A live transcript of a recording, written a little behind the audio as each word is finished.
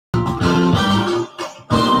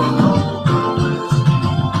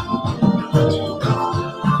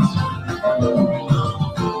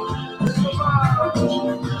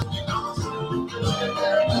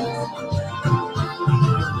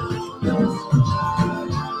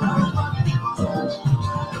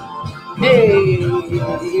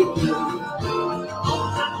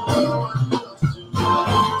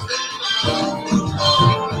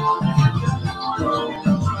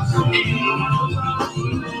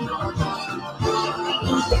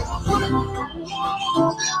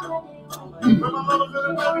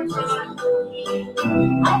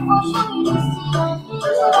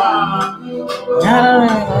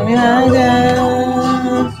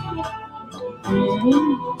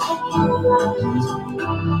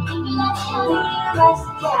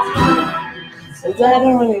I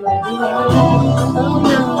don't really like it. Oh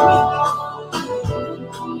no.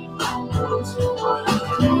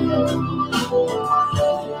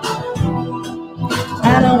 I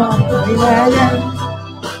don't want to be like that.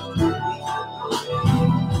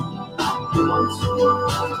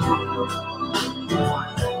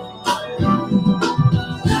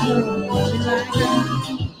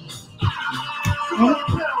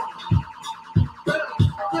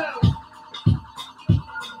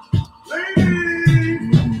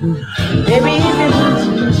 Baby,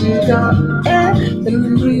 if you got it,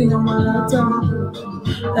 then you know my tongue.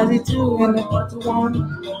 That's it too, and I want to want.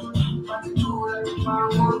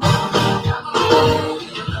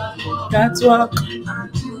 Got to walk.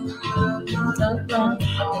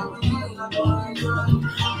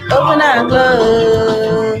 Open that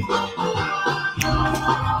glove.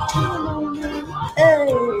 Hey.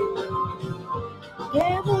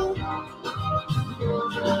 Yeah, boo.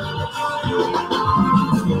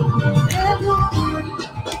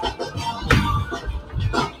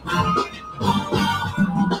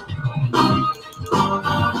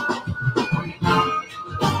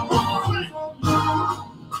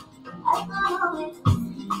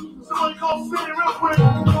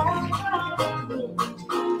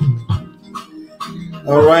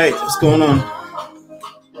 All right, what's going on?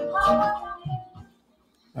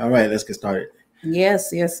 All right, let's get started.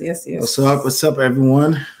 Yes. What's up,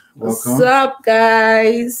 everyone? Welcome. What's up,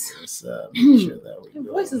 guys? What's up? Sure that Your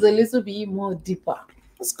voice is a little bit more deeper.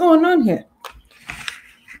 What's going on here?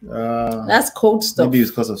 That's cold stuff. Maybe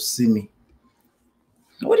it's because of Simi.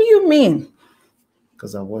 What do you mean?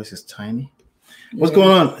 Because our voice is tiny. What's going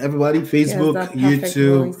on, everybody? Facebook,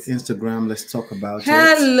 YouTube, voice. Instagram. Let's talk about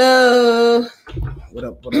Hello. What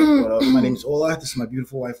up? My name is Ola. This is my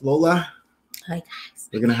beautiful wife, Lola. Hi, guys.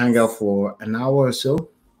 We're going to hang out for an hour or so.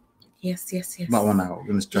 Yes. About 1 hour. We're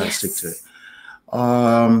going to try to stick to it.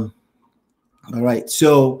 All right.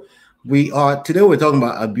 So today we're talking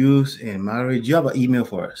about abuse in marriage. You have an email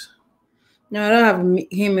for us? No, I don't have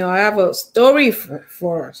an email. I have a story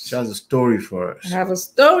for us. She has a story for us. I have a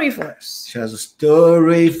story for us. She has a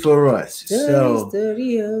story for us.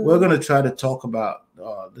 Story. We're going to try to talk about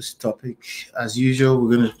this topic. As usual,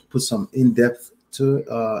 we're going to put some in-depth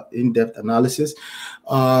analysis.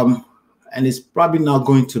 And it's probably not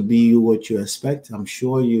going to be what you expect. I'm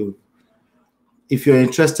sure if you're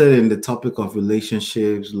interested in the topic of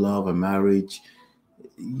relationships, love, and marriage,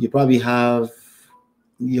 you probably have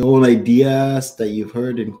your own ideas that you've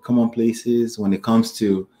heard in common places when it comes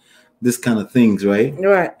to this kind of things, right?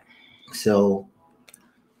 Right. So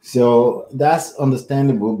that's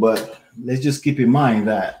understandable, but let's just keep in mind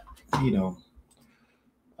that,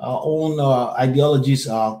 our own ideologies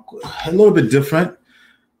are a little bit different.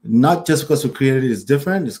 Not just because we created it is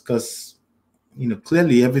different, it's because,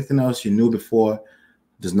 clearly everything else you knew before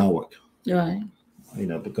does not work. Right.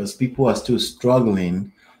 Because people are still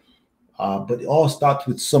struggling. But it all starts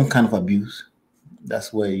with some kind of abuse.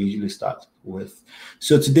 That's where it usually starts with.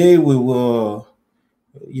 So today we will,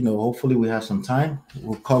 hopefully we have some time.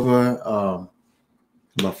 We'll cover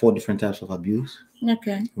about 4 different types of abuse.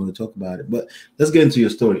 Okay. We'll talk about it. But let's get into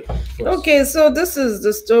your story first. Okay, so this is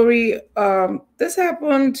the story. This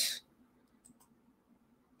happened,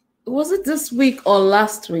 was it this week or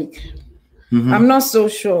last week? Mm-hmm. I'm not so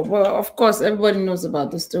sure, but of course, everybody knows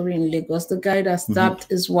about the story in Lagos. The guy that stabbed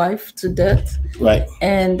his wife to death. Right.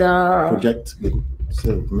 And project. The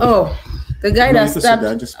guy that stabbed.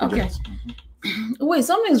 Okay. Wait,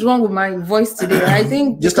 something's wrong with my voice today. I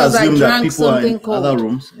think just because assume I drank that people something are in cold. other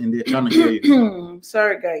rooms and they're trying to hear you.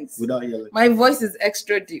 Sorry, guys. Without yelling. My voice is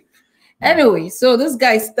extra deep. Anyway, so this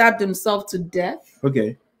guy stabbed himself to death.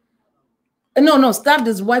 Okay. No, stabbed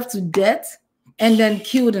his wife to death and then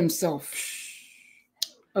killed himself.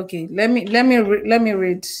 Okay, let me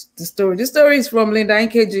read the story. The story is from Linda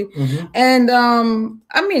NKG, and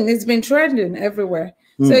it's been trending everywhere.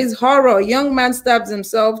 So it's horror. Young man stabs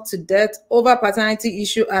himself to death over paternity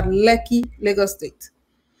issue at Lekki, Lagos State.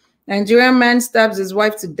 Nigerian man stabs his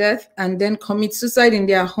wife to death and then commits suicide in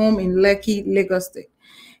their home in Lekki, Lagos State.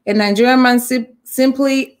 A Nigerian man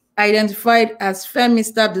simply identified as Femi,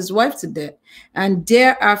 stabbed his wife to death and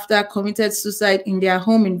thereafter committed suicide in their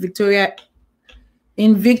home in Victory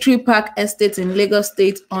Park Estate in Lagos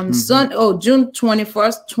State on June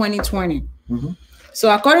 21st, 2020.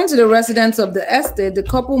 So according to the residents of the estate, the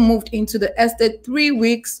couple moved into the estate 3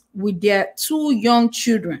 weeks with their 2 young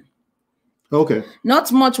children. Okay.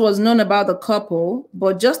 Not much was known about the couple,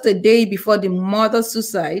 but just a day before the mother's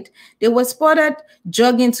suicide, they were spotted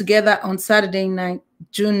jogging together on Saturday night,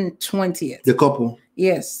 June 20th. The couple?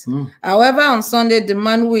 Yes. However, on Sunday, the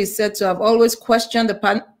man, who is said to have always questioned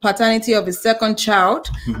the paternity of his second child,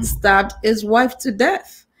 stabbed his wife to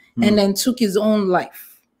death and then took his own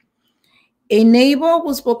life. A neighbor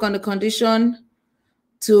who spoke on the condition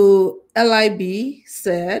to LIB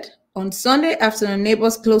said, on Sunday afternoon,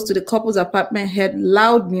 neighbors close to the couple's apartment heard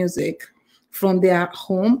loud music from their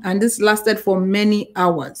home, and this lasted for many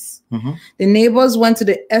hours. The neighbors went to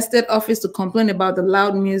the estate office to complain about the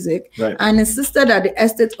loud music and insisted that the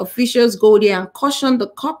estate officials go there and caution the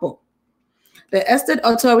couple. The estate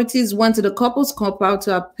authorities went to the couple's compound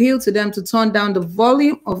to appeal to them to turn down the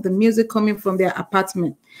volume of the music coming from their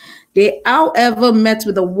apartment. They, however, met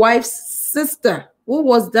with the wife's sister, who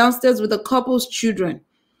was downstairs with the couple's children.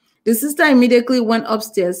 The sister immediately went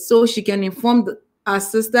upstairs so she can inform her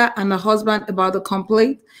sister and her husband about the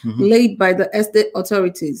complaint laid by the estate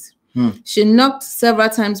authorities. She knocked several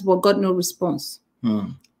times but got no response.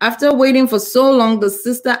 After waiting for so long, the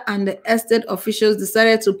sister and the estate officials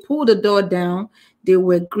decided to pull the door down. They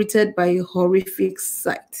were greeted by a horrific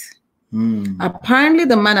sight. Apparently,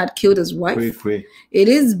 the man had killed his wife. It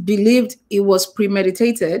is believed it was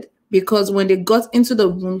premeditated because when they got into the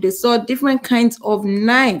room, they saw different kinds of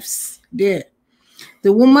knives there.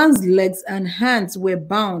 The woman's legs and hands were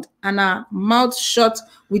bound and her mouth shut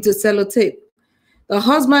with a sellotape. The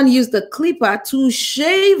husband used the clipper to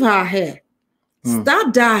shave her hair,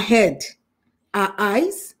 stabbed her head, her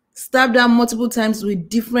eyes, stabbed her multiple times with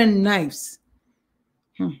different knives.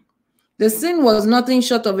 The scene was nothing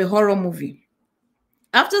short of a horror movie.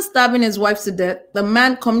 After stabbing his wife to death, the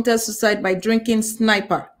man committed suicide by drinking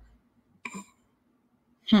sniper.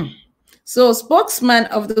 So, spokesman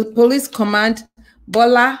of the police command,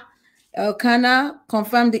 Bola Elkanah,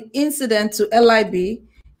 confirmed the incident to LIB.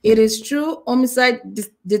 It is true, homicide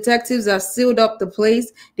detectives have sealed up the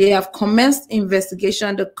place. They have commenced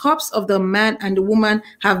investigation. The corpse of the man and the woman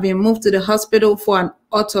have been moved to the hospital for an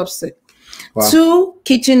autopsy. Wow. 2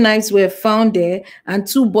 kitchen knives were found there and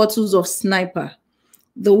 2 bottles of sniper.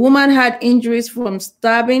 The woman had injuries from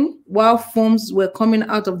stabbing while foams were coming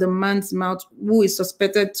out of the man's mouth, who is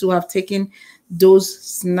suspected to have taken those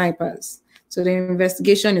snipers. So the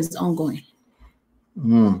investigation is ongoing.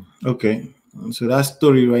 Okay. So that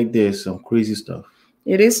story right there is some crazy stuff.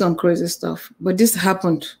 It is some crazy stuff, but this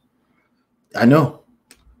happened. I know.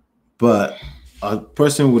 But a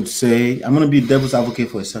person would say, I'm going to be devil's advocate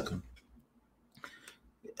for a second.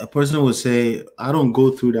 A person would say, I don't go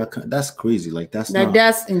through that. That's crazy. Like, that's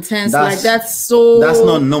intense. That's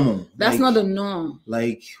not normal. That's not the norm.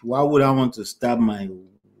 Like, why would I want to stab my,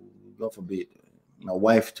 God forbid, my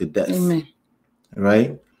wife to death? Amen.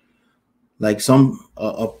 Right? Like, some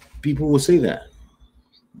people will say that.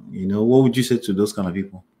 You know, what would you say to those kind of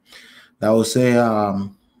people? That will say,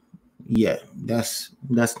 yeah, that's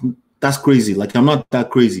crazy. Like, I'm not that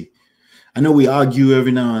crazy. I know we argue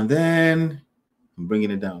every now and then. I'm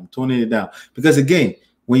bringing it down, toning it down. Because again,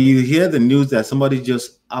 when you hear the news that somebody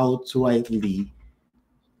just outrightly,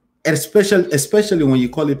 especially when you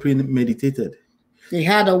call it premeditated, they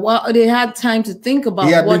had time to think about.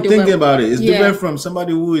 They had been thinking about it. It's different from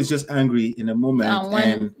somebody who is just angry in a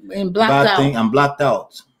moment and blacked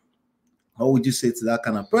out. What would you say to that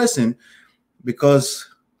kind of person? Because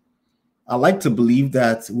I like to believe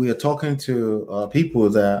that we are talking to people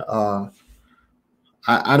that are.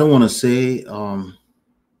 I don't want to say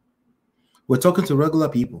we're talking to regular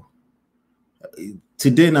people.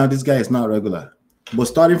 Today now, this guy is not regular. But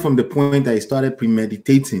starting from the point that he started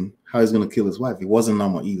premeditating how he's going to kill his wife, it wasn't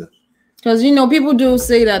normal either. Because, you know, people do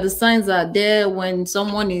say that the signs are there when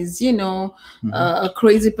someone is, you know, a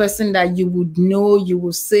crazy person that you would know, you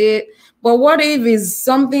will say it. But what if it's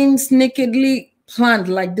something sneakily planned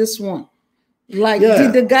like this one? Like,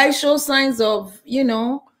 did the guy show signs of, you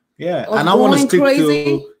know, and I want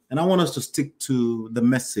to stick to the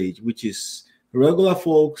message, which is regular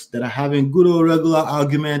folks that are having good old regular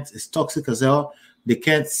arguments. It's toxic as hell. They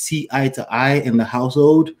can't see eye to eye in the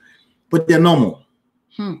household, but they're normal,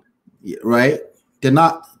 right? They're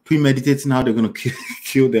not premeditating how they're going to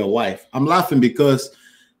kill their wife. I'm laughing because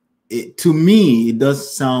to me, it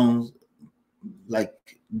does sound like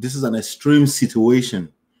this is an extreme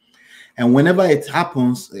situation. And whenever it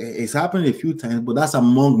happens, it's happened a few times, but that's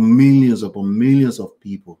among millions upon millions of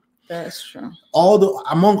people. That's true.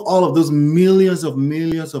 Among all of those millions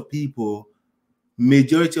of people,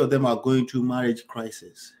 majority of them are going through marriage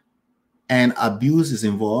crisis, and abuse is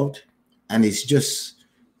involved, and it's just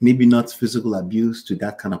maybe not physical abuse to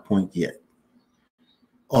that kind of point yet.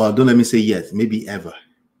 Or don't let me say yet, maybe ever.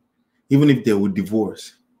 Even if they would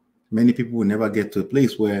divorce, many people will never get to a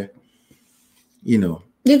place where,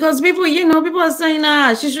 because people are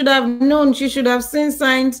saying, she should have known, she should have seen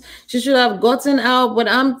signs, she should have gotten out. But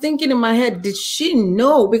I'm thinking in my head, did she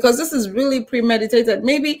know? Because this is really premeditated.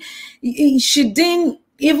 Maybe she didn't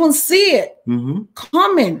even see it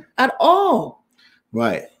coming at all.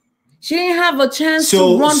 Right. She didn't have a chance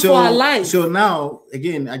to run for her life. So now,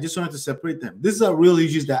 again, I just wanted to separate them. These are real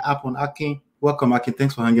issues that happen. Akin, welcome, Akin.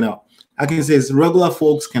 Thanks for hanging out. Akin says regular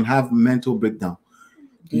folks can have mental breakdown.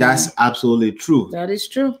 Yeah. That's absolutely true. That is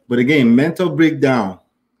true. But again, mental breakdown,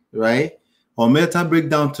 right? Or mental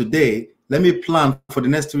breakdown today, let me plan for the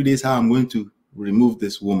next 3 days how I'm going to remove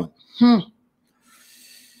this woman.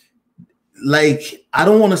 Like, I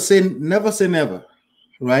don't want to say never,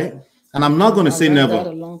 right? And I'm not going to say never. That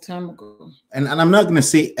a long time ago. And I'm not going to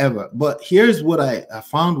say ever. But here's what I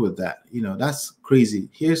found with that. That's crazy.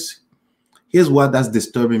 Here's what that's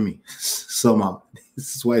disturbing me somehow.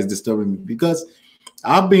 This is why it's disturbing me. Because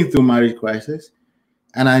I've been through marriage crisis,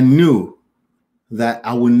 and I knew that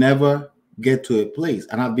I would never get to a place.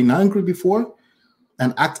 And I've been angry before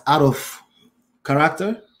and act out of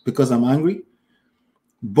character because I'm angry.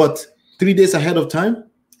 But 3 days ahead of time,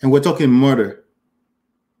 and we're talking murder.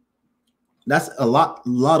 That's a lot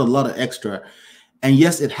of extra. And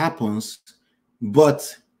yes, it happens.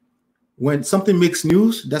 But when something makes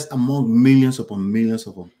news, that's among millions upon millions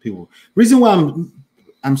of people. Reason why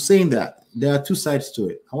I'm saying that, there are two sides to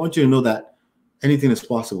it. I want you to know that anything is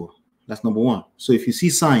possible. That's number one. So if you see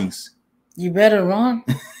signs, you better run.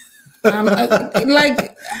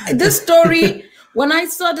 Like this story, when I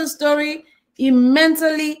saw the story, it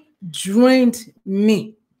mentally drained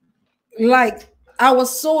me. Like I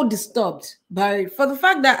was so disturbed for the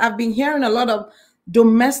fact that I've been hearing a lot of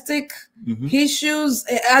domestic issues,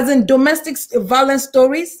 as in domestic violence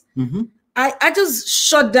stories. I just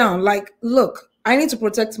shut down. Like, look, I need to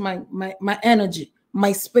protect my energy,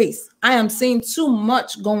 my space. I am seeing too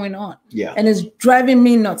much going on. Yeah. And it's driving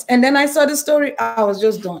me nuts. And then I saw the story, I was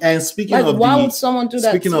just done. And speaking of why would someone do that?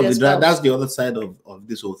 Speaking of that's the other side of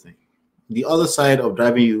this whole thing. The other side of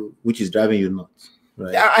driving you, which is driving you nuts.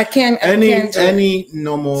 Right. I can't. Any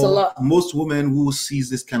normal, most women who sees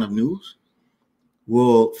this kind of news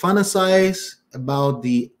will fantasize about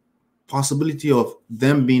the possibility of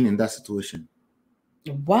them being in that situation.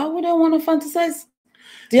 Why would I want to fantasize?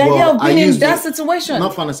 The idea of being in that situation.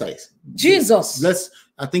 Not fantasize. Jesus.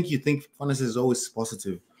 I think you think fantasy is always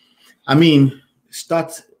positive. I mean,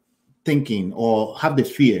 start thinking or have the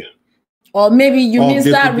fear. Or maybe you mean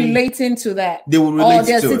start relating to that. They will relate to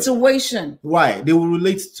their situation. Why? They will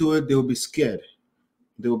relate to it. They will be scared.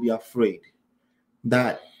 They will be afraid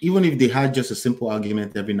that even if they had just a simple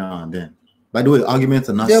argument every now and then. By the way, arguments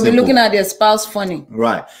are not simple. They'll be looking at their spouse funny.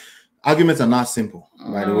 Right. Arguments are not simple,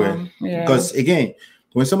 by the way. Yeah. Because again,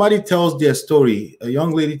 when somebody tells their story, a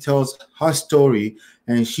young lady tells her story,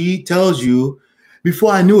 and she tells you,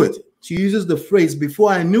 before I knew it, she uses the phrase, before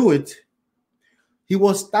I knew it, he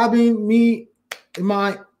was stabbing me in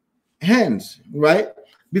my hands, right?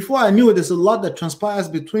 Before I knew it, there's a lot that transpires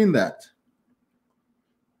between that.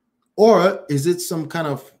 Or is it some kind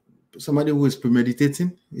of somebody who is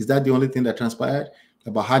premeditating? Is that the only thing that transpired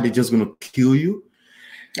about how they're just going to kill you?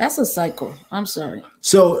 That's a cycle. I'm sorry.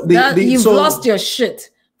 So you've lost your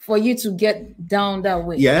shit for you to get down that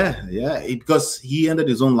way. Yeah, because he ended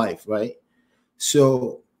his own life, right?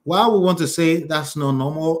 So while we want to say that's not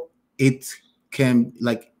normal, it can,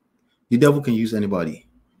 like, the devil can use anybody.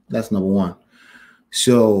 That's number one.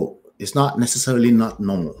 So it's not necessarily not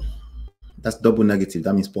normal. That's double negative.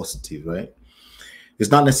 That means positive, right? It's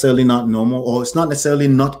not necessarily not normal, or it's not necessarily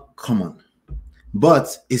not common.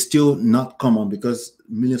 But it's still not common because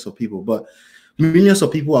millions of people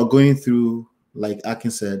are going through, like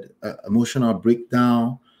Akin said, emotional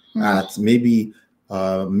breakdown at maybe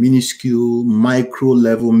minuscule, micro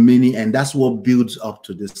level, and that's what builds up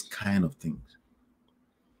to this kind of things.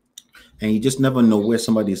 And you just never know where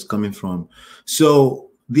somebody is coming from.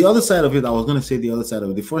 So the other side of it, I was going to say the other side of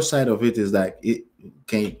it. The first side of it is that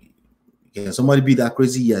can somebody be that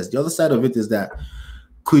crazy? Yes. The other side of it is that,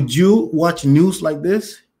 could you watch news like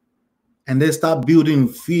this and then start building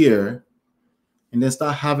fear, and then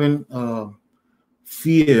start having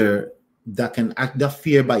fear that can act? That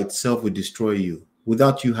fear by itself will destroy you.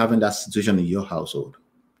 without you having that situation in your household.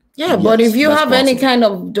 Yeah, yes, but if you have any kind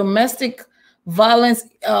of domestic violence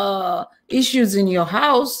issues in your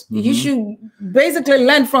house, you should basically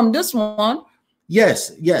learn from this one.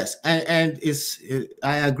 Yes, and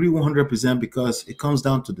I agree 100% because it comes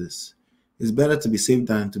down to this: it's better to be safe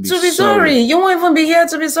than to be sorry. You won't even be here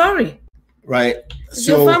to be sorry, right? It's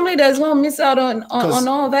so your family that's gonna miss out on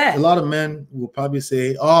all that. A lot of men will probably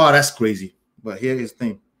say, "Oh, that's crazy," but here is the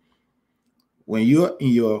thing: when you're in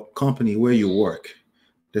your company where you work,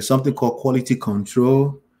 there's something called quality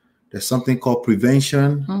control. There's something called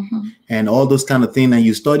prevention and all those kind of things. And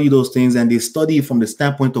you study those things, and they study from the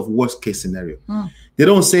standpoint of worst case scenario. They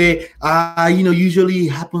don't say, usually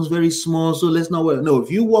it happens very small, so let's not worry. No, if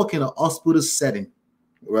you work in a hospital setting,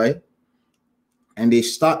 right, and they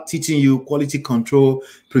start teaching you quality control,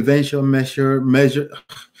 prevention measure.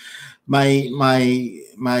 My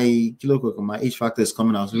H factor is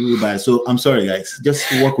coming out really bad. So I'm sorry, guys.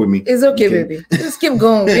 Just work with me. It's okay, baby. Just keep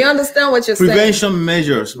going. We understand what you're saying. Prevention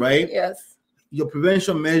measures, right? Yes. Your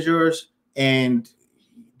prevention measures, and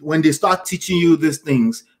when they start teaching you these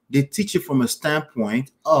things, they teach you from a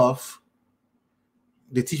standpoint of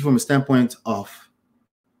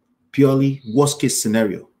purely worst case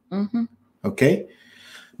scenario. Okay?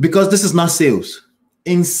 Because this is not sales.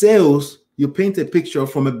 In sales, you paint a picture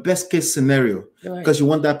from a best case scenario because you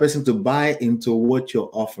want that person to buy into what you're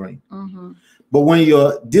offering. But when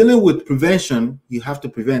you're dealing with prevention, you have to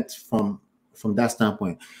prevent from that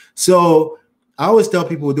standpoint. So I always tell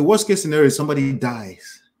people the worst case scenario is somebody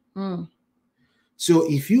dies. So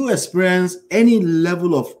if you experience any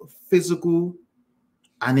level of physical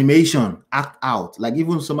animation, act out, like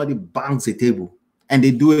even somebody bangs a table and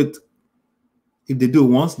they do it, if they do it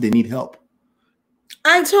once, they need help.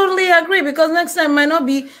 I totally agree, because next time might not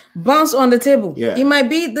be bounced on the table. Yeah. It might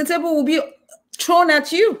be the table will be thrown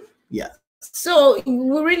at you. Yeah. So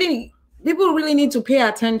people really need to pay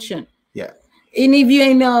attention. Yeah. And if you're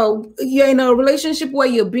in a relationship where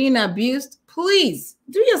you're being abused, please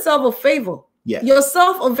do yourself a favor. Yeah.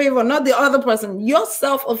 Yourself a favor, not the other person.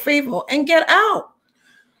 Yourself a favor and get out.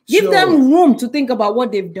 Give them room to think about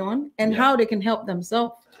what they've done and how they can help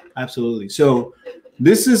themselves. Absolutely. So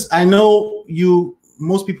this is, I know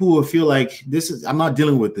most people will feel like I'm not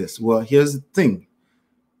dealing with this. Well, here's the thing.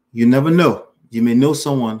 You never know. You may know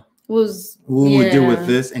someone who will deal with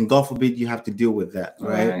this, and God forbid you have to deal with that,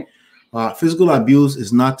 right? Physical abuse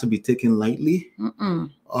is not to be taken lightly.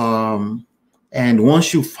 And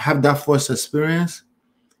once you have that first experience,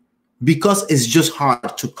 because it's just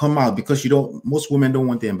hard to come out, because most women don't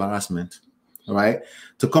want the embarrassment, right?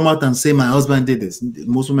 To come out and say my husband did this.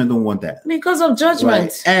 Most women don't want that because of judgment.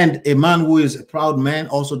 Right? And a man who is a proud man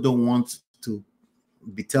also don't want to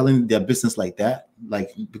be telling their business like that,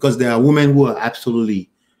 because there are women who are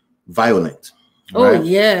absolutely violent. Right? Oh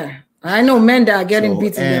yeah, I know men that are getting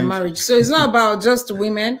beaten in their marriage. So it's not about just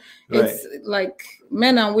women. It's like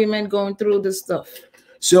men and women going through this stuff.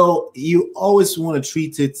 So you always want to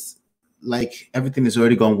treat it like everything is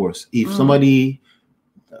already gone worse. If somebody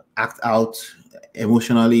act out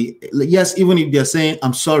emotionally, yes, even if they're saying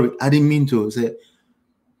I'm sorry, I didn't mean to, say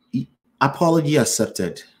apology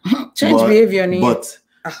accepted. Change behavior,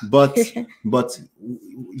 but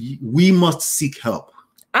we must seek help.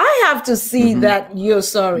 I have to see that you're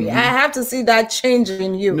sorry. I have to see that change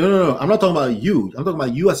in you. No, I'm not talking about you. I'm talking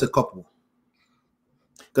about you as a couple,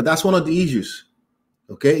 because that's one of the issues.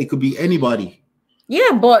 Okay, it could be anybody.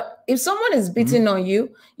 Yeah, but if someone is beating on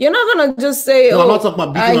you, you're not gonna just say, "No, I'm not talking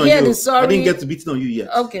about beating on you." Sorry. I didn't get to beating on you yet.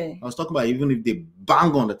 Okay. I was talking about even if they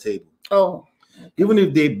bang on the table. Oh. Okay. Even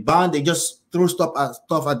if they bang, they just throw stuff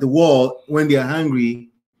at the wall when they're hungry.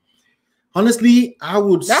 Honestly,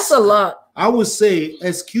 that's a lot. I would say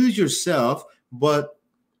excuse yourself, but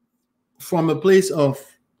from a place of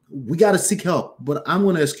we gotta seek help. But I'm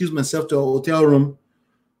gonna excuse myself to a hotel room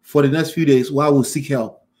for the next few days while we seek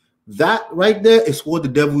help. That right there is what the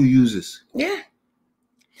devil uses. Yeah.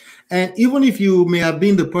 And even if you may have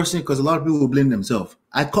been the person, because a lot of people will blame themselves.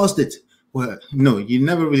 I caused it. Well, no, you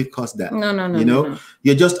never really caused that. No.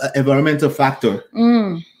 You're just an environmental factor,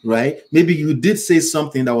 right? Maybe you did say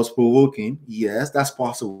something that was provoking. Yes, that's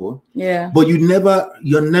possible. Yeah. But you're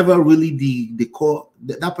never really the core.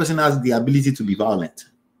 That person has the ability to be violent.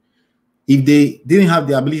 If they didn't have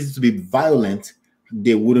the ability to be violent,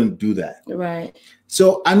 they wouldn't do that. Right.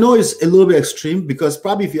 So I know it's a little bit extreme, because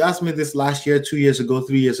probably if you asked me this last year, 2 years ago,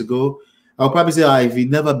 3 years ago, I'll probably say, if he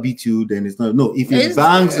never beat you, then it's not. No, if he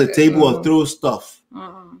bangs the table or throws stuff,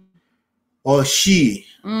 or she,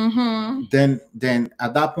 then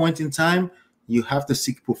at that point in time, you have to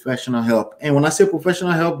seek professional help. And when I say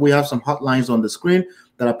professional help, we have some hotlines on the screen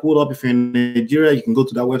that I pulled up. If you're in Nigeria, you can go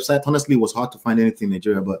to that website. Honestly, it was hard to find anything in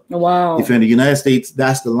Nigeria, but wow, if you're in the United States,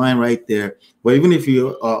 that's the line right there. But even if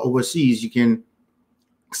you're overseas, you can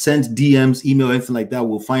send DMs, email, anything like that.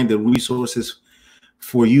 We'll find the resources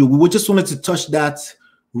for you. We just wanted to touch that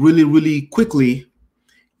really, really quickly,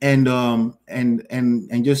 and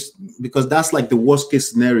just because that's like the worst case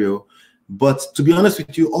scenario. But to be honest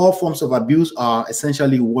with you, all forms of abuse are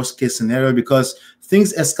essentially worst case scenario because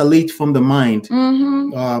things escalate from the mind.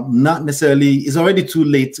 Not necessarily, it's already too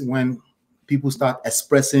late when people start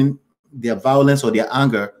expressing their violence or their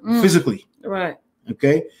anger physically. Right.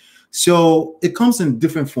 Okay. So it comes in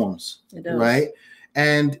different forms, right?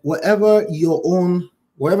 And whatever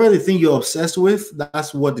the thing you're obsessed with,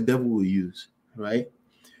 that's what the devil will use, right?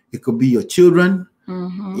 It could be your children.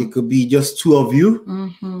 It could be just two of you.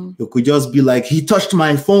 It could just be like, he touched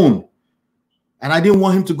my phone and I didn't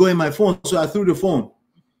want him to go in my phone, so I threw the phone.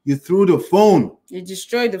 You threw the phone. You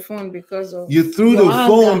destroyed the phone because of you threw the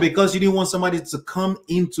phone because you didn't want somebody to come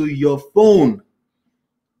into your phone.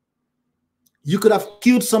 You could have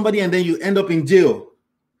killed somebody and then you end up in jail.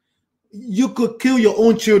 You could kill your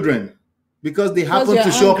own children because they happen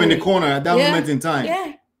to show up in the corner at that moment in time.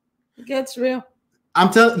 Yeah, it gets real.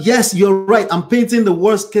 Yes, you're right. I'm painting the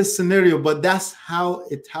worst case scenario, but that's how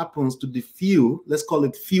it happens to the few, let's call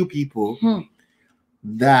it few people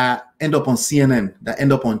that end up on CNN, that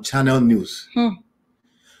end up on Channel News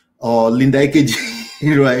or Linda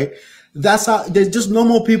AKG, right? That's how there's just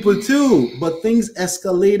normal people too, but things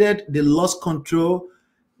escalated. They lost control.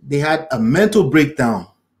 They had a mental breakdown.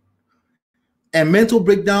 And mental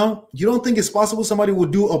breakdown, you don't think it's possible somebody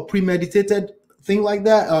would do a premeditated thing like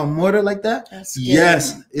that, murder like that? That's scary.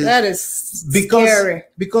 Yes, that is scary.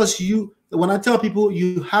 Because when I tell people,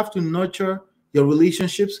 you have to nurture your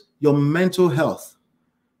relationships, your mental health,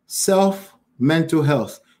 mental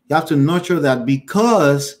health. You have to nurture that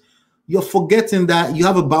because you're forgetting that you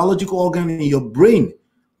have a biological organ in your brain.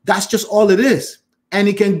 That's just all it is. And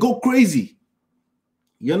it can go crazy.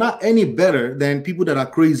 You're not any better than people that are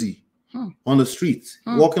crazy on the streets,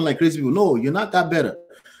 walking like crazy people. No, you're not that better.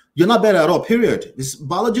 You're not better at all, period. It's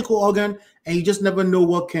biological organ, and you just never know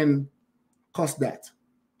what can cause that.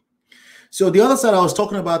 So the other side I was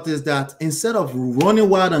talking about is that instead of running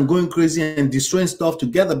wild and going crazy and destroying stuff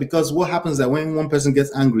together, because what happens is that when one person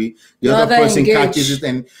gets angry, the other person catches it,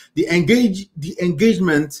 and the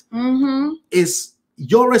engagement is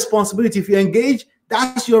your responsibility. If you engage,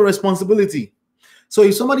 that's your responsibility. So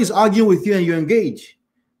if somebody's arguing with you and you engage,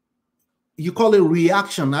 you call it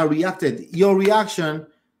reaction. I reacted. Your reaction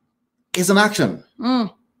is an action. And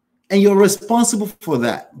you're responsible for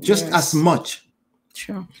that just as much.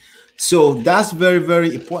 Sure. So that's very,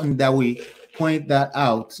 very important that we point that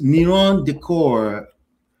out. Niron Decor,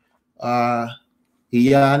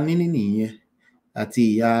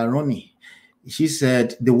 she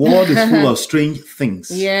said, the world is full of strange things.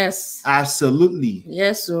 Yes. Absolutely.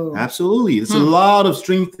 Yes. So. Absolutely. There's a lot of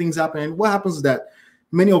strange things happening. What happens is that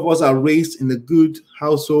many of us are raised in a good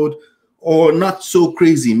household or not so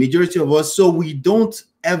crazy, majority of us. So we don't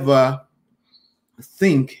ever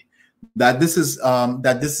think that this is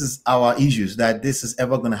our issues, that this is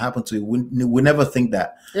ever going to happen to you. We never think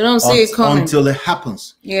that. You don't see it coming until it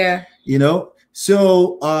happens. Yeah. You know.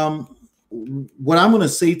 So what I'm going to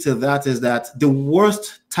say to that is that the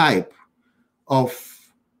worst type of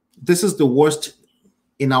the worst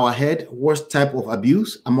in our head, worst type of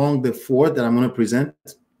abuse among the four that I'm going to present,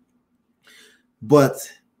 but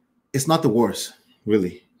it's not the worst,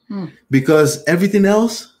 really, because everything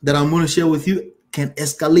else that I'm going to share with you can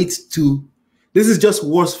escalate to, this is just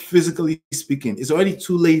worse physically speaking. It's already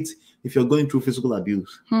too late if you're going through physical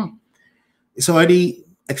abuse. It's already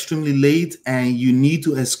extremely late and you need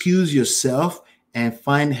to excuse yourself and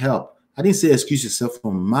find help. I didn't say excuse yourself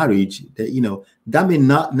from marriage. That may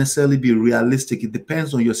not necessarily be realistic. It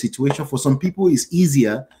depends on your situation. For some people, it's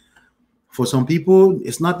easier. For some people,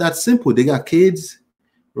 it's not that simple. They got kids,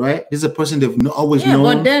 right? This is a person they've always known.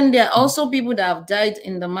 But then there are also people that have died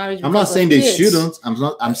in the marriage. I'm not saying they shouldn't.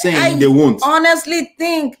 I'm saying they won't. Honestly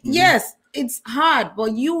think, yes, it's hard,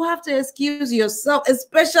 but you have to excuse yourself,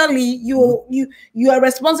 especially you are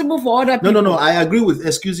responsible for other people. No. I agree with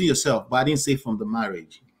excusing yourself, but I didn't say from the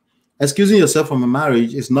marriage. Excusing yourself from a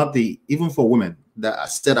marriage is not even for women that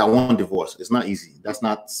said I want divorce. It's not easy. That's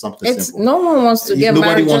not something simple. No one wants to get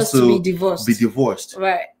married just to be divorced. Be divorced.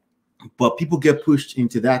 Right. But people get pushed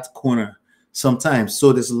into that corner sometimes.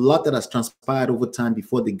 So there's a lot that has transpired over time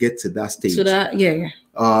before they get to that stage. So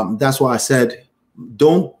that's why I said,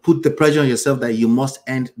 don't put the pressure on yourself that you must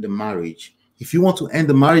end the marriage. If you want to end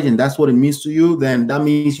the marriage and that's what it means to you, then that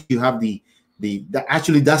means you have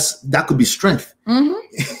that could be strength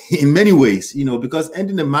in many ways, you know, because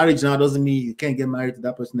ending the marriage now doesn't mean you can't get married to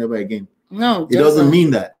that person ever again. No, it doesn't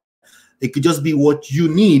mean that. It could just be what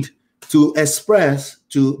you need to express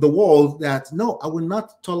to the world that, no, I will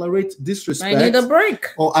not tolerate disrespect. I need a break.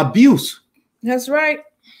 Or abuse. That's right.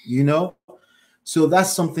 You know, so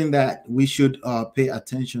that's something that we should pay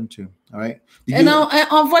attention to. All right.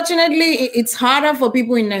 Unfortunately, it's harder for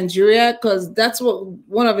people in Nigeria because that's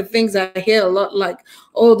one of the things I hear a lot. Like,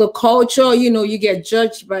 oh, the culture, you know, you get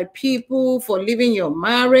judged by people for leaving your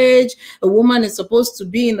marriage. A woman is supposed to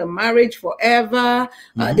be in the marriage forever.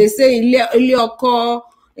 They say, that's where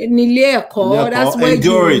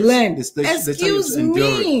you learn. Excuse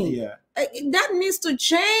me. Yeah. That needs to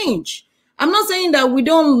change. I'm not saying that we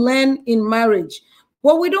don't learn in marriage.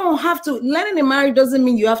 Well, we don't have to. Learning in marriage doesn't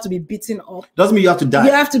mean you have to be beaten up. Doesn't mean you have to die.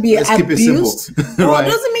 You have to be abused. Keep it simple. Right.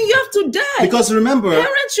 Doesn't mean you have to die. Because remember,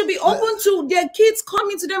 parents should be open to their kids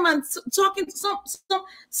coming to them and talking to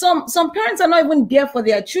some parents are not even there for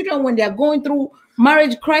their children when they are going through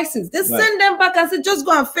marriage crisis. They send them back and say, just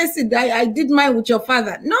go and face it. I did mine with your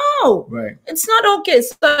father. No, it's not okay.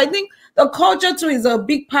 So I think the culture too is a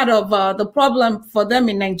big part of the problem for them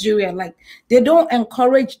in Nigeria. Like, they don't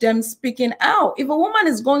encourage them speaking out. If a woman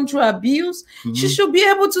is going through abuse, she should be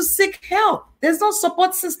able to seek help. There's no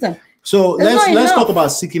support system. So let's talk about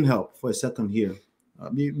seeking help for a second here.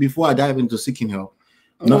 Before I dive into seeking help,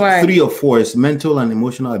 3 or 4 is mental and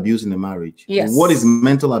emotional abuse in the marriage. Yes. What is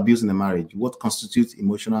mental abuse in the marriage? What constitutes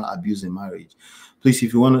emotional abuse in marriage? Please,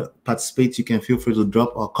 if you want to participate, you can feel free to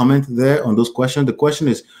drop a comment there on those questions. The question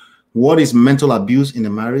is, what is mental abuse in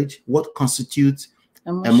a marriage? What constitutes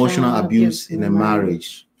emotional abuse in a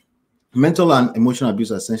marriage? Mental and emotional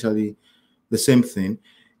abuse are essentially the same thing.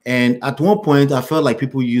 And at one point, I felt like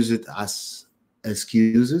people use it as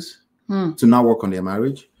excuses to not work on their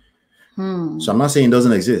marriage. So I'm not saying it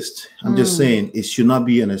doesn't exist. I'm just saying it should not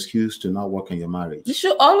be an excuse to not work on your marriage. You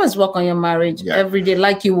should always work on your marriage every day,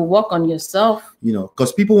 like you will work on yourself. You know,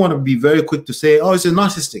 because people want to be very quick to say, oh, it's a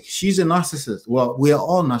narcissistic. She's a narcissist. Well, we are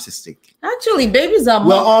all narcissistic. Actually, babies are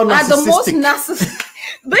the most narcissistic.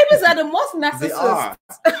 Babies are the most narcissistic. They are.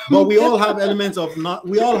 But we all have elements of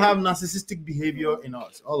we all have narcissistic behavior in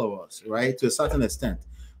us, all of us, right? To a certain extent.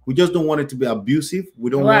 We just don't want it to be abusive.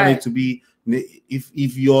 We don't want it to be.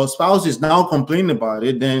 If your spouse is now complaining about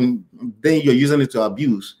it, then you're using it to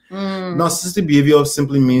abuse. Narcissistic behavior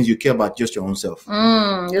simply means you care about just your own self.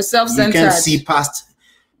 You're self-centered. You can't see past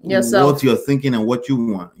yourself, what you're thinking and what you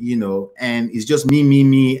want, you know, and it's just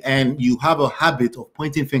me, and you have a habit of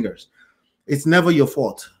pointing fingers. It's never your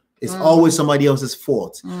fault. It's always somebody else's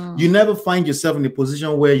fault. You never find yourself in a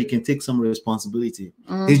position where you can take some responsibility.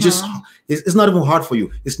 It's just, it's not even hard for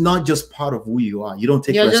you. It's not just part of who you are. You don't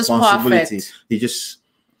take responsibility. You just,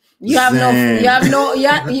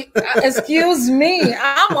 excuse me.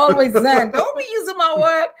 I'm always zen. Don't be using my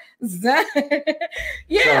word zen.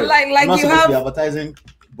 Sorry, like you have advertising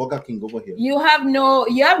Burger King over here. You have no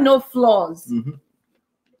flaws.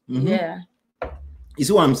 Yeah. You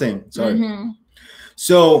see what I'm saying? Sorry.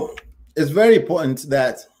 So it's very important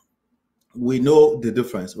that we know the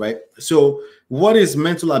difference, right? So what is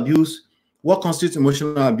mental abuse? What constitutes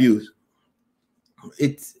emotional abuse?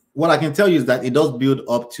 What I can tell you is that it does build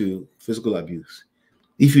up to physical abuse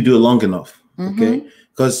if you do it long enough, okay?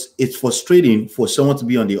 Because it's frustrating for someone to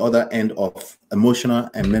be on the other end of emotional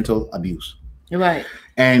and mental abuse. Right.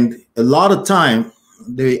 And a lot of time,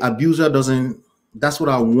 the abuser doesn't, that's what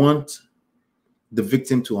I want the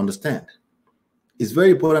victim to understand. It's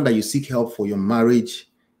very important that you seek help for your marriage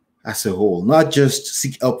as a whole, not just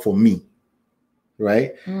seek help for me,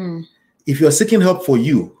 right? If you're seeking help for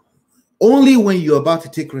you, only when you're about to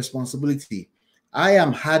take responsibility, I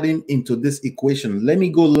am adding into this equation. Let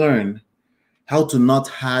me go learn how to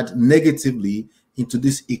not add negatively into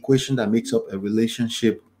this equation that makes up a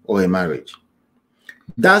relationship or a marriage.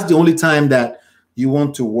 That's the only time that you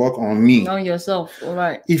want to work on me. On yourself, all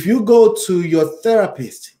right. If you go to your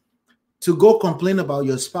therapist to go complain about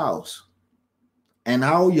your spouse and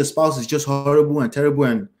how your spouse is just horrible and terrible,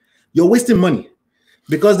 and you're wasting money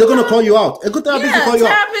because they're going to call you out. A good therapist will call you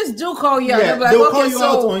out. Therapists do call you out. Yeah, like, they'll call you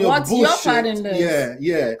out on your what's bullshit. Your part in this?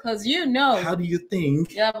 Yeah. Because you know. How do you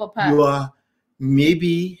think you have a part? You are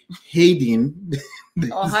maybe hating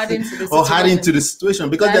or hiding to the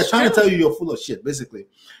situation because they're trying to tell you you're full of shit, basically.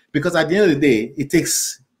 Because at the end of the day, it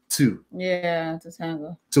takes two. Yeah, to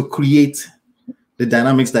tango. To create the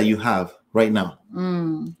dynamics that you have right now.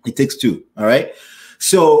 It takes two. All right.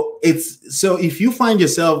 So if you find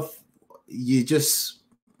yourself,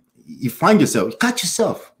 you find yourself, you catch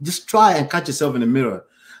yourself. Just try and catch yourself in the mirror.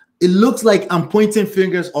 It looks like I'm pointing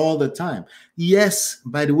fingers all the time. Yes,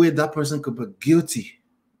 by the way, that person could be guilty.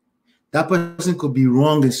 That person could be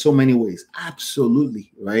wrong in so many ways.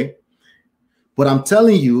 Absolutely, right? But I'm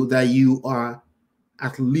telling you that you are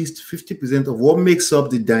at least 50% of what makes up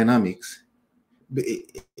the dynamics.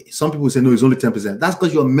 Some people say, no, it's only 10%. That's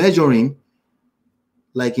because you're measuring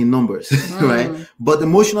like in numbers, right? But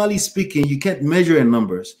emotionally speaking, you can't measure in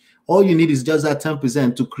numbers. All you need is just that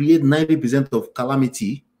 10% to create 90% of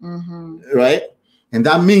calamity, right? And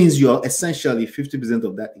that means you're essentially 50%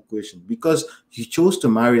 of that equation because you chose to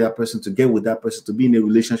marry that person, to get with that person, to be in a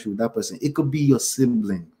relationship with that person. It could be your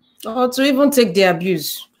sibling. Or to even take the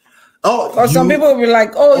abuse. Oh, or some people will be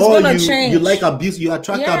like, oh, it's going to change. You like abuse. You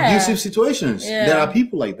attract abusive situations. Yeah. There are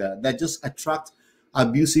people like that just attract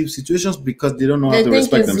abusive situations because they don't know how to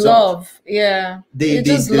respect themselves. Love. Yeah. They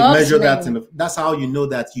measure that. That's how you know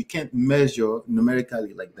that you can't measure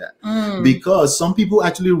numerically like that. Because some people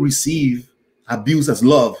actually receive abuse as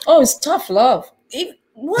love. Oh, it's tough love.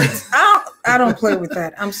 What? I don't play with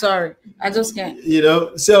that. I'm sorry. I just can't. You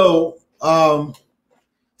know, so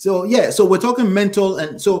yeah, so we're talking mental,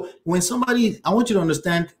 and so when somebody, I want you to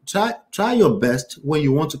understand, try your best when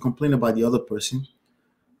you want to complain about the other person.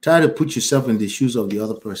 Try to put yourself in the shoes of the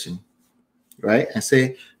other person, right? And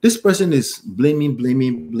say, this person is blaming,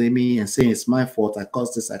 and saying it's my fault. I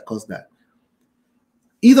caused this, I caused that.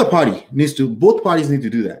 Both parties need to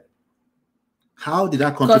do that. How did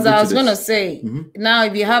that contribute? Because I was going to say, now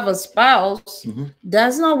if you have a spouse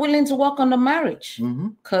that's not willing to work on the marriage,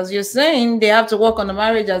 because you're saying they have to work on the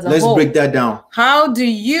marriage as a whole. Let's break that down. How do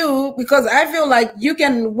you, because I feel like you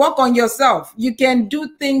can work on yourself. You can do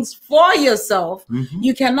things for yourself.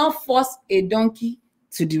 You cannot force a donkey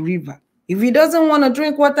to the river. If he doesn't want to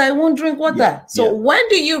drink water, he won't drink water. Yeah, so when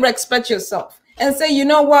do you respect yourself and say, you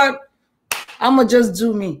know what, I'm going to just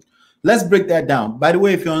do me? Let's break that down. By the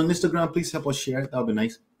way, if you're on Instagram, please help us share. That would be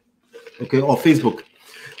nice. Okay, or Facebook.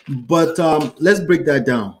 But let's break that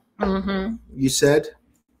down. You said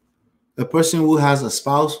a person who has a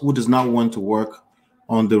spouse who does not want to work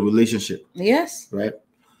on the relationship. Yes. Right?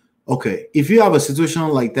 Okay. If you have a situation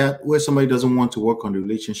like that where somebody doesn't want to work on the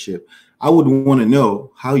relationship, I would want to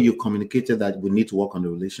know how you communicated that we need to work on the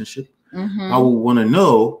relationship. I would want to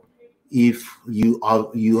know if you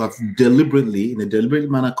have deliberately, in a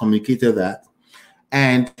deliberate manner, communicated that,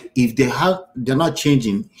 and if they're not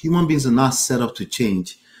changing, human beings are not set up to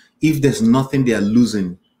change. If there's nothing they are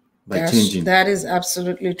losing by changing, that is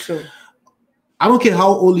absolutely true. I don't care how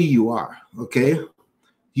old you are. Okay,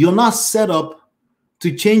 you're not set up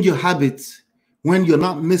to change your habits when you're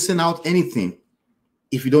not missing out anything.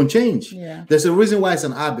 If you don't change, there's a reason why it's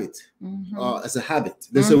an habit. As a habit,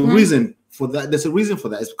 there's a reason for that. There's a reason for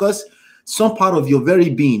that. It's because some part of your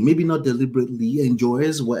very being, maybe not deliberately,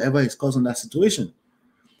 enjoys whatever is causing that situation.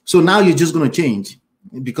 So now you're just going to change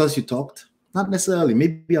because you talked? Not necessarily.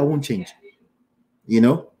 Maybe I won't change. You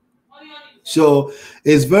know? So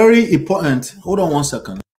it's very important. Hold on one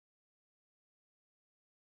second.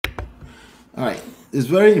 All right. It's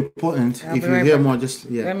very important. If you hear more, just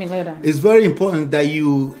let me later. It's very important that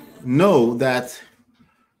you know that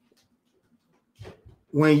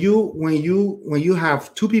when you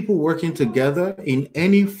have two people working together in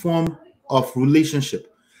any form of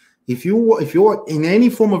relationship, if you're in any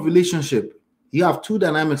form of relationship, you have two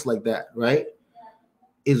dynamics like that, right?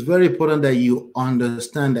 It's very important that you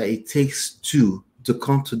understand that it takes two to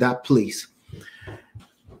come to that place.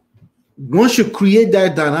 Once you create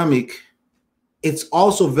that dynamic, it's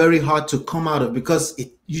also very hard to come out of, because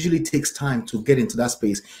it usually takes time to get into that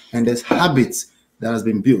space, and there's habits that has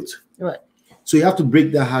been built. Right. So you have to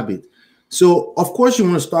break that habit. So of course you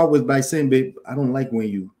want to start with by saying, babe, I don't like when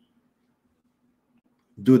you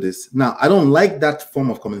do this. Now, I don't like that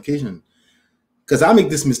form of communication because I make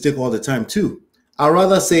this mistake all the time too. I'd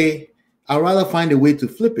rather find a way to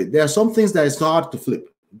flip it. There are some things that it's hard to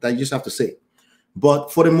flip that you just have to say.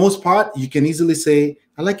 But for the most part, you can easily say,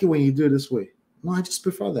 I like it when you do it this way. No, I just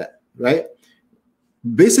prefer that, right?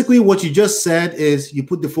 Basically, what you just said is you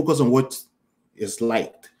put the focus on what is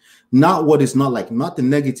liked, not what is not like, not the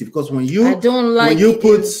negative. Because when you put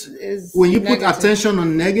attention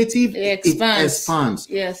on negative, it expands.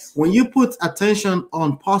 Yes. When you put attention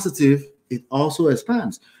on positive, it also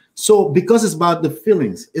expands. So because it's about the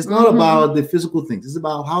feelings, it's not about the physical things. It's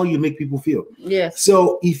about how you make people feel. Yes.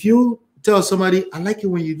 So if you tell somebody, I like it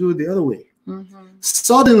when you do it the other way,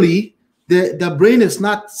 suddenly the brain is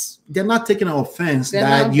not, they're not taking an offense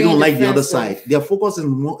that you don't like the other side. Their focus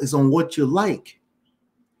is on what you like.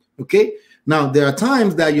 Okay. Now there are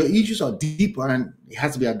times that your issues are deeper and it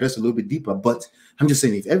has to be addressed a little bit deeper. But I'm just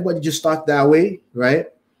saying, if everybody just start that way, right,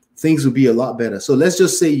 things will be a lot better. So let's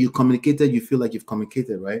just say you communicated, you feel like you've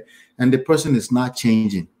communicated, right, and the person is not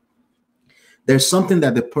changing. There's something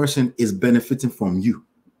that the person is benefiting from you,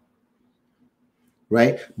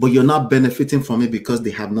 right? But you're not benefiting from it because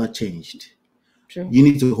they have not changed. True. You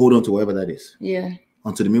need to hold on to whatever that is. Yeah.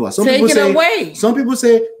 Onto the meanwhile. Take it away. Some people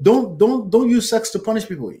say, don't use sex to punish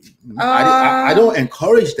people. I don't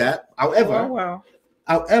encourage that. However,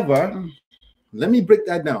 let me break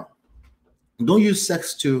that down. Don't use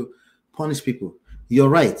sex to punish people. You're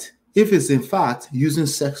right. If it's in fact using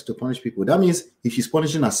sex to punish people, that means if she's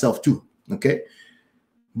punishing herself too. Okay.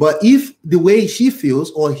 But if the way she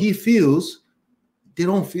feels or he feels, they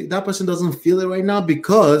don't feel, that person doesn't feel it right now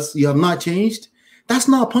because you have not changed, that's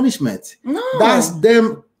not a punishment. No. That's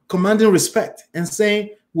them commanding respect and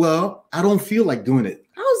saying, well, I don't feel like doing it.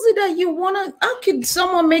 How's it that you wanna, how could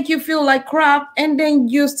someone make you feel like crap and then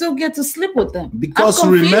you still get to sleep with them? Because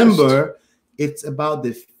remember, it's about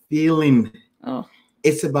the feeling. Oh.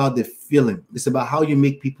 It's about the feeling. It's about how you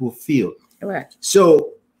make people feel. Right.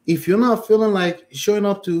 So if you're not feeling like showing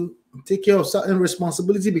up to take care of certain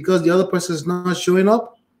responsibility because the other person is not showing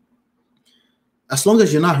up, as long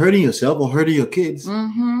as you're not hurting yourself or hurting your kids,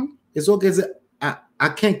 it's okay. I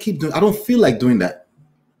can't keep doing. I don't feel like doing that.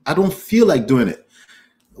 I don't feel like doing it.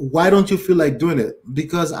 Why don't you feel like doing it?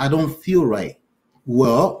 Because I don't feel right.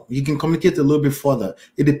 Well, you can communicate a little bit further.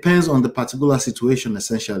 It depends on the particular situation,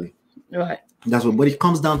 essentially. Right. That's what. But it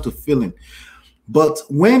comes down to feeling. But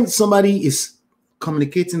when somebody is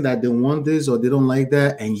communicating that they want this or they don't like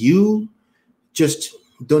that, and you just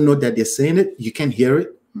don't know that they're saying it, you can't hear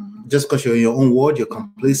it. Just because you're in your own world, you're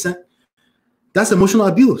complacent. That's emotional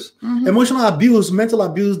abuse. Emotional abuse, mental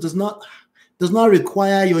abuse does not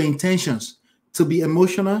require your intentions to be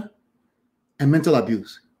emotional and mental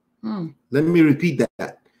abuse. Let me repeat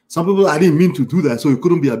that. Some people, I didn't mean to do that, so it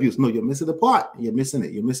couldn't be abuse. No, you're missing the part. You're missing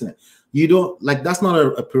it. You're missing it. You don't, like, that's not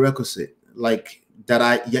a prerequisite. Like,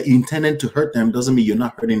 you're intending to hurt them doesn't mean you're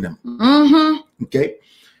not hurting them. Okay?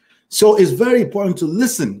 So it's very important to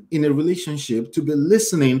listen in a relationship, to be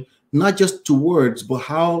listening not just to words, but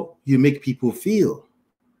how you make people feel.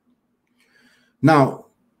 Now,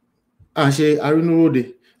 Ashe,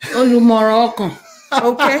 Arunurode.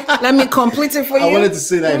 Okay, let me complete it for you. I wanted to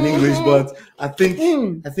say that in English, but I think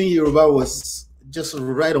Yoruba was just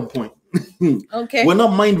right on point. Okay. We're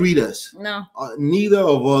not mind readers. No. Neither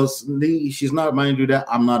of us. She's not a mind reader.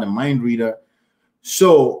 I'm not a mind reader.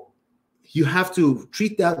 So you have to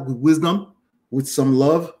treat that with wisdom, with some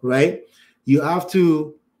love, right? You have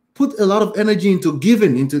to put a lot of energy into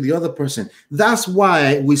giving into the other person. That's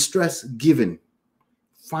why we stress giving.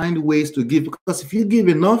 Find ways to give, because if you give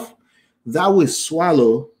enough, that will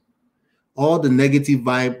swallow all the negative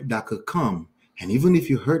vibe that could come. And even if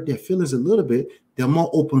you hurt their feelings a little bit, they're more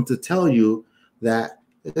open to tell you that,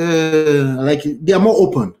 they're more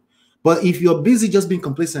open. But if you're busy just being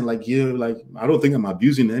complacent, like you're like, I don't think I'm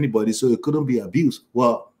abusing anybody, so it couldn't be abuse.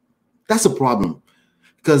 Well, that's a problem,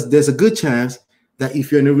 because there's a good chance that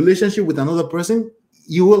if you're in a relationship with another person,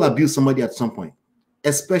 you will abuse somebody at some point,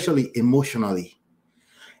 especially emotionally.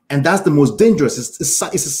 And that's the most dangerous. It's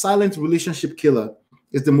a silent relationship killer.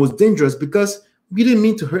 It's the most dangerous because you didn't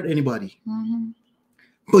mean to hurt anybody,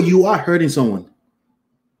 but you are hurting someone.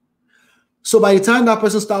 So by the time that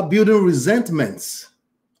person starts building resentments,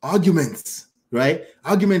 arguments, right?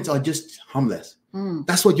 Arguments are just harmless.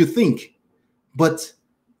 That's what you think. But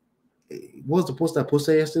what was the post I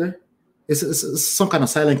posted yesterday? It's some kind of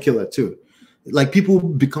silent killer too. Like, people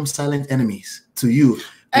become silent enemies to you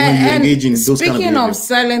when you engage in those kind of behaviors. Speaking of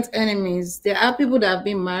silent enemies, there are people that have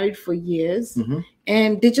been married for years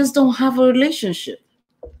and they just don't have a relationship.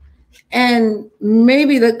 And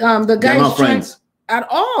maybe the guy is not friends at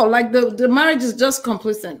all. Like the marriage is just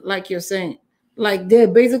complacent, like you're saying. Like, they're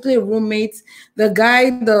basically roommates. The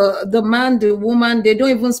guy, the man, the woman, they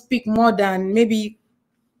don't even speak more than maybe,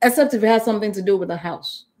 except if it has something to do with the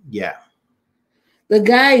house. Yeah. The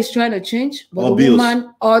guy is trying to change, but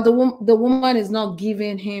the woman is not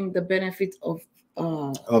giving him the benefit of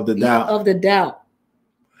the doubt.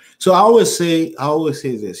 So I always say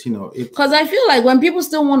this, because I feel like when people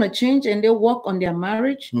still want to change and they work on their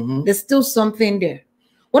marriage, there's still something there.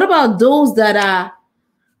 What about those that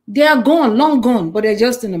they are gone, long gone, but they're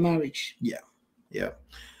just in a marriage? Yeah.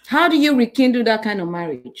 How do you rekindle that kind of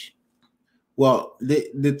marriage? Well,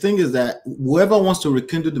 the thing is that whoever wants to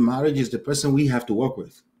rekindle the marriage is the person we have to work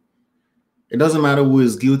with. It doesn't matter who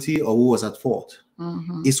is guilty or who was at fault.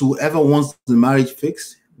 It's whoever wants the marriage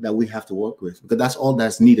fixed that we have to work with, because that's all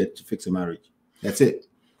that's needed to fix a marriage. That's it.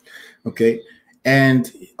 Okay.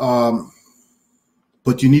 And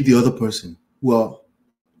but you need the other person. well,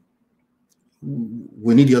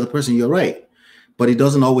 we need the other person. You're right. But it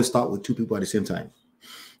doesn't always start with two people at the same time.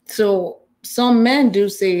 So some men do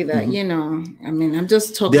say that, you know, I mean, I'm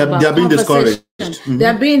just talking about they're being discouraged.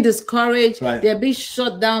 They're being discouraged. Right. They're being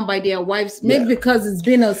shut down by their wives, maybe because it's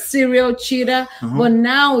been a serial cheater, but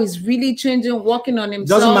now he's really changing, working on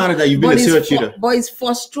himself. Doesn't matter that you've been a serial cheater. But he's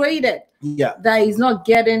frustrated that he's not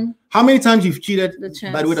getting. How many times you've cheated, the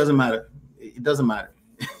chance. by the way, doesn't matter. It doesn't matter.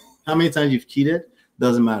 How many times you've cheated,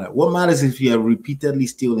 doesn't matter. What matters is if you are repeatedly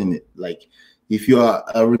still in it. Like, if you are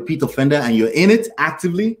a repeat offender and you're in it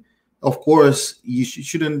actively, of course, you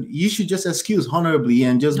shouldn't. You should just excuse honorably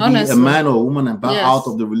and just be a man or a woman and back out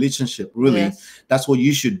of the relationship. Really, that's what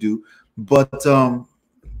you should do. But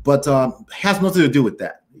has nothing to do with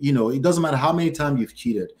that. You know, it doesn't matter how many times you've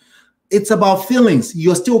cheated. It's about feelings.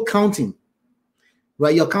 You're still counting,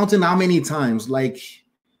 right? You're counting how many times. Like,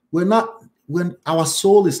 when our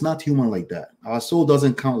soul is not human like that. Our soul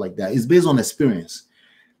doesn't count like that. It's based on experience.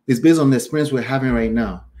 It's based on the experience we're having right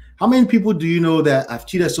now. How many people do you know that I've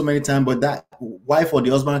cheated so many times, but that wife or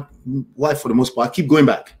the husband, wife for the most part, keep going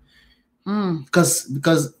back?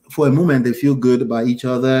 Because for a moment they feel good about each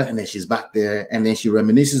other, and then she's back there, and then she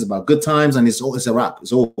reminisces about good times, and it's a wrap.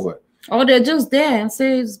 It's over. Or they're just there and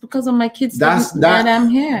say it's because of my kids that I'm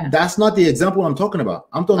here. That's not the example I'm talking about.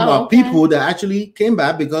 I'm talking about people that actually came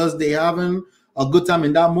back because they having a good time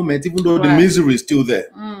in that moment, even though the misery is still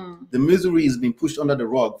there. The misery is being pushed under the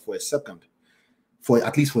rug for a second.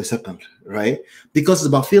 At least for a second, right? Because it's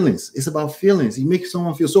about feelings. It's about feelings. You make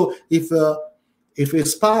someone feel. So if a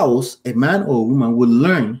spouse, a man or a woman, will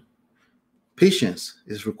learn, patience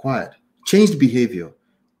is required. Changed behavior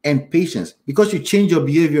and patience. Because you change your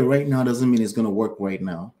behavior right now doesn't mean it's going to work right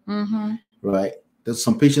now, right? There's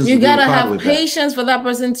some patience. You gotta have patience for that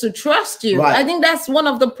person to trust you. Right. I think that's one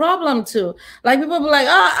of the problems too. Like, people be like,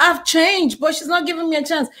 "Oh, I've changed, but she's not giving me a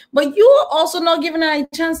chance." But you're also not giving her a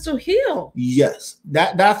chance to heal. Yes,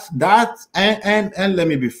 that's and let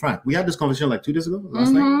me be frank. We had this conversation like 2 days ago,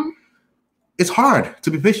 last night. It's hard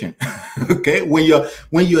to be patient. Okay, when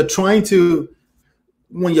you're trying to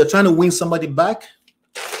win somebody back,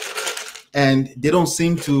 and they don't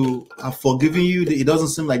seem to have forgiven you. It doesn't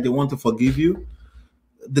seem like they want to forgive you.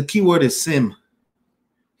 The key word is sim.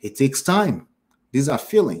 It takes time. These are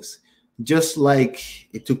feelings. Just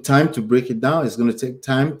like it took time to break it down, it's going to take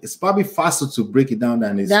time. It's probably faster to break it down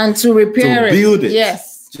than to repair it. Build it.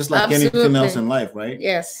 Yes. Just like anything else in life, right?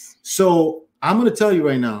 Yes. So I'm going to tell you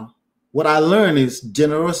right now, what I learned is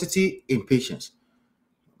generosity and patience.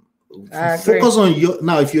 Focus on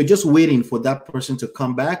now, if you're just waiting for that person to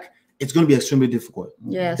come back, it's going to be extremely difficult.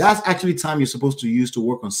 Yes. That's actually time you're supposed to use to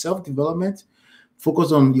work on self-development.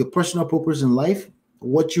 Focus on your personal purpose in life,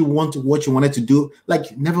 what you wanted to do.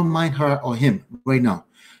 Like, never mind her or him right now.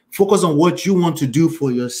 Focus on what you want to do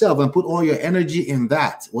for yourself and put all your energy in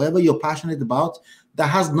that. Whatever you're passionate about, that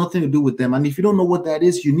has nothing to do with them. And if you don't know what that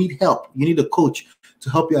is, you need help. You need a coach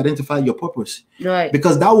to help you identify your purpose. Right.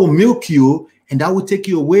 Because that will milk you and that will take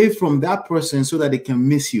you away from that person so that they can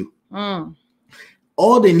miss you.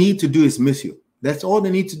 All they need to do is miss you. That's all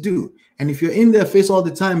they need to do. And if you're in their face all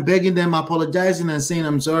the time, begging them, apologizing and saying,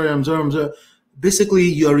 I'm sorry, basically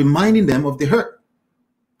you're reminding them of the hurt.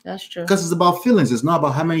 That's true. Because it's about feelings. It's not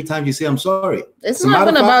about how many times you say, I'm sorry. It's not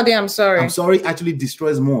even about the I'm sorry. I'm sorry actually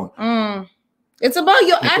destroys more. It's about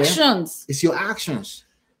your actions. It's your actions.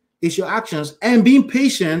 It's your actions. And being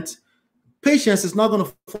patient, patience is not going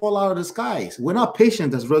to fall out of the skies. We're not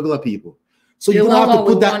patient as regular people. So you're going to have to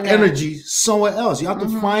put that energy somewhere else. You have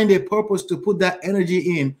to find a purpose to put that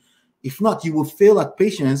energy in. If not, you will fail at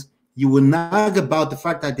patience. You will nag about the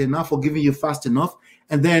fact that they're not forgiving you fast enough.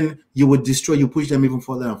 And then you will push them even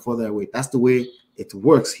further and further away. That's the way it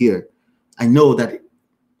works here. I know that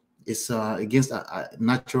it's against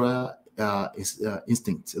natural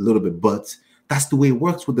instinct a little bit, but that's the way it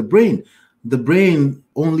works with the brain. The brain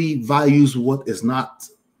only values what is not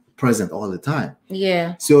present all the time.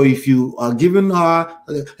 Yeah. So if you are giving her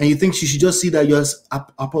and you think she should just see that you're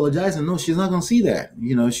apologizing, no, she's not going to see that.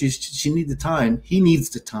 You know, she needs the time. He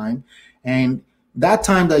needs the time. And that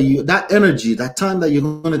time that energy, that time that you're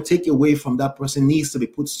going to take away from that person needs to be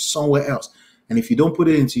put somewhere else. And if you don't put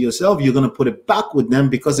it into yourself, you're going to put it back with them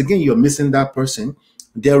because, again, you're missing that person.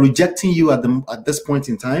 They're rejecting you at this point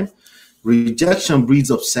in time. Rejection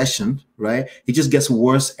breeds obsession, right? It just gets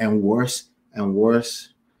worse and worse and worse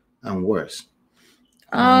and worse.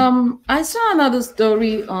 I saw another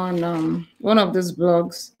story on one of these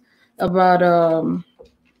blogs about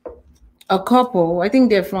a couple. I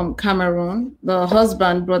think they're from Cameroon. The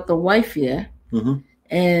husband brought the wife here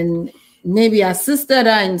and maybe assisted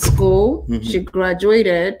her in school. She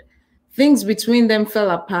graduated, things between them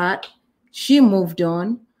fell apart. She moved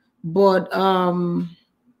on, but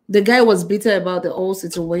the guy was bitter about the whole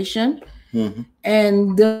situation.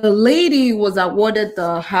 And the lady was awarded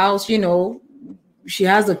the house. You know, she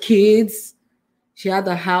has the kids, she had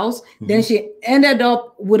the house. Then she ended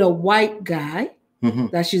up with a white guy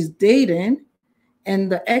that she's dating.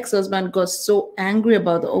 And the ex-husband got so angry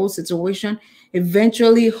about the whole situation.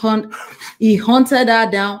 Eventually, he hunted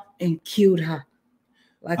her down and killed her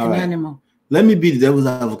like an animal. Let me be the devil's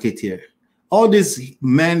advocate here. All this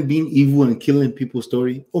man being evil and killing people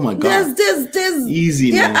story. Oh my God. There's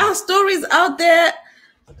easy. There are stories out there.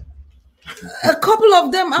 A couple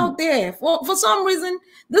of them out there. For some reason,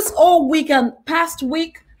 this whole week and past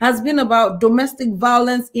week has been about domestic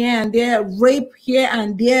violence here and there, rape here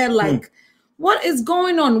and there. Like, what is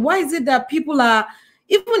going on? Why is it that people are,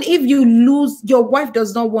 even if you lose, your wife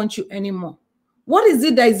does not want you anymore? What is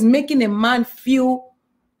it that is making a man feel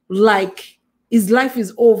like his life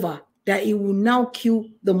is over, that he will now kill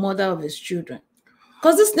the mother of his children?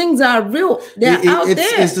 Because these things are real. They're out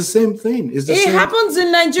there. It's the same thing. It happens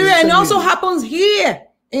in Nigeria and also happens here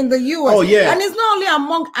in the US. Oh, yeah. And it's not only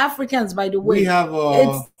among Africans, by the way. We have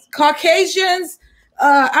it's Caucasians,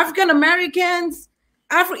 African Americans.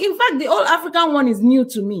 In fact, the old African one is new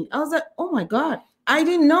to me. I was like, oh my God, I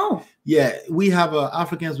didn't know. Yeah, we have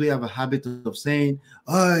Africans. We have a habit of saying,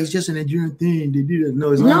 "Oh, it's just a Nigerian thing. They do that."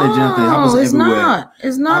 No, it's not a Nigerian thing. It happens everywhere.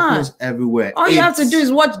 It's not. It happens everywhere. All you have to do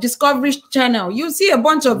is watch Discovery Channel. You see a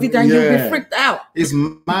bunch of it and you'll be freaked out. It's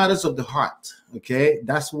matters of the heart. Okay,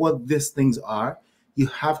 that's what these things are. You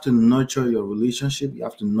have to nurture your relationship. You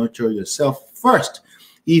have to nurture yourself first.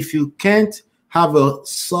 If you can't have a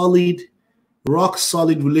solid, rock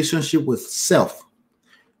solid relationship with self,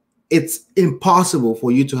 it's impossible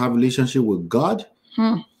for you to have a relationship with God.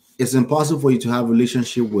 It's impossible for you to have a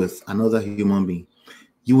relationship with another human being.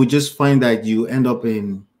 You would just find that you end up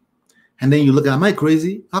in, and then you look at, am I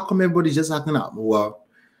crazy? How come everybody's just acting out? Well,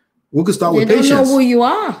 we could start with patience. They don't know who you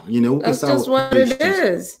are. You know, that's just what it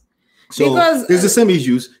is. So because there's the same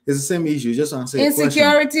issues. There's the same issues. Just answer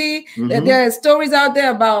insecurity. There are stories out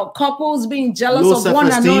there about couples being jealous of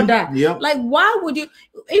one another. Like, why would you?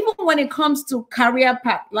 Even when it comes to career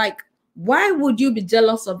path, like, why would you be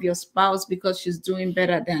jealous of your spouse because she's doing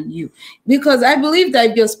better than you? Because I believe that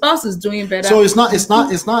if your spouse is doing better, so it's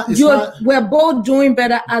not. We're both doing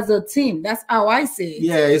better as a team. That's how I say it.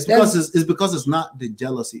 Yeah, it's because it's not the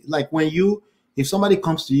jealousy. Like if somebody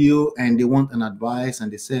comes to you and they want an advice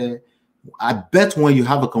and they say, I bet when you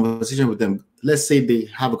have a conversation with them, let's say they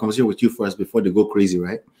have a conversation with you first before they go crazy,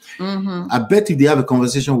 right? I bet if they have a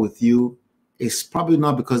conversation with you, it's probably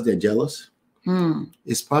not because they're jealous.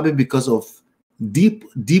 It's probably because of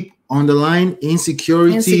deep underlying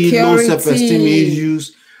insecurity, low self-esteem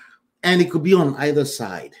issues, and it could be on either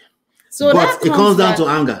side. So but it comes down to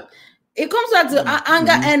anger. It comes down to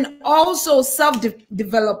anger and also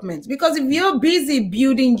self-development. Because if you're busy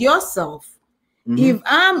building yourself, if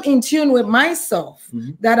I'm in tune with myself,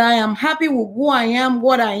 that I am happy with who I am,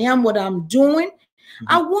 what I'm doing,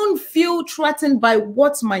 I won't feel threatened by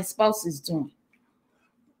what my spouse is doing.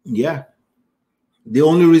 Yeah. The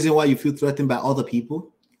only reason why you feel threatened by other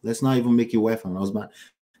people, let's not even make your wife and husband.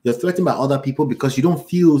 You're threatened by other people because you don't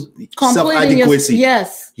feel self-adequacy.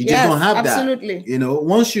 Yes. You just don't have absolutely. That. You know,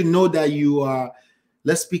 once you know that you are,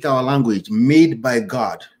 let's speak our language, made by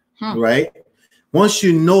God, right? Once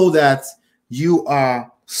you know that you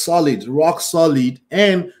are solid, rock solid,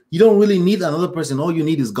 and you don't really need another person. All you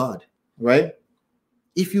need is God, right?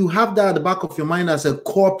 If you have that at the back of your mind as a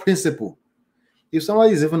core principle, if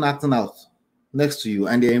somebody is even acting out next to you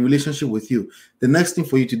and they're in relationship with you, the next thing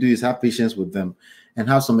for you to do is have patience with them and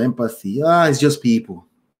have some empathy. It's just people.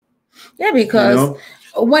 Yeah, because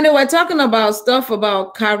when they were talking about stuff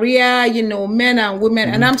about career, men and women,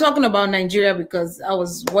 and I'm talking about Nigeria because I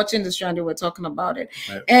was watching the show and they were talking about it.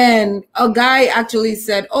 Right. And a guy actually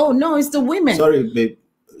said, oh, no, it's the women. Sorry, babe.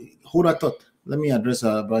 Hold that thought. Let me address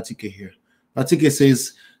Bratike here. Bratike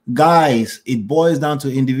says, guys, it boils down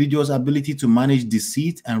to individuals' ability to manage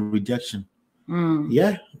deceit and rejection.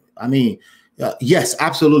 Yeah, I mean, yes,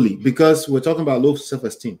 absolutely. Because we're talking about low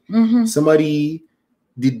self-esteem. Somebody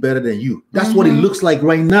did better than you. That's what it looks like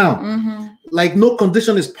right now. Like no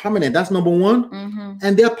condition is permanent. That's number one.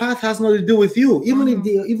 And their path has nothing to do with you.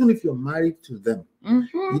 Even if you're married to them,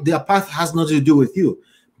 their path has nothing to do with you.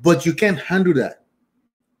 But you can't handle that,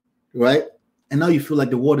 right? And now you feel like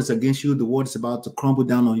the world is against you. The world is about to crumble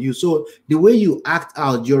down on you. So the way you act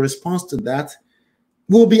out, your response to that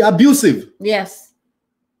will be abusive. Yes.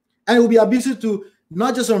 And it will be abusive to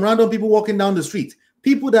not just on random people walking down the street,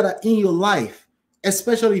 people that are in your life,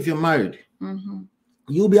 especially if you're married.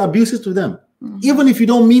 you'll be abusive to them, even if you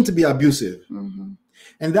don't mean to be abusive.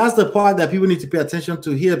 And that's the part that people need to pay attention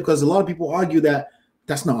to here, because a lot of people argue that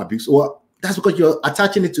that's not abuse, or that's because you're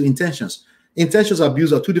attaching it to intentions. Intentions of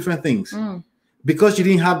abuse are two different things. Because you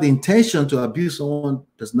didn't have the intention to abuse someone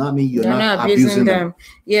does not mean you're not abusing them.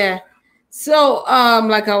 Yeah. So,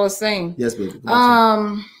 like I was saying. Yes, baby.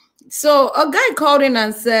 So a guy called in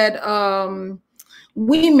and said,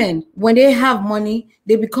 women, when they have money,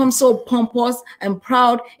 they become so pompous and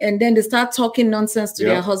proud, and then they start talking nonsense to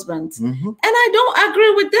their husbands. And I don't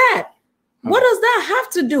agree with that. What does that have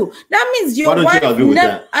to do? That means your wife.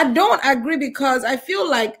 I don't agree, because I feel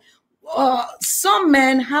like some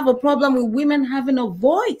men have a problem with women having a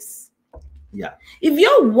voice. Yeah. If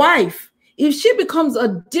your wife, if she becomes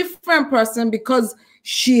a different person because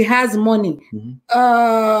she has money, can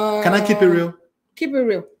I keep it real? Keep it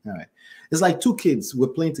real. All right. It's like two kids. We're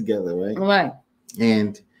playing together, right? Right.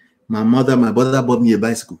 And my brother bought me a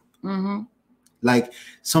bicycle. Like,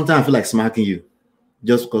 sometimes I feel like smacking you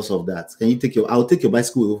just because of that. Can you take I'll take your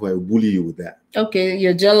bicycle if I bully you with that. Okay,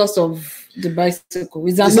 you're jealous of the bicycle.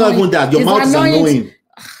 It's not even that. Your mouth is annoying.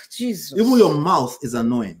 Jesus. Even your mouth is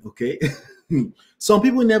annoying, okay? Some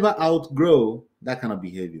people never outgrow that kind of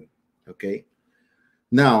behavior, okay?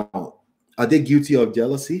 Now, are they guilty of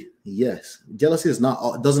jealousy? Yes. Jealousy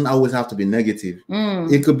doesn't always have to be negative.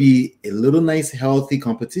 It could be a little nice, healthy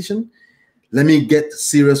competition. Let me get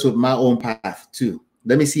serious with my own path too.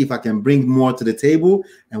 Let me see if I can bring more to the table,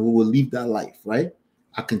 and we will leave that life, right?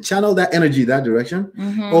 I can channel that energy that direction,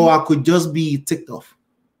 or I could just be ticked off.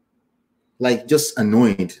 Like, just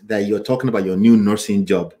annoyed that you're talking about your new nursing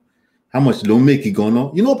job. How much don't make it going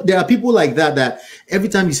on? You know, there are people like that every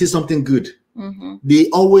time you say something good, they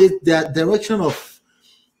always, that direction of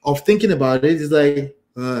thinking about it is like,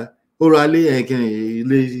 I'm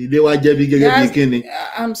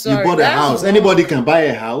sorry. You bought a house. Wrong. Anybody can buy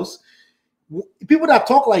a house. People that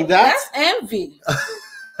talk like that, that's envy.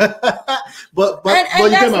 but you that's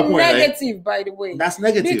get my point, negative, right? By the way. That's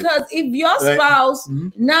negative. Because if your spouse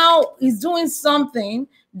now is doing something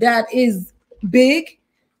that is big,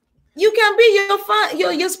 you can be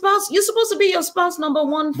your spouse. You're supposed to be your spouse number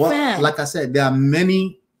one fan. Like I said, there are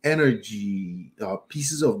many energy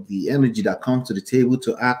pieces of the energy that come to the table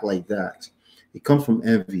to act like that. It comes from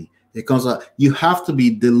envy. It comes out. You have to be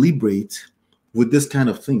deliberate with this kind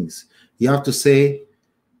of things. You have to say,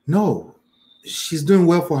 no, she's doing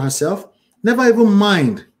well for herself. Never even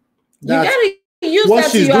mind that. You gotta use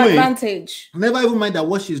that to your advantage. Never even mind that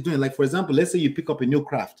what she's doing. Like, for example, let's say you pick up a new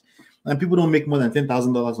craft and people don't make more than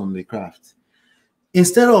 $10,000 on the craft.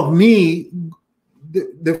 Instead of me,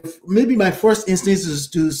 maybe my first instinct is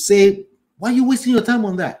to say, why are you wasting your time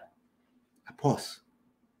on that? I pause.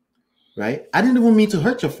 Right? I didn't even mean to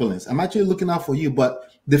hurt your feelings. I'm actually looking out for you,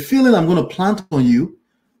 but the feeling I'm going to plant on you,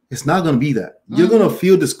 it's not going to be that. You're going to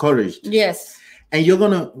feel discouraged. Yes. And you're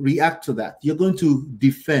going to react to that. You're going to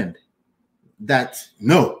defend that.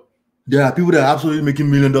 No, there are people that are absolutely making $1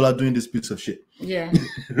 million doing this piece of shit. Yeah.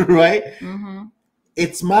 Right?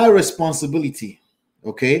 It's my responsibility.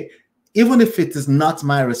 Okay? Even if it is not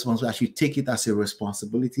my responsibility, I should take it as a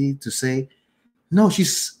responsibility to say, no,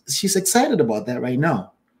 she's excited about that right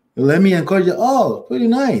now. Let me encourage you. Oh, pretty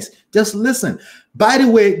nice. Just listen. By the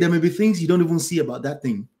way, there may be things you don't even see about that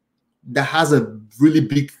thing that has a really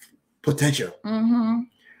big potential.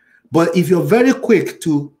 But if you're very quick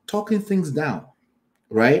to talking things down,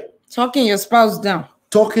 right? Talking your spouse down.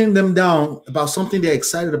 Talking them down about something they're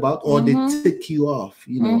excited about, or they tick you off,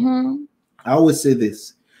 you know. I always say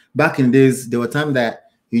this. Back in the days, there were times that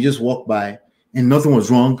you just walk by and nothing was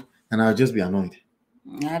wrong, and I'll just be annoyed.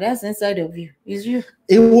 Nah, that's inside of you. It's you.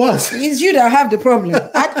 It was. It's you that have the problem.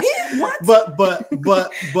 What?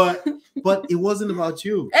 But it wasn't about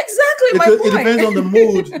you. Exactly my point. It depends on the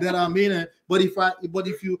mood that I'm in. But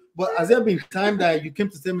has there been time that you came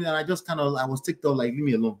to tell me that I was ticked off, like, leave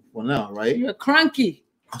me alone for now, right? You're cranky.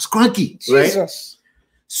 I was cranky, Jesus. Right?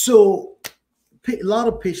 So a lot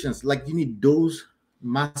of patience, like you need those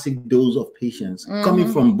massive dose of patience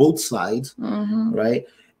coming from both sides, right?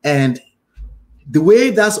 And the way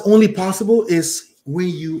that's only possible is when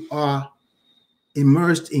you are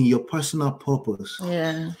immersed in your personal purpose.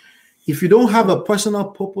 Yeah. If you don't have a personal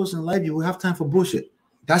purpose in life, you will have time for bullshit.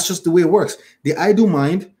 That's just the way it works. The idle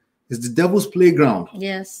mind is the devil's playground.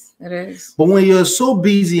 Yes, it is. But when you're so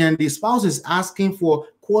busy and the spouse is asking for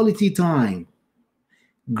quality time,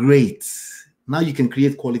 great. Now you can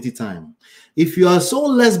create quality time. If you are so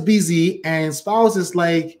less busy and spouse is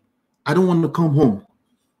like, I don't want to come home,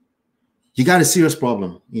 you got a serious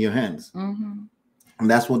problem in your hands. And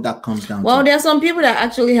that's what that comes down Well, to. there are some people that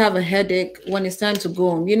actually have a headache when it's time to go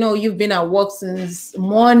home. You know, you've been at work since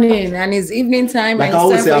morning and it's evening time. Like and I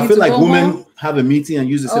always say, I feel like women home. have a meeting and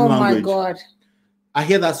use the same language. Oh my God. I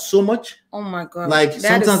hear that so much. Oh my God. Like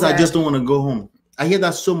sometimes I just don't want to go home. I hear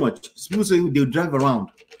that so much. People say they'll drive around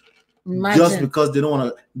just because they don't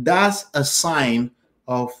want to. That's a sign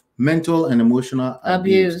of mental and emotional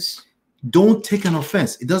abuse. Don't take an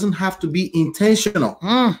offense. It doesn't have to be intentional.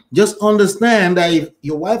 Just understand that if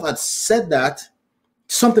your wife had said that,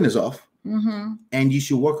 something is off, and you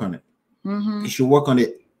should work on it. You should work on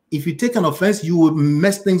it. If you take an offense, you will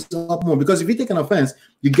mess things up more. Because if you take an offense,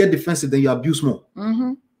 you get defensive, then you abuse more.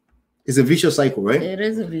 It's a vicious cycle, right? It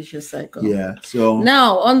is a vicious cycle. Yeah. So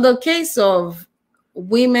now, on the case of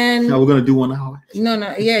women, now we're gonna do 1 hour.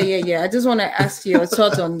 No, yeah. I just want to ask you a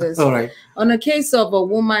thought on this. All right. On a case of a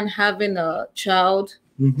woman having a child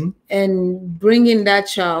and bringing that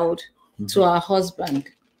child to her husband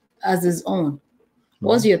as his own,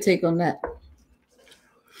 what's your take on that?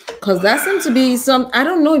 Because that seems to be I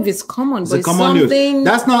don't know if it's common, but it's something news.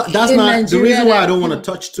 That's not Nigeria, the reason why I don't want to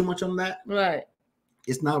touch too much on that. Right.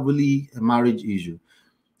 It's not really a marriage issue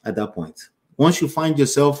at that point. Once you find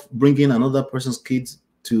yourself bringing another person's kids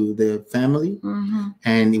to their family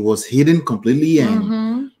and it was hidden completely,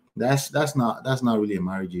 and that's not really a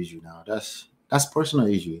marriage issue now. That's personal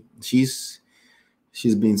issue. She's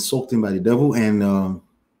been soaked in by the devil, and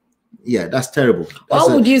yeah, that's terrible.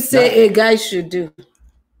 What would you say a guy should do?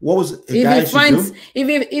 What was a guy should do?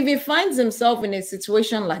 If he finds himself in a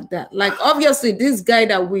situation like that, like obviously this guy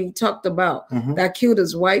that we talked about that killed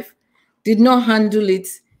his wife did not handle it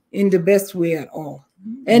in the best way at all.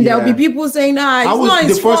 And there'll be people saying, it's not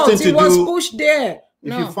his fault. He was pushed there.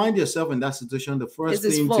 If you find yourself in that situation, the first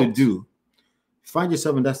thing to do,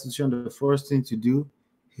 the first thing to do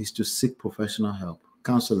is to seek professional help,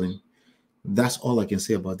 counseling. That's all I can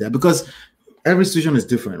say about that, because every situation is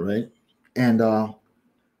different, right? And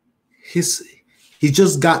he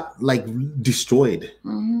just got like destroyed.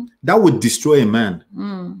 That would destroy a man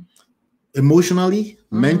emotionally,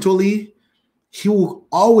 mentally. He will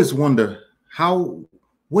always wonder,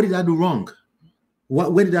 what did I do wrong?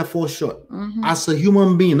 Where did I fall short? As a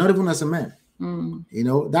human being, not even as a man. You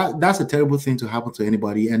know, that's a terrible thing to happen to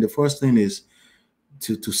anybody. And the first thing is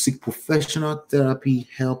to seek professional therapy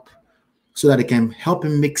help so that it can help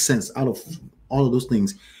him make sense out of all of those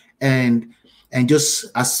things. And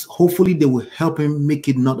just as hopefully they will help him make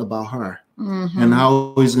it not about her and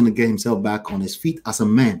how he's going to get himself back on his feet as a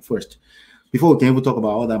man first. Before we can even talk about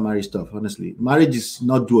all that marriage stuff, honestly, marriage is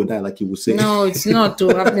not do or die, like you would say. No, it's not.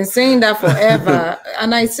 Too. I've been saying that forever.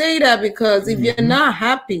 And I say that because if you're not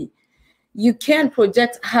happy, you can't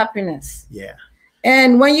project happiness. Yeah.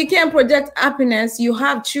 And when you can't project happiness, you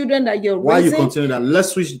have children that you're raising. While you continue that, let's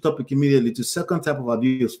switch the topic immediately to second type of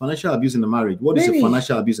abuse, financial abuse in the marriage. What is a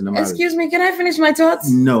financial abuse in the marriage? Excuse me, can I finish my thoughts?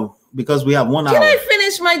 No, because we have 1 hour. Can I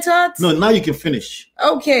finish my thoughts? No, now you can finish.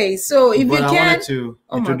 Okay, so if you can. I wanted to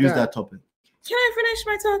introduce that topic. Can I finish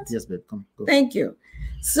my thoughts? Yes, babe. Come. Go. Thank you.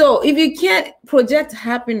 So if you can't project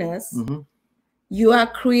happiness, you are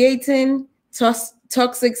creating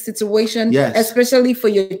toxic situation, especially for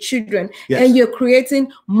your children, and you're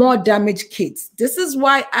creating more damaged kids. This is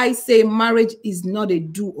why I say marriage is not a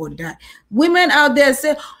do or die. Women out there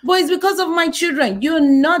say, "Boy, it's because of my children." You're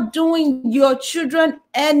not doing your children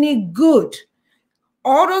any good.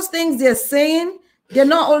 All those things they're saying, they're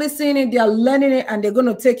not only saying it, they're learning it, and they're going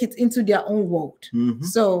to take it into their own world.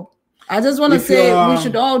 So I just want to say we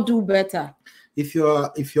should all do better. If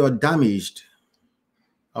you're damaged,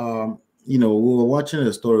 you know, we were watching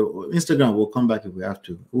a story. Instagram will come back if we have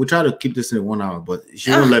to. We'll try to keep this in 1 hour, but she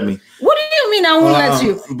won't let me. What do you mean I won't let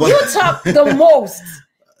you? You talk the most.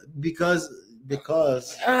 Because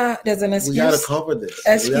there's an excuse. We gotta cover this.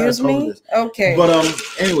 Excuse me. Okay. But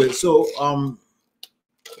anyway, so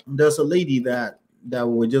there's a lady that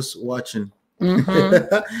we're just watching.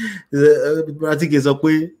 I think it's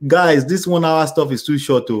okay. Guys, this 1 hour stuff is too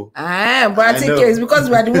short too. But I think it's because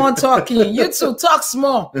we're the one talking. You two talk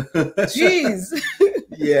small. Jeez.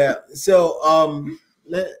 Yeah. So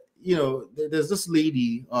you know, there's this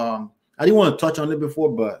lady. I didn't want to touch on it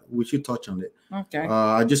before, but we should touch on it. Okay.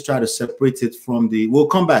 I just try to separate it from the. We'll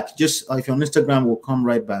come back. Just if you're on Instagram, we'll come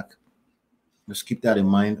right back. Just keep that in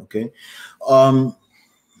mind, okay?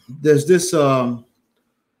 There's this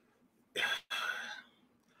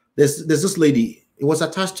there's this lady. It was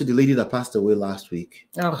attached to the lady that passed away last week.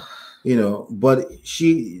 You know, but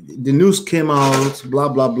the news came out, blah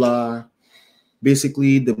blah blah,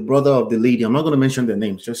 basically the brother of the lady. I'm not going to mention their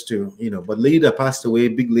names, just to but lady that passed away,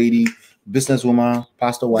 big lady, businesswoman,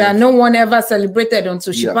 pastor wife. That no one ever celebrated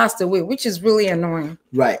until she passed away, which is really annoying.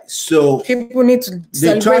 Right. So people need to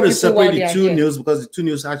they try to separate the two news because the two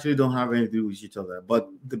news actually don't have anything to do with each other. But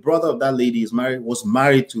the brother of that lady was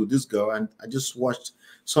married to this girl, and I just watched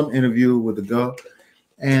some interview with the girl,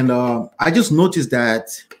 and I just noticed that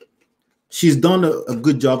she's done a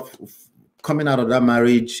good job coming out of that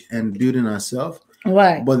marriage and building herself.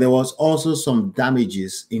 Right. But there was also some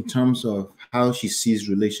damages in terms of how she sees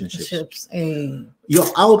relationships. Your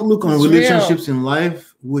outlook on relationships in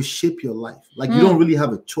life will shape your life. Like you don't really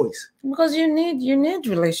have a choice. Because you need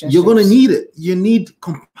relationships. You're gonna need it. You need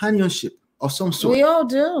companionship of some sort. We all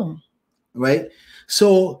do. Right?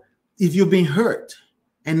 So if you've been hurt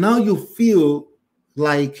and now you feel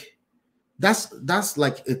like that's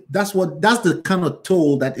the kind of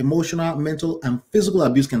toll that emotional, mental, and physical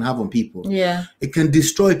abuse can have on people. Yeah. It can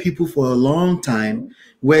destroy people for a long time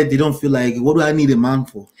where they don't feel like, what do I need a man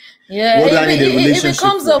for? Yeah. What do I need a relationship It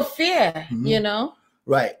becomes for? a fear,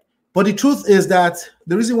 Right. But the truth is that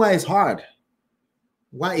the reason why it's hard,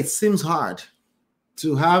 why it seems hard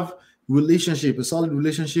to have a solid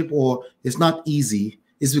relationship, or it's not easy,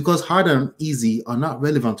 is because hard and easy are not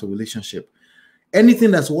relevant to relationship.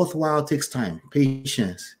 Anything that's worthwhile takes time,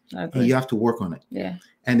 patience, and you have to work on it. Yeah.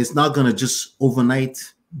 And it's not going to just overnight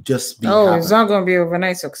just be it's not going to be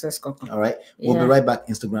overnight success. All right. We'll be right back,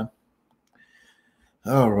 Instagram.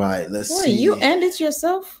 All right. Let's see. You end it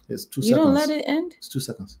yourself? It's 2 seconds. You don't let it end? It's 2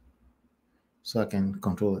 seconds. So I can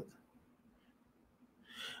control it.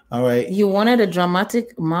 All right. You wanted a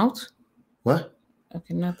dramatic mouth? What?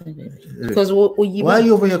 Okay, nothing, baby. Because why are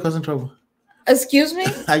you over here causing trouble? Excuse me?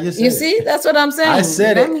 I just said you see? That's what I'm saying. I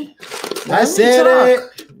said it. I said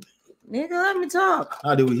it. Nigga, let me talk.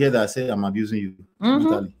 How did we hear that? I said I'm abusing you.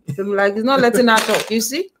 Like it's not letting her talk. You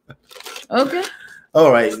see? Okay.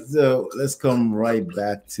 All right. So let's come right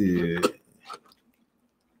back to.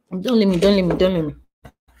 Don't leave me. Don't leave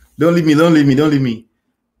me.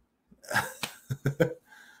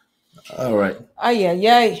 All right.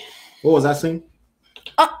 Ay. What was that saying?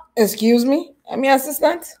 Excuse me. I'm your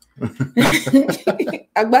assistant.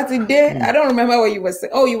 I don't remember what you were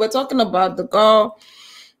saying. Oh, you were talking about the girl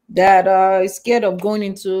that is scared of going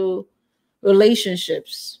into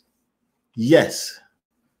relationships. Yes.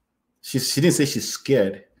 She didn't say she's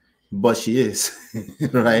scared, but she is.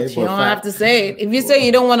 Right? You don't have to say it. If you say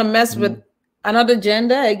you don't want to mess with another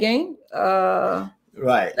gender again,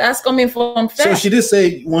 right, that's coming from fact. So she did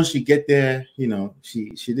say once you get there,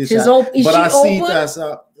 she did. She's open. But I see it as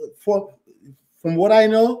from what I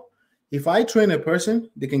know, if I train a person,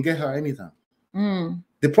 they can get her anytime.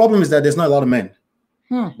 The problem is that there's not a lot of men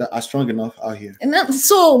that are strong enough out here. And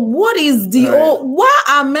so what is why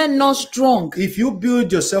are men not strong? If you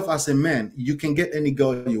build yourself as a man, you can get any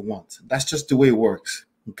girl you want. That's just the way it works.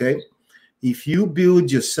 Okay. If you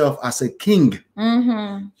build yourself as a king,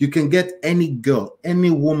 you can get any girl, any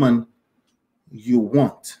woman you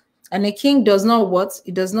want. And a king does not what?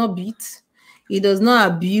 He does not beat. He does not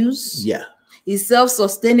abuse. Yeah. He's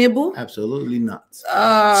self-sustainable. Absolutely not.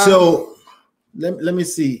 So let me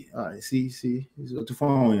see. All right, see. To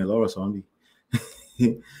phone you, Laura Sunday.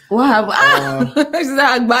 What happened?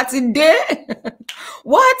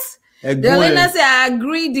 What? Delina said, I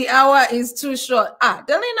agree the hour is too short.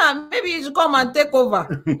 Delina, maybe you should come and take over.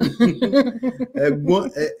 And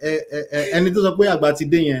it was a way Agbati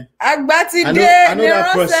Day. Agbati Day. I know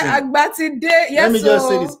that person. Agbati Day. Yes, let me just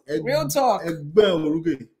say this. Real talk.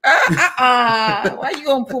 Why you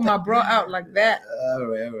gonna pull my bro out like that? All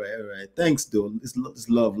right. Thanks, though. It's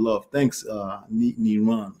love. Thanks,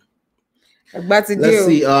 Niran. Agbati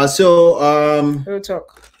Day. Let's see. Real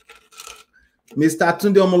talk. Mr.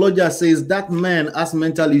 Tunde Omoloja says that man has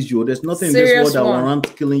mental issue. There's nothing in this world that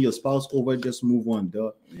warrants killing your spouse over. Just move on,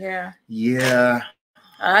 dog. Yeah.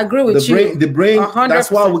 I agree with you. The brain. 100%. That's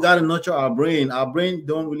why we gotta nurture our brain. Our brain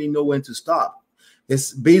don't really know when to stop.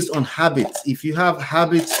 It's based on habits. If you have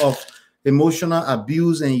habits of emotional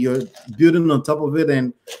abuse and you're building on top of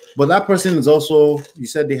it, but that person is also. You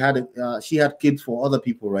said they had she had kids for other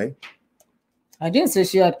people, right? I didn't say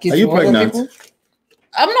she had kids. Are you for pregnant? Other people.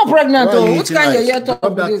 I'm not pregnant though. Which kind of year talk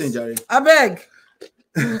this? I beg.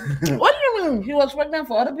 What do you mean? He was pregnant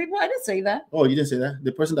for other people? I didn't say that. Oh, you didn't say that?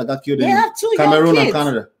 The person that got killed in Cameroon and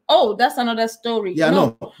Canada. Oh, that's another story. Yeah,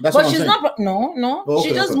 no. That's what I'm saying. Not. No. Oh, okay,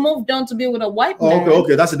 she just moved on to be with a white man.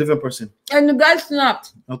 Okay. That's a different person. And the guy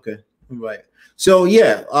snapped. Okay, right. So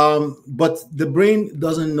yeah, but the brain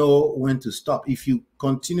doesn't know when to stop. If you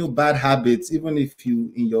continue bad habits, even if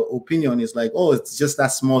you, in your opinion, it's like, oh, it's just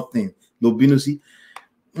that small thing. Lobinusi.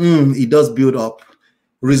 It does build up.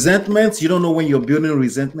 Resentment, you don't know when you're building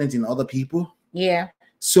resentment in other people. Yeah.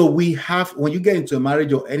 So when you get into a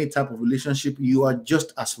marriage or any type of relationship, you are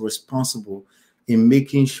just as responsible in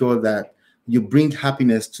making sure that you bring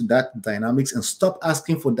happiness to that dynamics and stop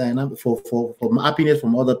asking for happiness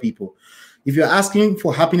from other people. If you're asking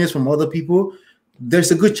for happiness from other people,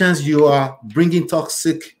 there's a good chance you are bringing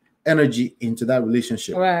toxic energy into that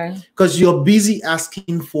relationship. Right. Because you're busy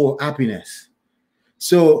asking for happiness.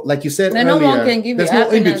 So, like you said earlier, no one can give there's you no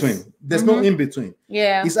in happiness. between. There's no in between.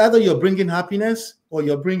 Yeah. It's either you're bringing happiness or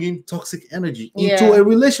you're bringing toxic energy into a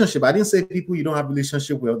relationship. I didn't say people you don't have a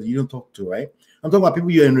relationship with or you don't talk to, right? I'm talking about people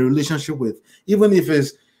you're in a relationship with, even if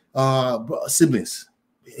it's siblings.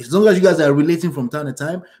 As long as you guys are relating from time to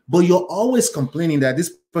time, but you're always complaining that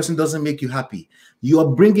this person doesn't make you happy. You are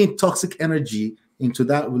bringing toxic energy into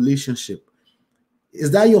that relationship. Is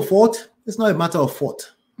that your fault? It's not a matter of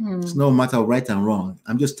fault. It's no matter of right and wrong.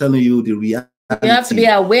 I'm just telling you the reality. You have to be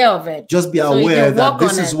aware of it. Just be aware that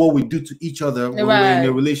this is what we do to each other when we're in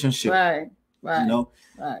a relationship. Right. You know?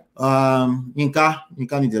 Right. Inka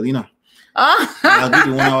Nidelina. I'll give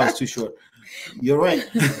you 1 hour, it's too short. You're right.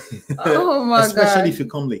 Oh my God. Especially if you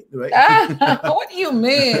come late, right? What do you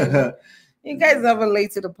mean? You guys never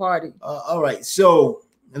late to the party. All right. So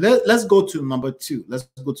let's go to number 2. Let's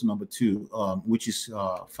go to number 2, which is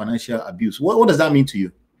financial abuse. What does that mean to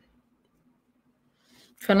you?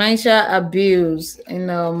 Financial abuse in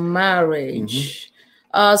a marriage.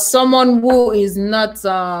 Someone who is not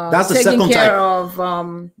that's the taking second care type.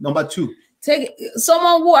 of Number 2.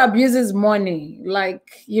 Someone who abuses money,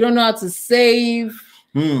 like you don't know how to save,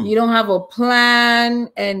 you don't have a plan,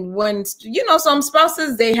 and when some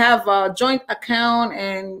spouses, they have a joint account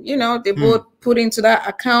and they both put into that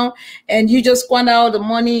account, and you just squander all the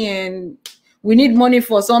money, and we need money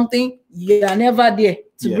for something, you are never there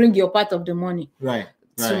to bring your part of the money. Right.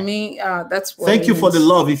 To me, that's what thank you for the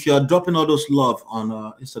love. If you are dropping all those love on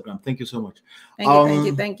Instagram, thank you so much.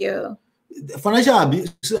 Thank you. Financial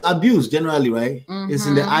abuse generally, right, is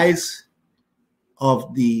in the eyes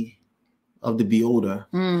of the beholder,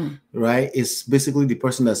 right? It's basically the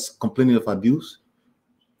person that's complaining of abuse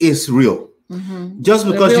is real. Just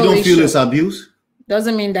because you don't feel it's abuse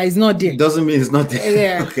doesn't mean that it's not there. Doesn't mean it's not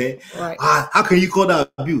there. Yeah. Okay. Right. How can you call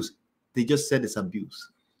that abuse? They just said it's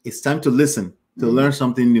abuse. It's time to listen, to learn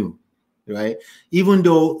something new, right? Even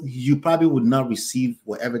though you probably would not receive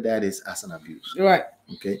whatever that is as an abuse. Right.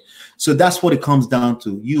 Okay. So that's what it comes down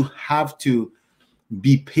to. You have to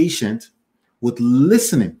be patient with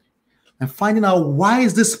listening and finding out, why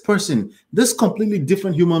is this person, this completely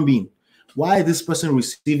different human being, why is this person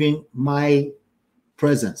receiving my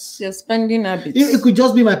presence? Your spending habits. It could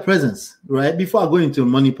just be my presence, right? Before I go into the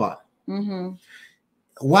money part.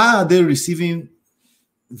 Why are they receiving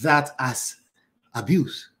that as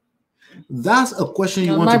abuse? That's a question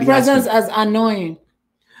you want to be asking. My presence as annoying.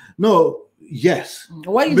 No, yes.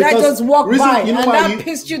 Why did I just walk by and that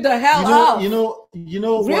pissed you the hell off? You know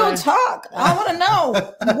real why, talk. I want to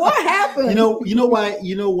know what happened. You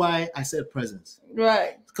know why I said presence.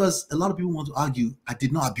 Right. Because a lot of people want to argue, I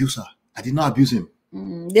did not abuse her. I did not abuse him.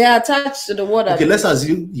 They are attached to the word. Okay, let's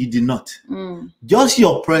assume you did not. Just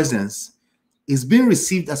your presence is being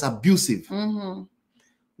received as abusive.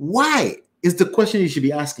 Why is the question you should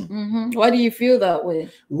be asking. Why do you feel that way?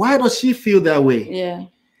 Why does she feel that way? Yeah.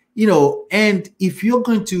 And if you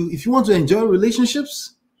want to enjoy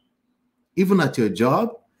relationships, even at your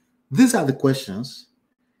job, these are the questions.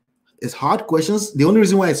 It's hard questions. The only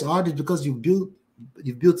reason why it's hard is because you've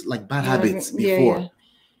built like bad habits before. Yeah.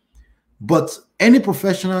 But any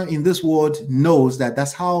professional in this world knows that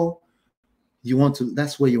that's how you want to,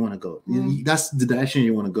 that's where you want to go. That's the direction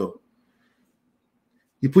you want to go.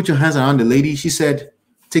 You put your hands around the lady. She said,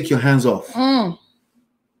 take your hands off.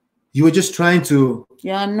 You were just trying to...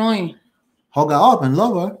 You're annoying. Hug her up and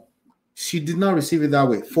love her. She did not receive it that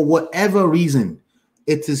way. For whatever reason,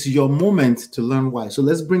 it is your moment to learn why. So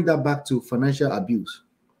let's bring that back to financial abuse.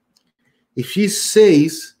 If she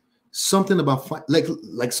says something about...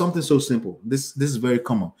 Like something so simple. This is very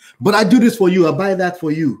common. But I do this for you. I buy that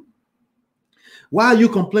for you. Why are you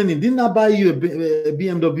complaining? Didn't I buy you a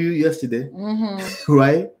BMW yesterday?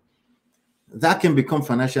 Right? That can become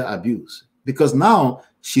financial abuse because now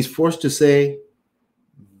she's forced to say,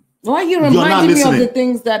 why are you reminding me of the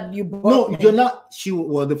things that you bought? No, you're not.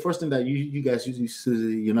 Well, the first thing that you guys usually say,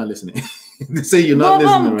 you're not listening. They say you're not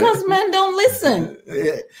listening, because right? Men don't listen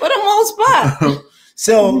for the most part.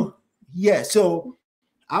 So, yeah. So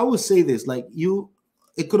I would say this,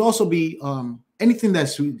 it could also be anything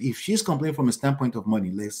that's, if she's complaining from a standpoint of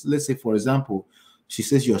money, let's say, for example, she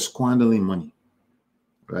says you're squandering money,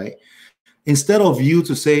 right? Instead of you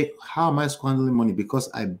to say, how am I squandering money? Because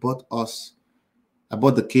I bought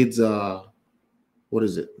the kids, what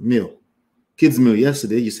is it? Meal. Kids meal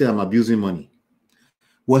yesterday. You say I'm abusing money.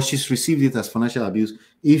 Well, she's received it as financial abuse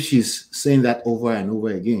if she's saying that over and over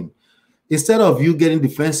again. Instead of you getting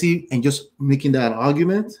defensive and just making that an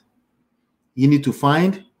argument, you need to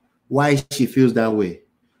find why she feels that way.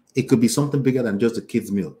 It could be something bigger than just the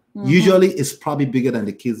kids meal. Usually it's probably bigger than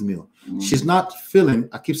the kids meal. She's not feeling,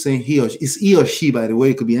 I keep saying it's he or she, by the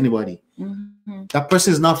way, it could be anybody. That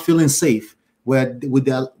person is not feeling safe with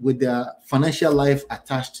their financial life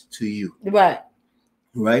attached to you.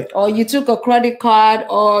 Right. Or you took a credit card,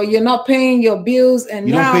 or you're not paying your bills, and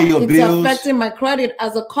you now don't pay your it's bills. affecting my credit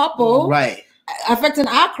as a couple. Right. Affecting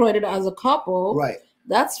our credit as a couple. Right.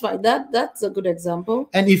 That's fine. That's a good example.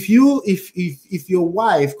 And if your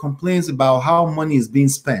wife complains about how money is being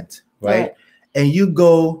spent, right? And you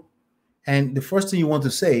go, and the first thing you want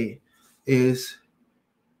to say is,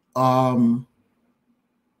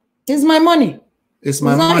 it's my money. It's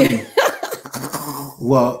my money.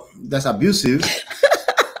 Well, that's abusive.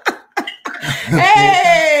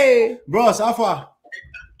 Hey, bro, Safa.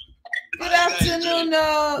 Good afternoon.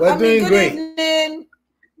 We're doing good great. Evening.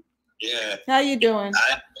 Yeah. How you doing?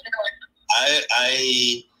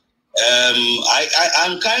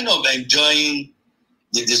 I'm kind of enjoying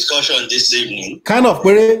the discussion this evening. Kind of,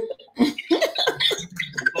 really.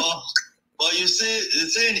 But you see, the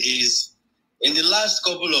thing is, in the last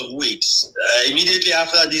couple of weeks, immediately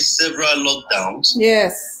after these several lockdowns,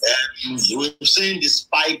 yes, we've seen the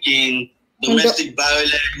spike in domestic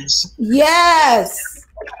violence. Yes.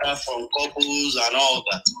 From couples and all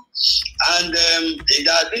that. And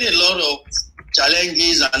there have been a lot of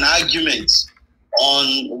challenges and arguments on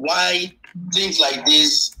why things like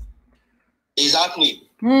this is happening.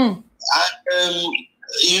 And,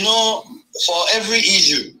 for every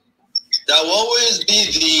issue, there will always be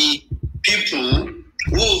the people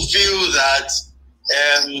who feel that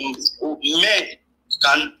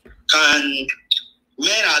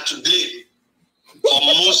men are to blame for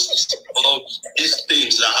most of these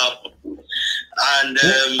things that happen. And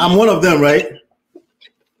I'm one of them, right?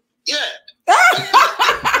 Yeah.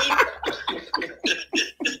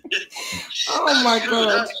 Oh my God.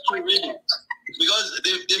 That's true, really. Because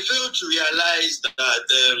they fail to realize that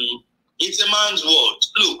it's a man's world.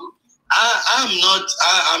 Look, I'm not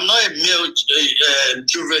a male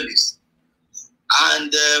chauvinist.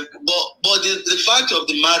 And but the fact of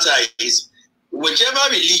the matter is, whichever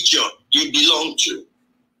religion you belong to,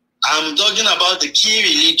 I'm talking about the key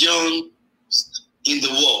religion in the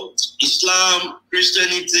world: Islam,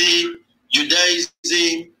 Christianity,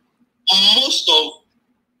 Judaism.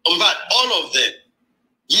 In fact, all of them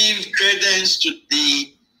give credence to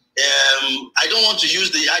the. I don't want to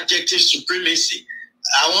use the adjective supremacy.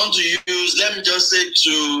 I want to use, let me just say,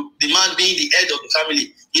 to the man being the head of the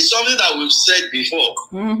family. It's something that we've said before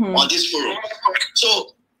on this forum.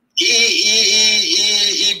 So it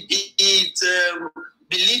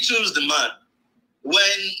belittles the man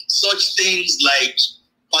when such things like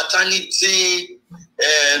paternity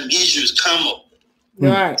issues come up.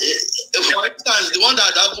 Right. For instance, the one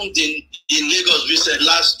that happened in Lagos recent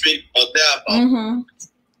last week or thereabout,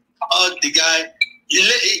 the guy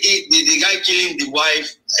killing the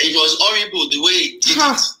wife. It was horrible the way he did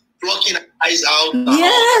it, plucking her eyes out.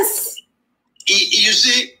 Yes. You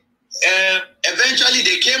see, eventually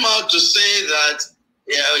they came out to say that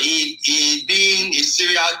he being a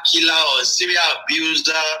serial killer or a serial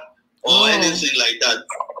abuser or anything like that.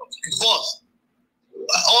 But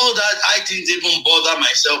all that I didn't even bother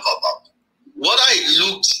myself about. What I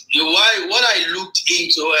looked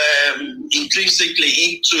into intrinsically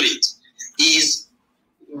into it is,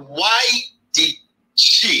 why did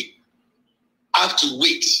she have to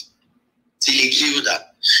wait till he killed her?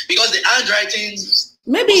 Because the handwriting.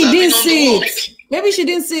 Maybe he didn't see it. Maybe she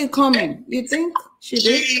didn't see it coming. You think she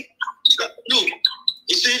did? No.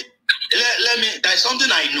 You see, let me. There's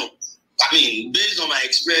something I know. I mean, based on my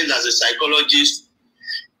experience as a psychologist,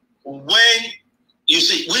 when you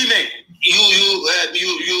see women, you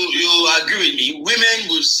agree with me. Women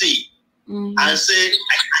will see and say,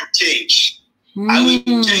 "I can change. I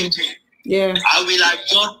will change it. Yeah, I will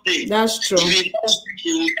adjust it. That's true. If he loves me,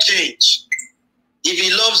 he will change. If he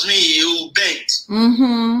loves me, he will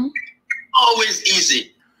bend." Always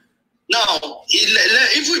easy. Now,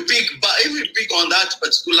 if we pick on that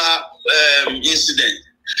particular incident,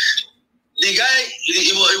 the guy,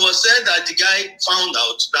 it was said that the guy found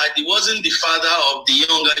out that he wasn't the father of the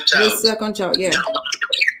younger child. The second child, yeah.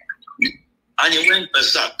 And he went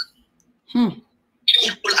berserk.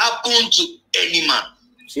 It will happen to any man.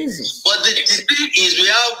 Jesus. But the thing is, we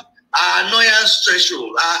have our annoyance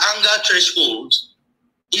threshold, our anger threshold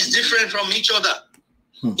is different from each other.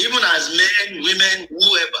 Even as men, women,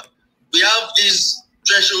 whoever, we have this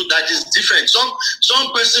threshold that is different.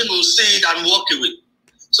 Some person will see it and walk away.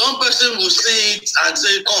 Some person will see it and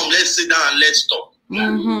say, "Come, let's sit down and let's talk."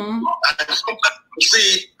 And some person will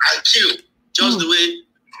see it and kill, just the way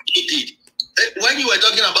he did. When you were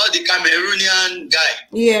talking about the Cameroonian guy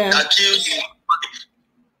that killed him,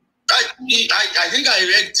 I think I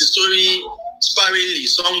read the story sparingly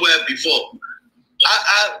somewhere before.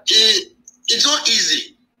 It's not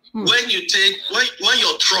easy when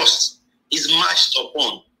your trust is matched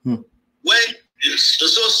upon. When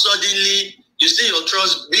so suddenly you see your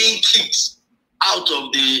trust being kicked out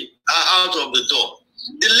of the door.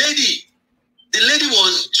 The lady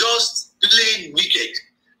was just plain wicked,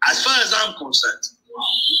 as far as I'm concerned.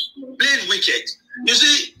 Plain wicked. You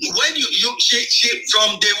see, when she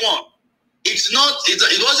from day one, it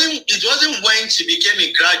wasn't when she became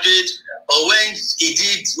a graduate or when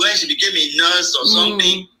she became a nurse or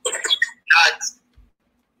something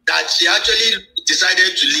that she actually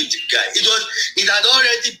decided to leave the guy. It had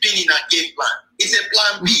already been in her game plan. It's a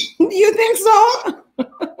plan B. You think so?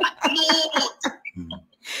 No.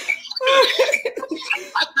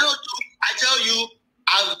 I tell you,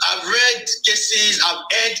 I've read cases, I've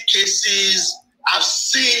heard cases, I've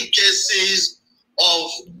seen cases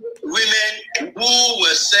of women who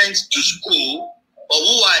were sent to school or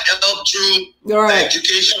who are helped through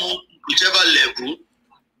education, whichever level,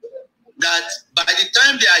 that by the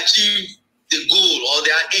time they achieve the goal or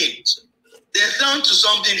their aims, they're turned to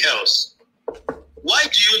something else. Why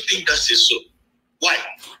do you think that is so? Why?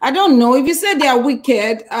 I don't know. If you say they are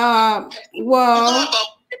wicked, well,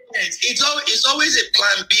 it's always a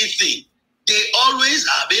plan B thing. They always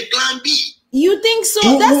have a plan B. You think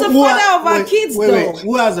so? That's the father of our kids, though. Wait.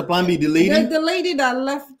 Who has a plan B? The lady? The lady that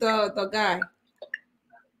left the guy.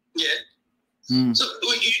 Yeah. So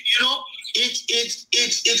you know, it's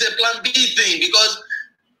a plan B thing because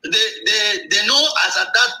they know as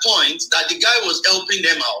at that point that the guy was helping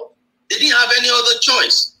them out. They didn't have any other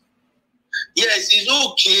choice. Yes, he's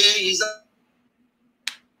okay.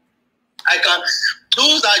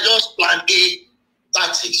 Those are just plan A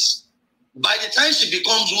tactics. By the time she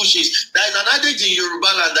becomes who she is, there is an adage in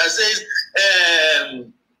Yoruba land that says,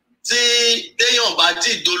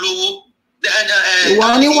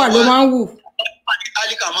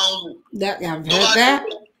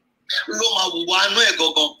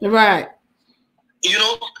 right. You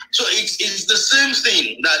know, so it's the same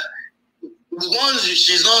thing that once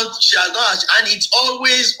she has not, and it's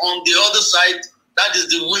always on the other side. That is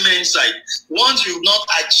the women's side. Once you've not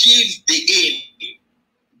achieved the aim,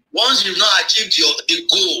 once you've not achieved the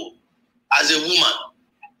goal as a woman,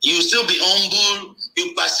 you still be humble,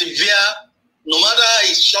 you persevere, no matter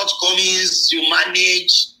its shortcomings, you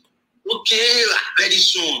manage. Okay, very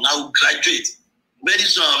soon I will graduate. Very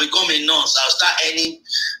soon I'll become a nurse. I'll start earning.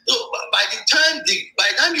 So by the time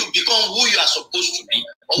you become who you are supposed to be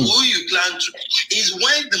or who you plan to be, is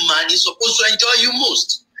when the man is supposed to enjoy you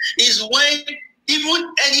most. Is when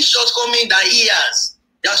even any shortcoming that he has,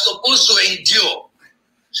 they are supposed to endure.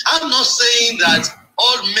 I'm not saying that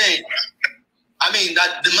all men,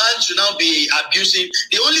 that the man should not be abusive.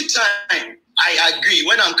 The only time I agree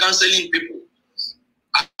when I'm counseling people,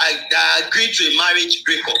 I agree to a marriage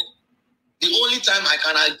breakup. The only time I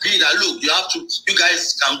can agree that, look, you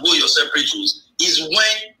guys can go your separate ways is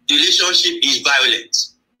when the relationship is violent.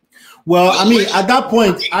 Well, at that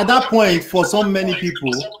point, for so many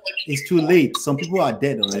people, it's too late. Some people are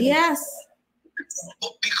dead already. Yes.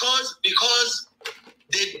 Because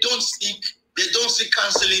they don't seek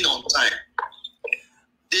counseling on time.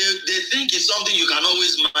 They think it's something you can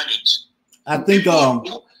always manage. I think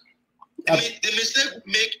the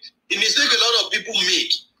mistake a lot of people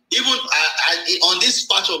make, even on this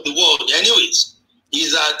part of the world, anyways,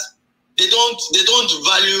 is that they don't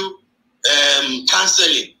value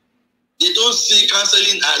counseling. They don't see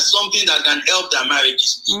counseling as something that can help their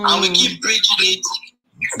marriages, and we keep preaching it.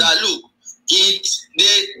 That look, you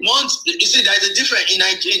see, there's a difference in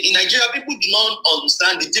Nigeria. People do not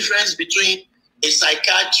understand the difference between a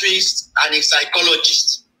psychiatrist and a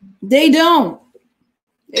psychologist. They don't.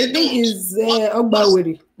 I think it's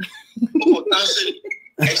Ogbaweri.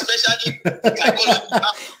 Especially psychology.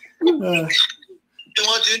 They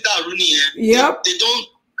want to interrupt. Yep. They don't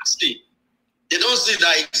see. They don't see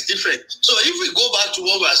that it's different. So if we go back to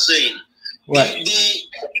what we're saying, right.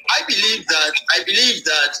 I believe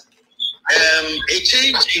that a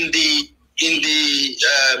change in the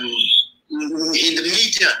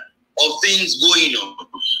media of things going on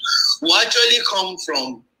will actually come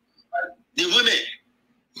from the women.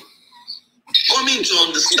 coming to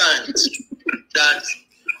understand that.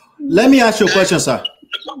 Let me ask you a question, sir.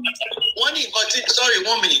 1 minute. Sorry,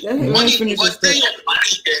 1 minute.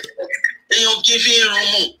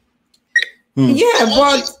 Yeah,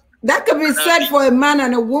 but that could be said for a man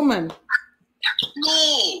and a woman.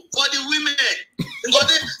 No, for the women.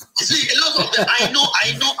 See, a lot of them. I know.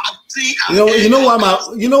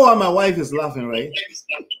 You know why my wife is laughing, right?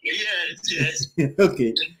 Yes.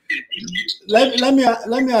 Okay. Let me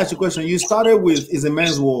ask you a question. You started with "is a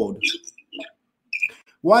man's world."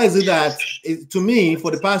 Why is it that, to me,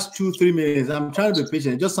 for the past 2-3 minutes, I'm trying to be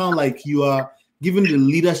patient. It just sounds like you are giving the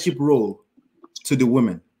leadership role to the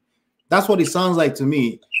women. That's what it sounds like to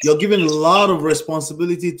me. You're giving a lot of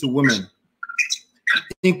responsibility to women,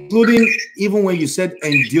 including even when you said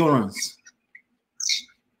endurance.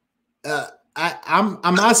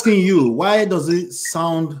 I'm asking you, why does it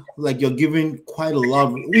sound like you're giving quite a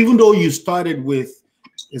lot, even though you started with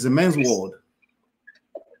 "is a man's world"?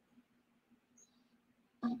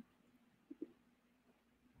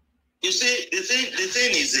 You see, the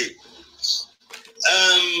thing is,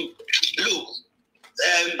 look,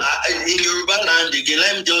 in Yoruba land again, I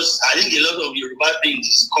think a lot of Yoruba things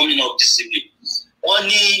is coming up this evening.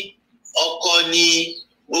 Oni, okoni,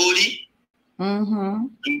 ori,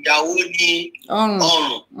 ìyàwó ni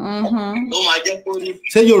ọrùn.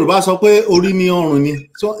 Say Yoruba sọ pé orí ni ọrùn ni.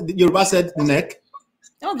 So Yoruba said neck.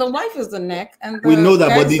 No, the wife is the neck, and we know that,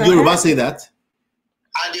 but did Yoruba say that?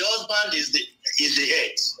 And the husband is the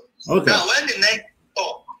head. Okay. Now, when the neck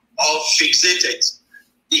or fixated,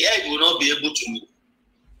 the head will not be able to move.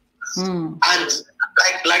 And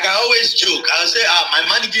like I always joke, I'll say, my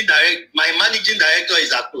managing director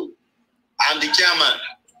is at home. I'm the chairman.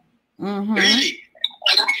 Really,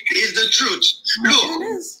 it's the truth. Look,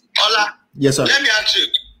 Ola. Yes, sir. Let me ask you: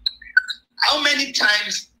 how many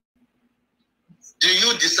times do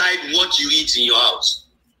you decide what you eat in your house?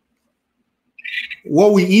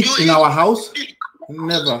 What we eat in our house?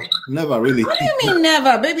 Never really. What do you mean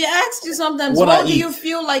never? Baby, I asked you sometimes, what do you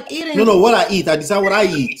feel like eating? No, what I eat. I decide what I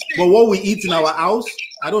eat. But what we eat in our house,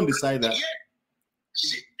 I don't decide that. Yeah.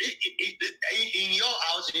 In your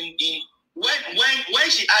house, when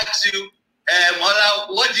she asks you, what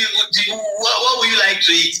would you like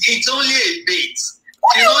to eat? It's only a bait.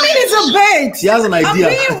 What do you mean it's a bait? She has an idea. I'm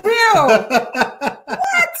being real.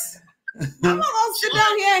 What? I'm not gonna sit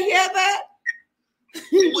down here and hear that.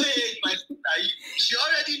 Wait, my sister, she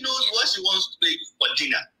already knows what she wants to make for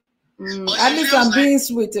dinner. At least I'm being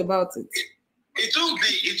sweet about it. It will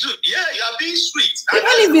be. Yeah, you are being sweet.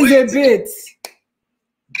 Even if it's a bit.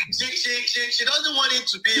 She doesn't want it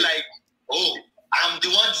to be like, oh, I'm the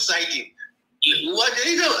one deciding. What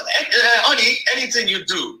honey, anything you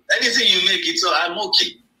do, anything you make it, so I'm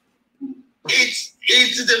okay.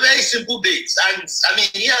 It's a very simple date, and I mean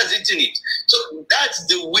he has eaten it. So that's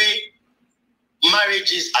the way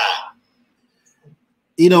marriages are.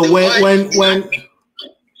 You know, when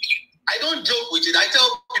I don't joke with it. I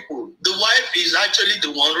tell people the wife is actually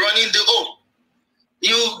the one running the home.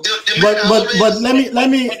 But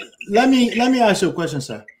let me ask you a question,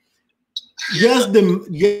 sir. Yes,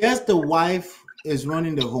 the wife is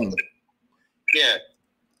running the home. Yeah.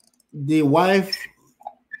 The wife,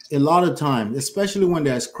 a lot of time, especially when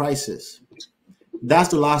there's crisis, that's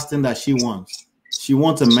the last thing that she wants. She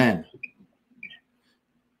wants a man.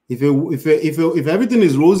 If everything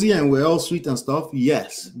is rosy and we're all sweet and stuff,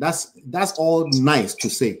 yes, that's all nice to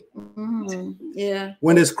say. Yeah.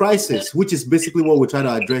 When there's crisis, which is basically what we're trying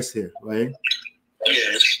to address here, right?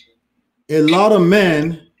 Yes. A lot of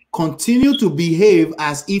men continue to behave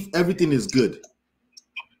as if everything is good.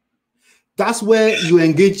 That's where you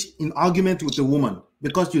engage in argument with a woman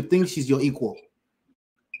because you think she's your equal.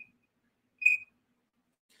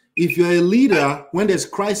 If you're a leader, when there's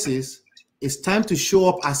crisis, it's time to show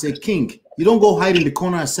up as a king. You don't go hide in the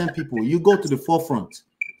corner and send people. You go to the forefront.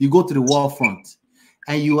 You go to the war front.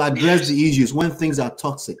 And you address the issues when things are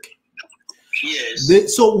toxic.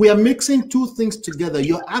 Yes. So we are mixing two things together.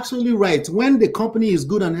 You're absolutely right. When the company is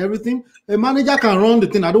good and everything, a manager can run the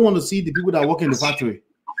thing. I don't want to see the people that work in the factory.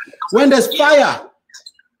 When there's fire,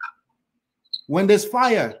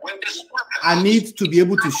 I need to be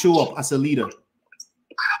able to show up as a leader.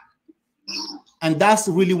 And that's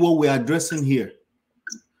really what we're addressing here.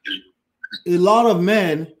 A lot of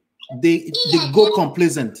men, they go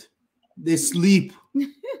complacent. They sleep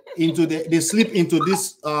into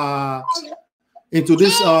this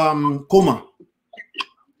coma.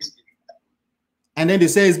 And then they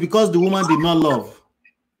say it's because the woman did not love.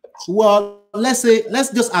 Well, let's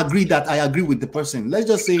just agree that I agree with the person. Let's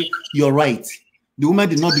just say you're right. The woman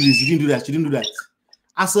did not do this, she didn't do that, she didn't do that.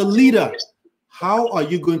 As a leader, how are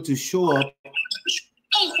you going to show up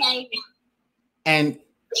and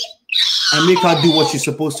make her do what she's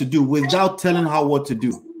supposed to do without telling her what to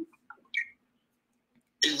do?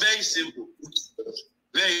 It's very simple.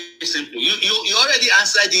 Very simple. You already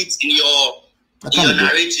answered it in your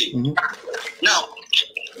narrative. Mm-hmm. Now,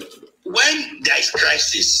 when there is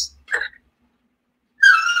crisis,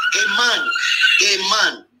 a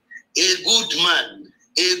good man,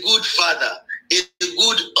 a good father, a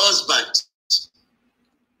good husband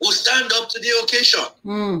will stand up to the occasion.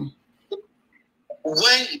 Mm.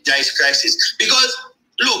 When there is crisis. Because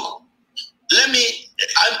look,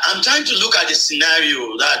 I'm trying to look at the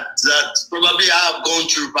scenario that probably I have gone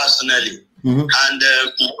through personally. Mm-hmm. And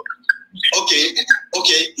okay,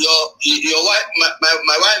 your wife,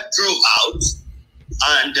 my wife drove out,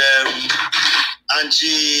 and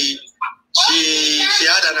she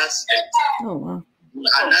had an accident. Oh wow.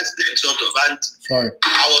 An accident sort of, and sorry.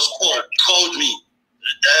 I was called me.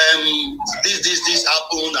 This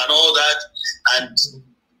happened and all that, and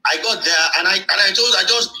I got there and I told her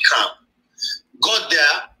just be calm. Got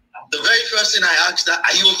there, the very first thing I asked her,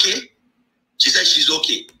 "Are you okay?" She said she's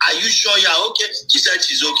okay. "Are you sure you're okay?" She said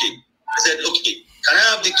she's okay. I said, "Okay, can I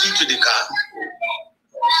have the key to the car?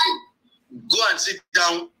 Go and sit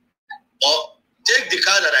down, or take the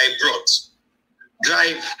car that I brought,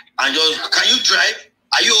 drive, and just, can you drive?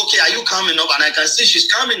 Are you okay? Are you calm enough?" And I can see she's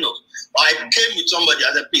calm enough. Or I came with somebody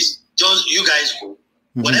as a piece. Just you guys go.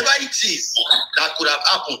 Mm-hmm. Whatever it is that could have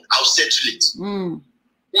happened, I'll settle it. Mm.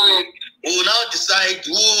 We will now decide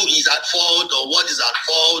who is at fault or what is at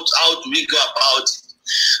fault. How do we go about it?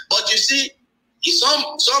 But you see,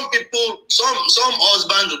 some people, some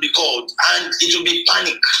husbands will be called, and it will be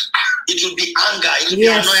panic. It will be anger. It will be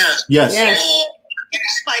annoyance. Yes. Oh,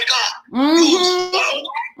 it's my car.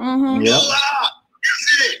 Mm-hmm. You are.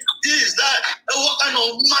 This is that. What kind of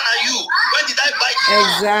woman are you? When did I buy you?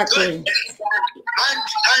 Exactly.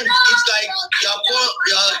 And it's like you're putting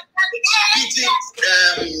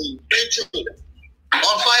petrol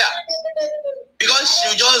on fire, because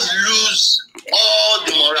you just lose all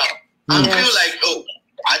the morale and feel like, oh,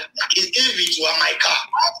 if it were my car,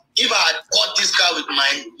 if I had bought this car with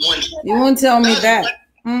my money, you won't tell me that.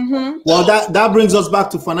 Mm-hmm. Well, that brings us back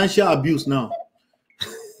to financial abuse now.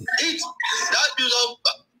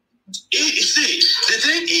 You see, the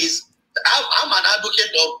thing is, I'm an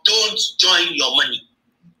advocate of don't join your money.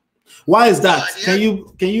 Why is that? Can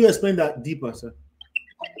you explain that deeper, sir?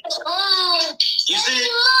 You see,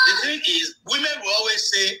 the thing is, women will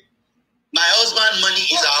always say, my husband's money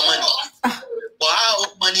is our money, but our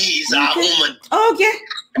own money is our own money. Okay.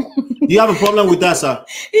 Do you have a problem with that, sir?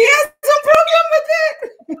 He has a problem with it.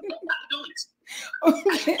 I don't.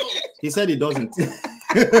 He said he doesn't.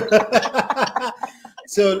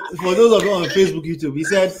 So for those of you on Facebook, YouTube, he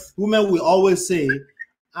said women will always say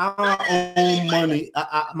our own money,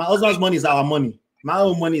 my husband's money is our money. My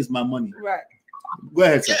own money is my money. Right. Go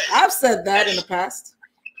ahead, sir. I've said that in the past.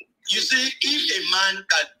 You see, if a man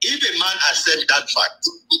accepts that fact,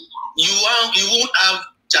 you won't have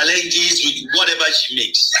challenges with whatever she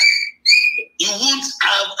makes. You won't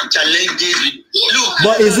have challenges with look.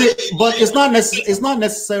 But it's not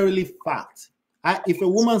necessarily fact. If a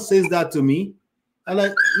woman says that to me, I'm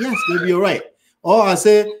like, yes, maybe you're right. Or I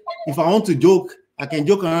say, if I want to joke, I can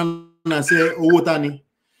joke around and say, "Oh, Tani,"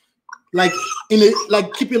 like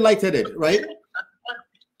keep it lightheaded, right?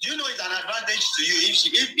 Do you know it's an advantage to you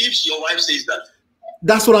if your wife says that?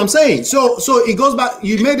 That's what I'm saying. So it goes back.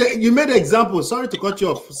 You made an example. Sorry to cut you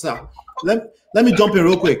off, sir. Let me jump in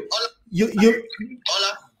real quick.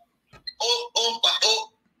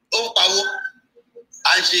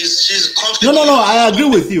 And she's comfortable. No. I agree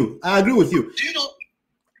with you. Do you know?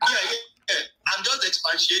 Yeah. I'm just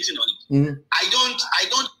expatiating on it. Mm-hmm. I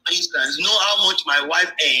don't, for instance, know how much my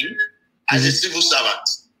wife earns as a civil servant.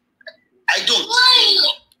 I don't.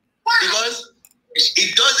 Because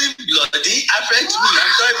it doesn't bloody affect me.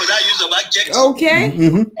 I'm sorry for that use of adjective. Okay.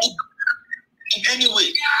 Mm-hmm. In any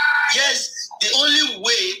way. Yes, the only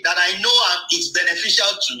way that I know it's beneficial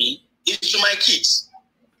to me is to my kids.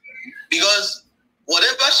 Because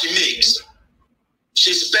whatever she makes,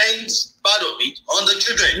 she spends part of it on the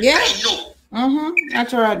children. Yeah. I know. Mm-hmm.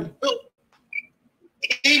 That's right.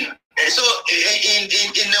 In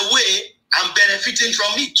a way, I'm benefiting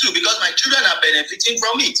from it too, because my children are benefiting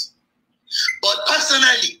from it. But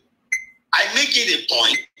personally, I make it a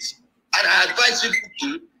point, and I advise people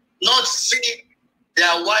to not see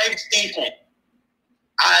their wife's income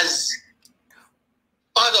as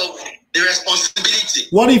part of the responsibility.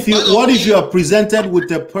 What if you are presented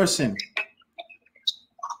with a person?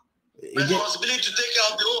 Responsibility to take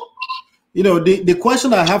care of the home. You know, the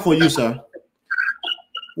question I have for you, sir,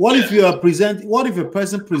 What if you are present? What if a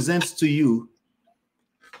person presents to you,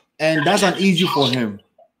 and that's an issue for him,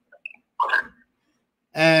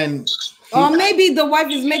 and or maybe the wife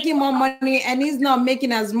is making more money and he's not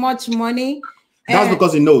making as much money. That's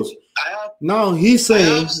because he knows. Now he's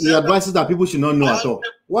saying he advises that people should not know at all.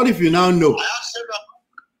 What if you now know? I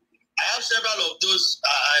have several of those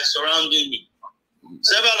surrounding me.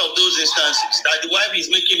 Several of those instances that the wife is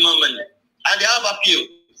making more money and they have appeal.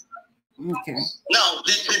 Okay. Now,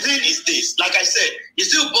 the thing is this, like I said, it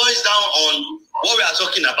still boils down on what we are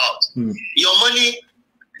talking about. Your money,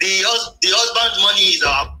 the husband's money is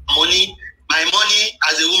our money. My money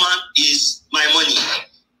as a woman is my money.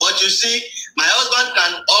 But you see, my husband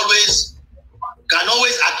can always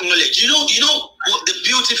acknowledge. You know the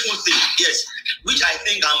beautiful thing, yes, which I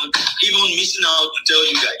think I'm even missing out to tell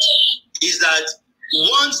you guys, is that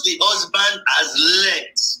once the husband has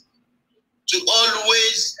learned to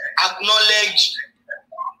always acknowledge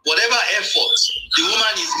whatever effort the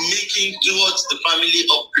woman is making towards the family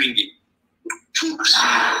upbringing,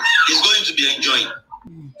 he's going to be enjoying.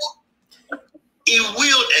 He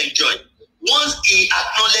will enjoy. Once he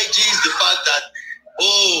acknowledges the fact that,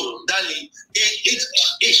 oh, darling,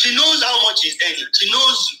 she knows how much he's earning. She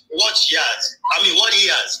knows what she has. I mean, what he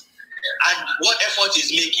has, and what effort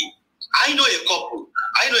he's making. I know a couple.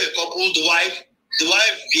 The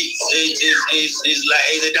wife is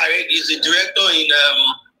a director in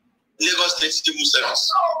Lagos State Civil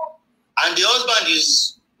Service, and the husband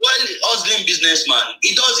is hustling businessman.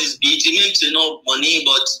 He does his bit. He makes enough money,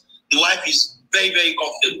 but the wife is very, very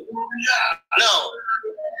comfortable. Now,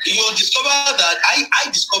 you discover that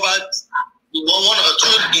I discovered one or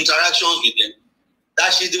two interactions with them,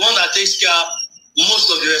 that she's the one that takes care of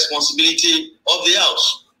most of the responsibility of the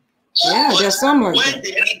house. Yeah, but there's someone.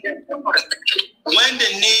 When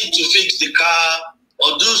they need to fix the car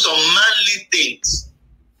or do some manly things,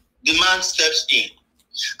 the man steps in.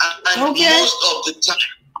 And okay. most of the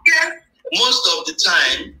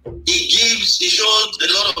time, he shows a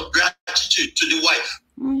lot of gratitude to the wife.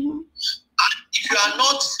 Mm-hmm. And if you are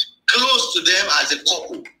not close to them as a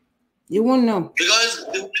couple, you won't know. Because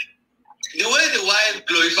the way the wife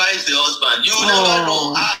glorifies the husband, you will never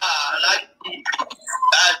know.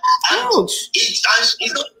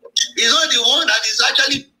 He's not the one that is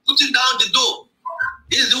actually putting down the door.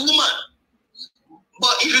 It's the woman.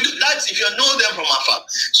 But if you do that, if you know them from afar.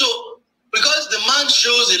 So, because the man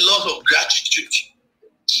shows a lot of gratitude,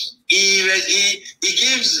 he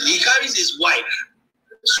carries his wife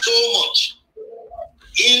so much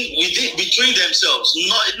between themselves,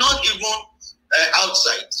 not even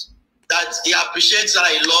outside, that he appreciates her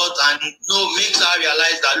a lot and makes her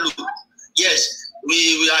realize that, look, yes,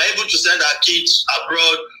 we are able to send our kids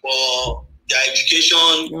abroad for their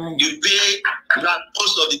education. Right. You pay that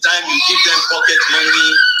most of the time, you give them pocket money,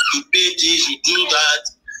 you pay this, you do that.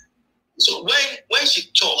 So when she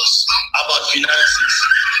talks about finances,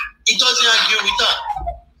 he doesn't argue with her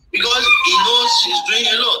because he knows she's doing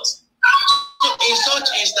a lot. So in such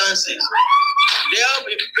instances, they have a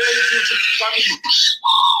very beautiful family,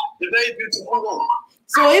 a very beautiful home.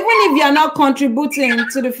 So even if you're not contributing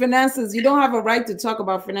to the finances, you don't have a right to talk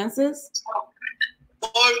about finances?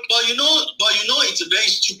 But you know it's a very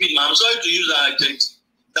stupid, man. I'm sorry to use that adjective.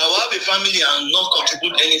 That will have a family and not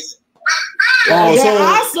contribute anything. Oh,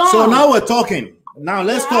 awesome. So now we're talking. Now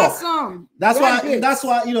let's talk. Awesome. That's why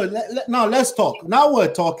now let's talk. Now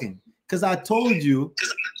we're talking. Because I told you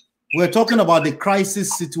we're talking about the crisis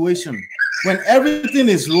situation. When everything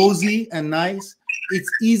is rosy and nice, it's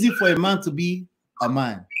easy for a man to be a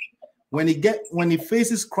man. When he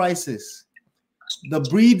faces crisis, the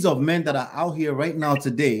breeds of men that are out here right now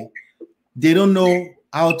today, they don't know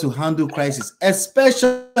how to handle crisis,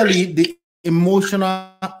 especially the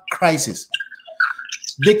emotional crisis.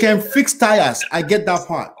 They can fix tires. I get that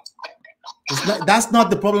part. That's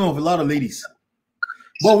not the problem of a lot of ladies.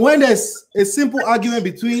 But when there's a simple argument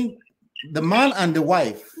between the man and the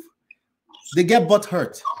wife, they get butt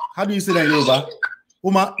hurt. How do you say that in Yoruba?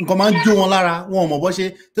 If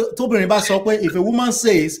a woman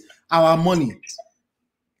says our money,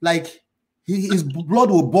 like his blood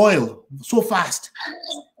will boil so fast.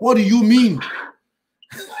 What do you mean?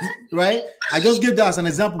 Right? I just give that as an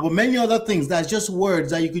example, but many other things that's just words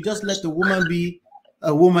that you could just let the woman be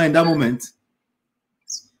a woman in that moment.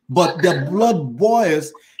 But their blood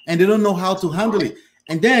boils and they don't know how to handle it.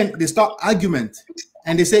 And then they start argument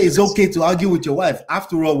and they say it's okay to argue with your wife.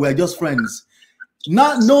 After all, we're just friends.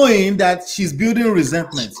 Not knowing that she's building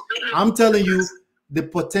resentment. I'm telling you the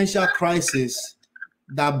potential crisis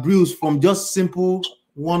that brews from just simple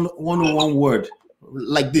one word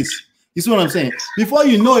like this. You see what I'm saying? Before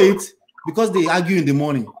you know it, because they argue in the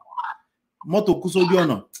morning. Moto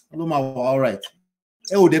kusojono, all right.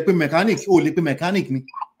 Oh, they pay mechanic. Oh, they pay mechanic.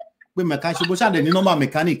 Pay mechanic. The normal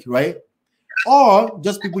mechanic, right? Or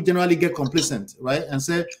just people generally get complacent, right? And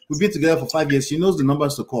say, we've been together for 5 years. She knows the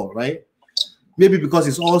numbers to call, right? Maybe because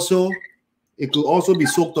it could also be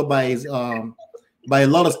soaked up by his, by a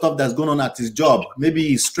lot of stuff that's going on at his job. Maybe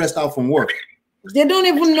he's stressed out from work. They don't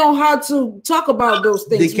even know how to talk about those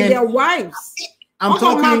things with their wives. I'm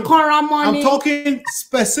talking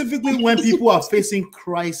specifically when people are facing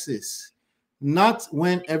crisis, not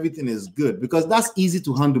when everything is good, because that's easy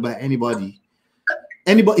to handle by anybody.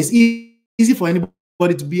 It's easy for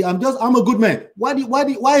anybody to be. I'm a good man. Why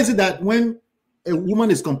is it that when a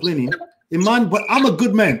woman is complaining, a man, but I'm a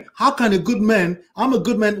good man. How can a good man? I'm a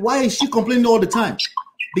good man. Why is she complaining all the time?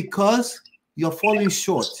 Because you're falling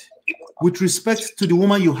short with respect to the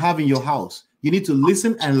woman you have in your house. You need to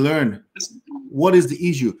listen and learn. What is the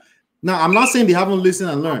issue? Now, I'm not saying they haven't listened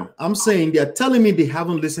and learned. I'm saying they're telling me they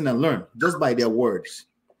haven't listened and learned just by their words.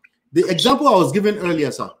 The example I was given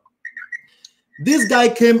earlier, sir. This guy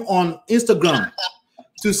came on Instagram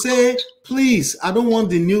to say, please, I don't want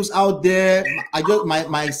the news out there.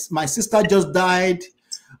 My sister just died.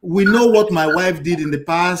 We know what my wife did in the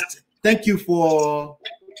past. Thank you for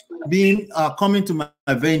being coming to my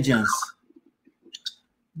vengeance.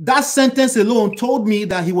 That sentence alone told me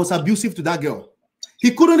that he was abusive to that girl. He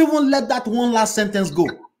couldn't even let that one last sentence go.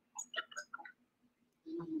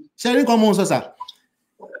 Sharing common, sir.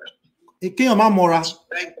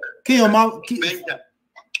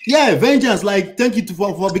 Yeah, vengeance. Like, thank you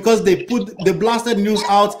for because they blasted news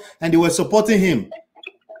out and they were supporting him.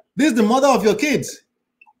 This is the mother of your kids,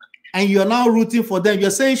 and you're now rooting for them. You're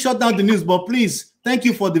saying shut down the news, but please, thank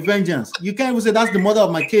you for the vengeance. You can't even say that's the mother of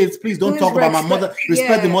my kids. Please don't talk about my mother.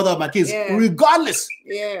 Respect the mother of my kids, regardless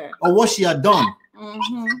of what she had done.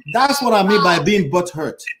 That's what I mean by being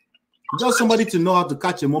butthurt. Just somebody to know how to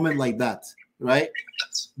catch a moment like that, right?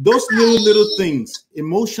 Those little things,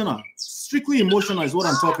 emotional, strictly emotional is what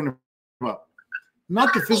I'm talking about.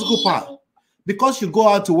 Not the physical part. Because you go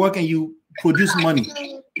out to work and you produce money,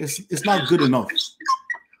 it's not good enough.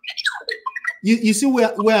 You see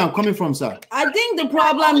where I'm coming from, sir? I think the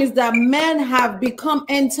problem is that men have become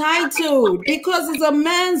entitled because it's a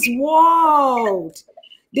man's world.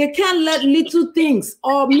 They can't let little things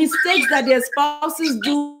or mistakes that their spouses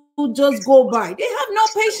do just go by. They have no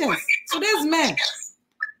patience. So there's men.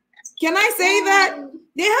 Can I say that?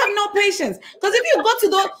 They have no patience. Because if you go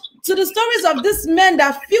to the stories of these men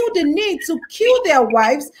that feel the need to kill their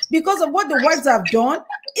wives because of what the wives have done,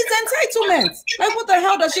 it's entitlement. Like, what the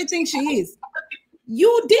hell does she think she is?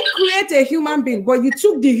 You did create a human being, but you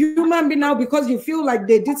took the human being out because you feel like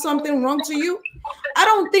they did something wrong to you. I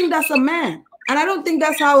don't think that's a man. And I don't think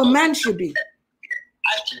that's how a man should be.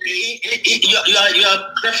 You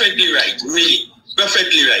are perfectly right, really,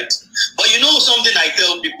 perfectly right. But you know something I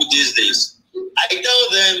tell people these days? I tell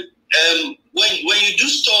them, when you do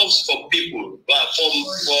stuff for people, for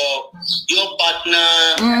your partner,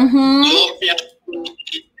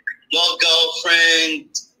 your girlfriend,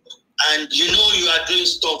 and you know you are doing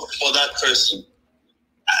stuff for that person,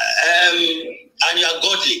 and you are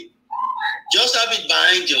godly, just have it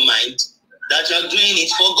behind your mind that you are doing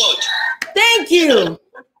it for God. Thank you.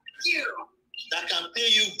 That can pay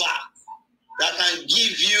you back. That can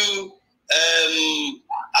give you,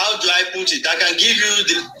 how do I put it? That can give you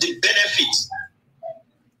the benefits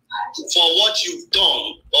for what you've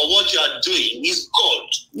done or what you are doing is God.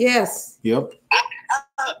 Yes. Yep.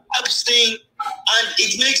 I'm saying, and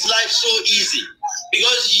it makes life so easy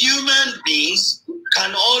because human beings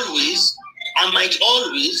can always and might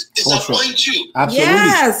always disappoint you. Absolutely.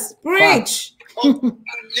 Yes, preach.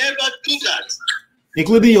 Never do that.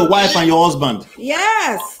 Including your wife and your husband.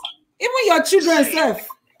 Yes. Even your children self.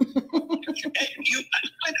 When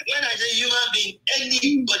I say human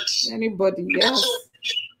being, anybody, yes. So,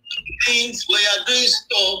 things where you're doing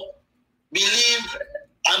stuff, believe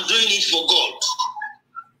I'm doing it for God.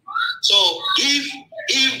 So if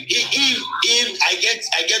I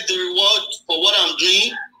get the reward for what I'm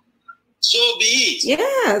doing, so be it.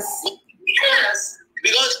 Yes. Yes.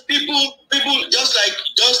 Because people just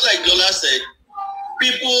like Lola said,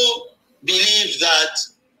 people believe that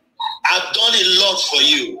I've done a lot for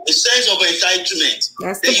you. A sense of entitlement.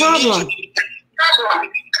 That's the problem.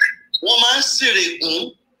 Woman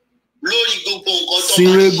Siregun, Lori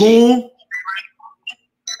Siregun.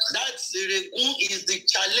 That Siregun is the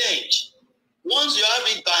challenge. Once you have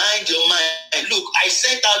it behind your mind, look, I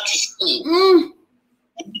sent out to school.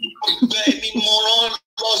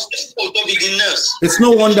 It's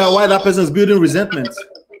no wonder why that person is building resentment.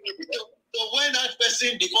 So when that person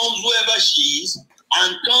person becomes whoever she is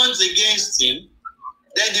and turns against him,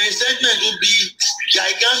 then the resentment will be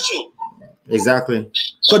gigantic. Exactly.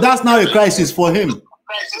 So that's now a crisis for him.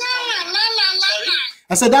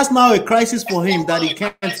 I said that's now a crisis for him that he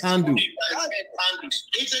can't handle.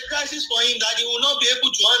 It's a crisis for him that he will not be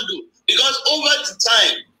able to handle, because over the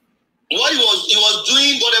time, what he was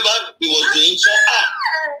doing whatever he was doing for her,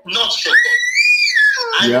 not for God.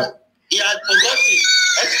 And he had forgotten,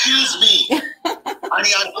 excuse me, and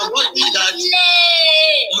he had forgotten that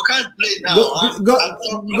you can't play now.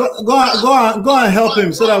 Go and help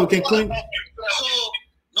him so that we can clean. So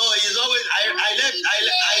no, he's always I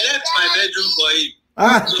left my bedroom for him.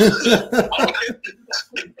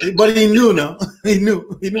 But he knew now. He knew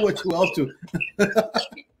what you were up to.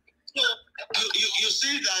 So you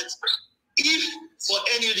see that if for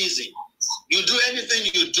any reason you do anything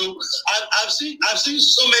you do, I've seen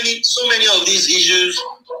so many of these issues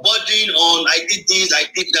bordering on I did this, I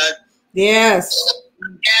did that. Yes.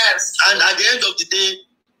 And at the end of the day,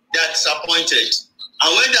 they're disappointed.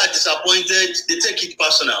 And when they're disappointed, they take it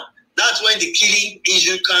personal. That's when the killing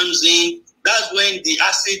issue comes in. That's when the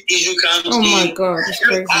acid issue comes in. Oh my God, it's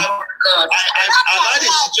crazy. I've had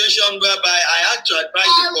a situation whereby I had to advise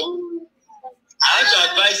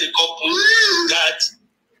a couple that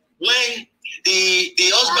when the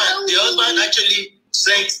husband actually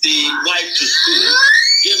sent the wife to school,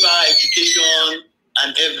 gave her education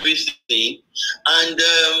and everything, and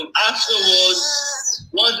afterwards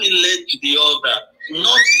one thing led to the other,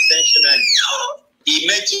 not intentionally. He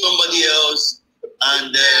met somebody else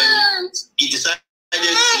and he decided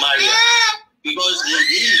to marry her because he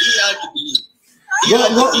had to believe.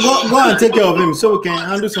 Go and take care of him so we can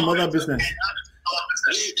handle some other business.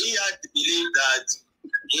 He had to believe that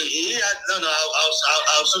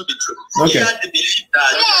I'll soon be true. Okay. He had to believe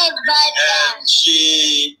that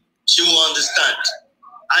she will understand,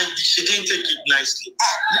 and she didn't take it nicely.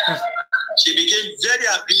 She became very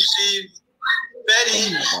abusive,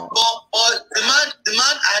 very. But the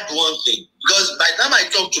man had one thing, because by the time I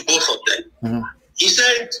talked to both of them, he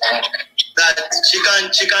said that she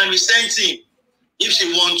can resent him if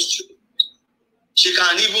she wants to. She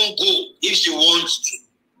can even go if she wants to,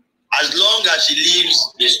 as long as she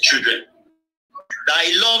leaves his children. That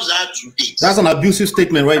he loves her to be. That's an abusive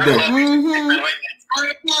statement right there. But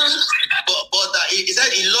that he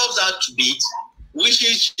said he loves her to beat, which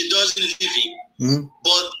she doesn't live in.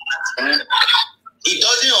 But he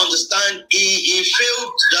doesn't understand. He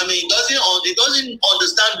failed. I mean, he doesn't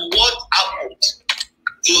understand what happened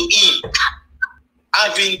to him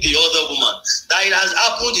having the other woman. That it has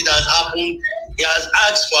happened. It has happened. He has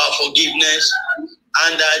asked for her forgiveness,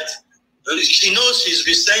 and that she knows she's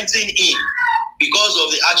resenting him because of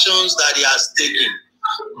the actions that he has taken,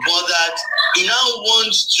 but that he now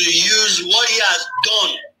wants to use what he has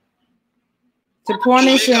done to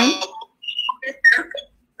punish him.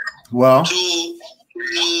 Well, to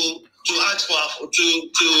ask for her,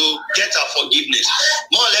 to get her forgiveness,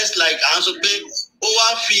 more or less like answer pay.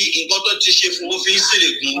 Oh,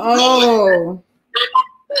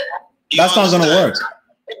 that's not gonna work.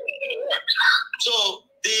 So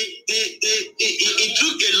it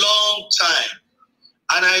took a long time.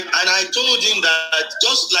 And I told him that,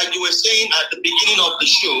 just like you were saying at the beginning of the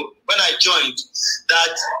show when I joined,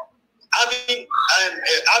 that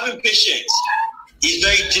having patience is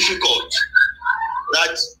very difficult.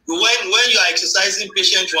 That when you are exercising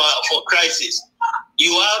patience for crisis,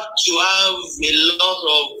 you have to have a lot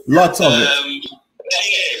of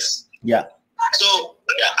yes. Yeah. So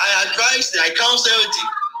I counsel him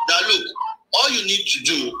that look, all you need to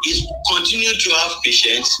do is continue to have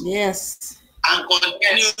patience. Yes. And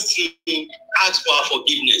continue to ask for her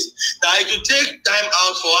forgiveness. That it will take time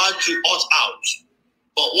out for her to opt out.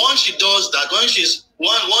 But once she does that, once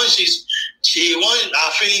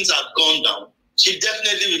her feelings have gone down, she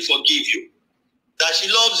definitely will forgive you. That she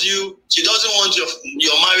loves you, she doesn't want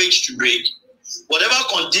your marriage to break. Whatever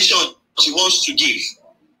condition she wants to give,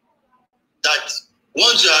 that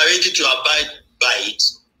once you are ready to abide by it,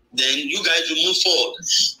 then you guys will move forward.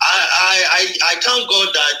 I thank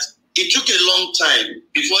God that it took a long time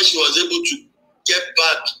before she was able to get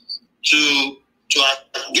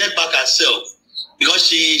back herself, because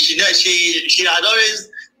she had always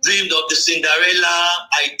dreamed of the Cinderella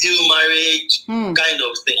ideal marriage kind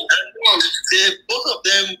of thing. Both of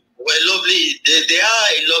them were lovely. They are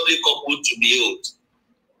a lovely couple to behold.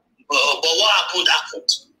 But what happened?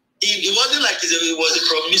 It wasn't like it was a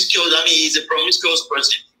promiscuous. I mean, he's a promiscuous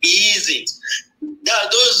person. He isn't.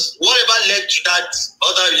 Whatever led to that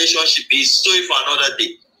other relationship is story for another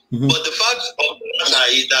day. But the fact of the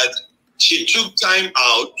matter is that she took time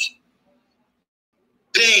out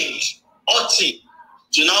pained, hurting,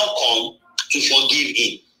 to now come to forgive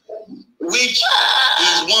him, which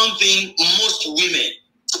is one thing most women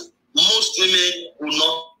will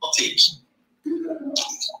not take. I'm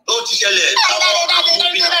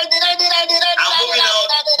moving out.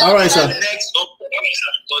 All right, sir. Next up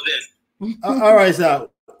for them. All right, sir.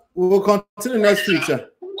 We will continue next week, sir.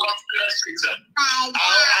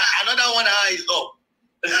 Another 1 hour is up.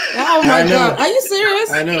 Oh my God. Are you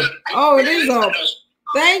serious? I know. Oh, it is up.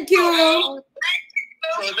 Thank you. So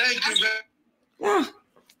thank you very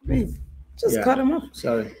Please, just cut him off.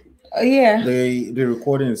 Sorry. Yeah. The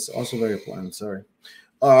recording is also very important. Sorry.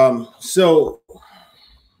 So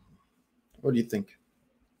what do you think?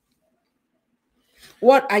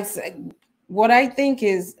 What I think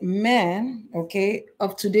is men, okay,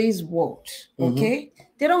 of today's world, okay,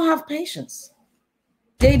 they don't have patience.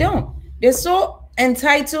 They don't. They're so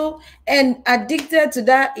entitled and addicted to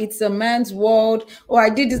that. It's a man's world. Or I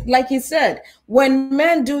did this, like he said, when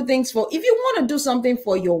men do things if you want to do something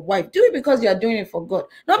for your wife, do it because you're doing it for God,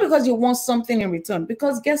 not because you want something in return.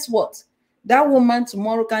 Because guess what? That woman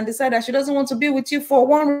tomorrow can decide that she doesn't want to be with you for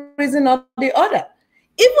one reason or the other.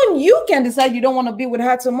 Even you can decide you don't want to be with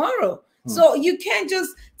her tomorrow. So you can't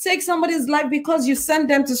just take somebody's life because you sent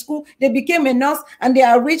them to school, they became a nurse and they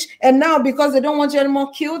are rich, and now because they don't want you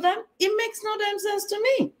anymore, kill them. It makes no damn sense to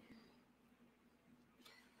me.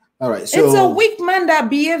 All right. So it's a weak man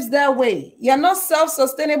that behaves that way. You're not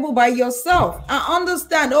self-sustainable by yourself. I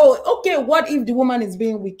understand. Oh, okay. What if the woman is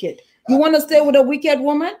being wicked? You want to stay with a wicked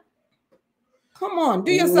woman? Come on,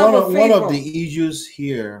 do yourself a favor. One of the issues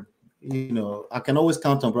here, I can always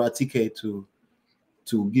count on Brother TK to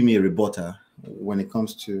give me a rebuttal when it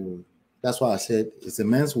comes to. That's why I said it's a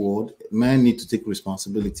man's world. Men need to take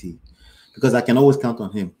responsibility, because I can always count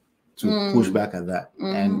on him to push back at that,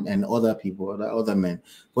 and other people, other men.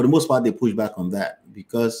 For the most part, they push back on that,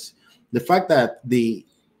 because the fact that they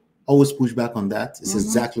always push back on that is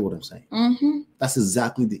exactly what I'm saying. That's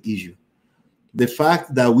exactly the issue. The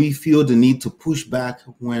fact that we feel the need to push back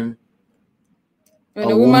when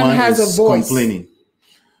a woman has a voice complaining,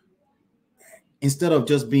 instead of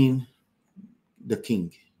just being the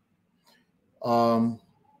king.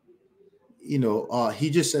 He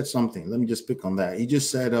just said something. Let me just pick on that. He just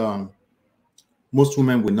said most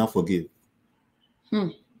women will not forgive.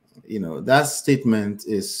 That statement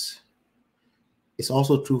is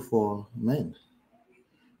also true for men.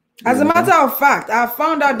 As a matter of fact, I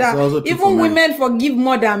found out that even women forgive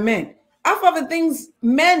more than men. Half of the things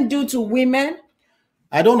men do to women,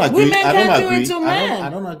 I don't agree. Women can't do it to men. I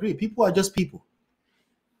don't agree. People are just people.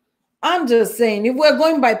 I'm just saying, if we're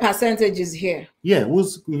going by percentages here. Yeah,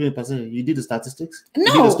 who's giving percentage? You did the statistics?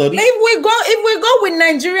 No, if we go with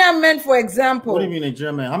Nigerian men, for example. What do you mean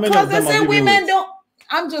Nigerian men? How many because of them they say women don't.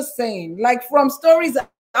 I'm just saying, like from stories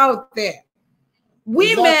out there,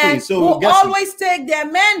 women will always take their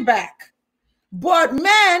men back, but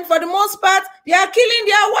men, for the most part, they are killing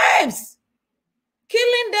their wives,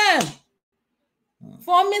 killing them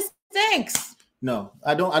for mistakes. No,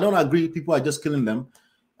 I don't agree. People are just killing them.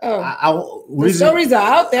 The stories are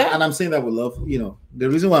out there, and I'm saying that with love. The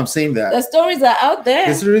reason why I'm saying that, the stories are out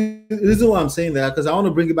there. The reason why I'm saying that, because I want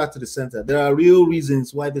to bring it back to the center. There are real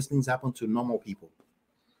reasons why these things happen to normal people,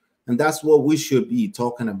 and that's what we should be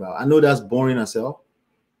talking about. I know that's boring as hell.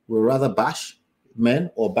 We'd rather bash men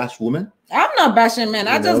or bash women. I'm not bashing men.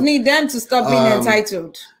 I just need them to stop being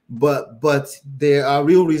entitled. But there are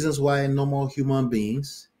real reasons why normal human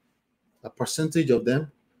beings, a percentage of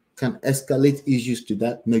them, can escalate issues to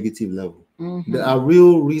that negative level. There are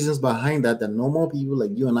real reasons behind that normal people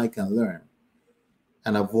like you and I can learn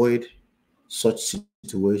and avoid such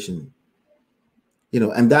situation.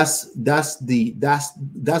 And that's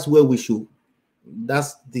where we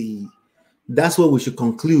should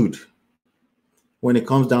conclude when it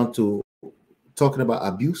comes down to talking about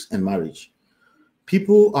abuse and marriage.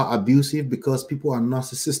 People are abusive because people are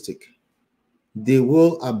narcissistic. They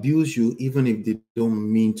will abuse you even if they don't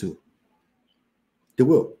mean to. They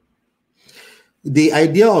will. The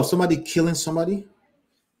idea of somebody killing somebody,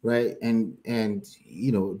 right? And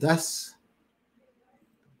that's,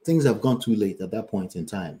 things have gone too late at that point in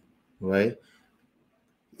time, right?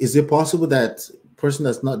 Is it possible that person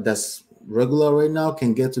that's regular right now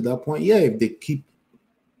can get to that point? Yeah, if they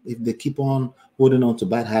keep on holding on to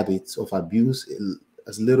bad habits of abuse,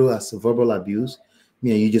 as little as verbal abuse,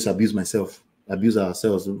 me and you just abuse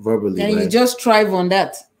ourselves verbally, and right? you just thrive on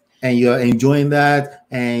that, and you're enjoying that,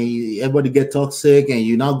 and everybody get toxic, and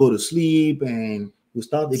you now go to sleep, and you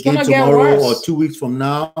start again tomorrow or 2 weeks from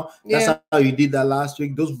now. That's how you did that last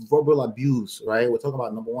week. Those verbal abuse, right? We're talking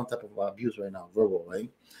about number one type of abuse right now, verbal, right?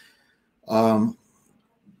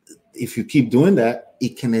 if you keep doing that,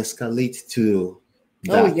 it can escalate to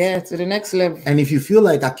that. Oh yeah, to the next level. And if you feel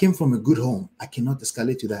like I came from a good home, I cannot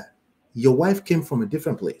escalate to that. Your wife came from a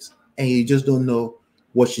different place, and you just don't know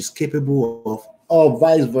what she's capable of, or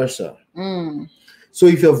vice versa. So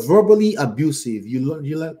if you're verbally abusive, you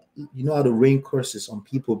know how to rain curses on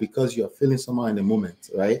people because you're feeling somehow in the moment,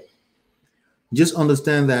 right? Just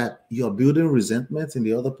understand that you're building resentment in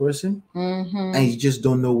the other person, and you just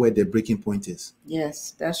don't know where their breaking point is.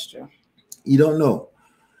 Yes, that's true. You don't know.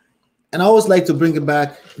 And I always like to bring it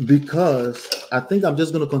back because I think I'm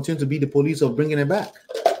just going to continue to be the police of bringing it back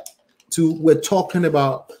to, we're talking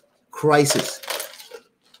about crisis.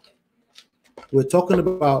 We're talking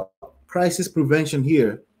about crisis prevention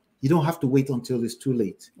here. You don't have to wait until it's too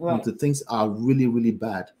late, until things are really, really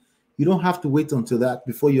bad. You don't have to wait until that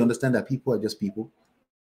before you understand that people are just people.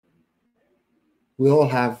 We all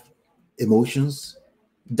have emotions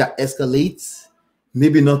that escalate,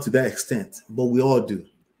 maybe not to that extent, but we all do.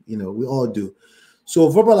 You know, we all do. So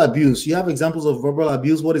verbal abuse, you have examples of verbal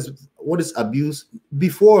abuse. What is abuse?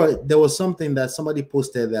 Before, there was something that somebody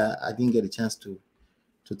posted that I didn't get a chance to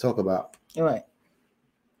talk about. All right.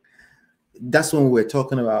 That's when we're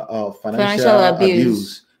talking about financial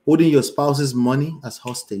abuse. Holding your spouse's money as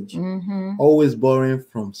hostage, always borrowing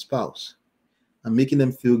from spouse, and making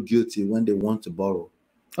them feel guilty when they want to borrow.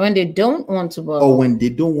 When they don't want to borrow. Or when they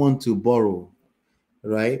don't want to borrow,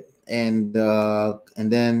 right? And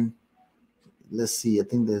then let's see, I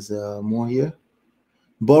think there's more here.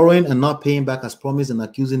 Borrowing and not paying back as promised and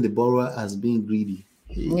accusing the borrower as being greedy.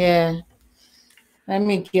 Yeah. I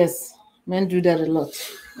mean, yes, men do that a lot.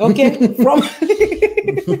 Okay. From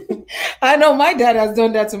I know my dad has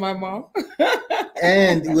done that to my mom.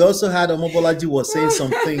 And we also had Omobolaji was saying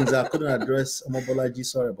some things I couldn't address. Omobolaji,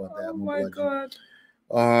 sorry about that. Oh my God.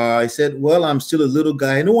 I said, well, I'm still a little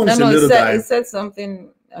guy. No one is a little guy. He said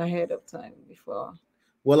something ahead of time before.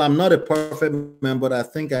 Well, I'm not a perfect man, but I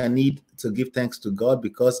think I need to give thanks to God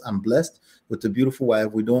because I'm blessed with a beautiful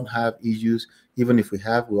wife. We don't have issues. Even if we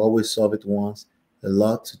have, we always solve it once. A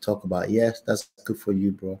lot to talk about. Yes, that's good for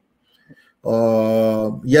you, bro.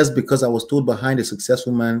 Yes, because I was told behind a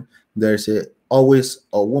successful man, there's always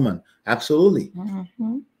a woman. Absolutely.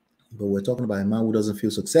 But we're talking about a man who doesn't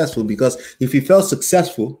feel successful, because if he felt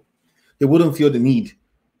successful, he wouldn't feel the need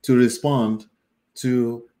to respond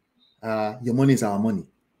to your money is our money.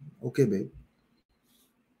 Okay, babe.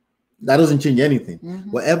 That doesn't change anything.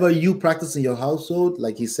 Whatever you practice in your household,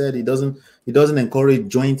 like he said, he doesn't encourage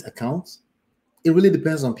joint accounts. It really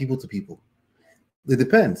depends on people to people. It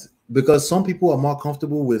depends, because some people are more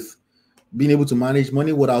comfortable with being able to manage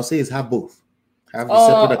money. What I'll say is have both. Have a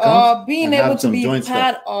separate account. Being able to be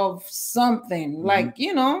part of something. Like,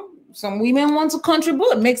 you know, some women want to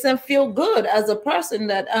contribute. It makes them feel good as a person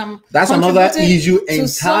that that's another issue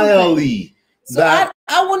entirely. So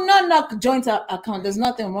I would not knock joint account. There's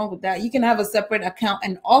nothing wrong with that. You can have a separate account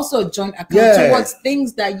and also a joint account towards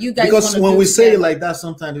things that you guys want to do. Because when we say it like that,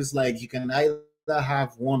 sometimes it's like you can either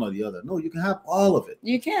have one or the other. No, you can have all of it.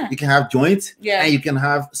 You can have joint, and you can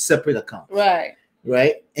have separate accounts.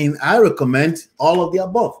 Right. And I recommend all of the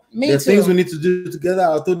above. There are things we need to do together.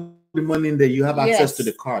 I'll throw the money in there. You have access to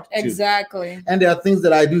the card too. Exactly. And there are things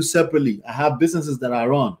that I do separately. I have businesses that I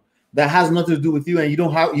run that has nothing to do with you, and you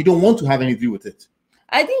don't want to have anything to do with it.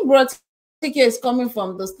 I think Bro Tiki is coming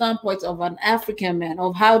from the standpoint of an African man,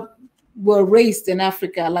 of how we're raised in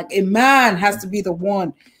Africa. Like a man has to be the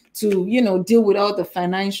one to, you know, deal with all the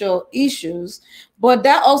financial issues, but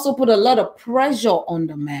that also put a lot of pressure on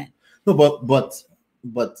the man. No,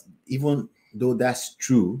 but even though that's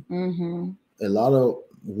true, a lot of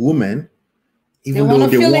women, even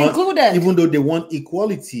though they want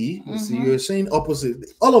equality, so you're saying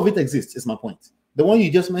opposite. All of it exists, is my point. The one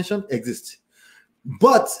you just mentioned exists.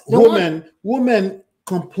 But women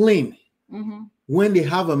complain when they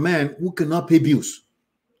have a man who cannot pay bills.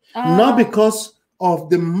 Not because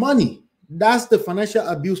of the money. That's the financial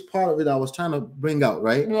abuse part of it I was trying to bring out,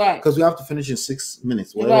 right? Because we have to finish in 6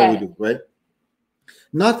 minutes, whatever we do, right?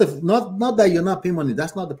 Not that you're not paying money.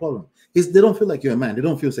 That's not the problem. It's they don't feel like you're a man. They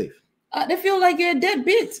don't feel safe. They feel like you're a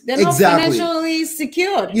deadbeat. They're not financially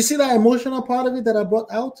secured. You see that emotional part of it that I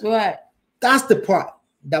brought out? Right. That's the part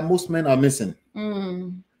that most men are missing.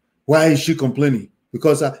 Why is she complaining?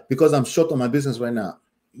 Because I'm short on my business right now.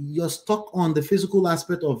 You're stuck on the physical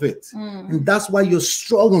aspect of it, and that's why you're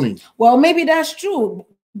struggling. Well, maybe that's true.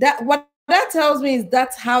 What that tells me is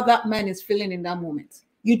that's how that man is feeling in that moment.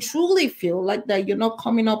 You truly feel like that you're not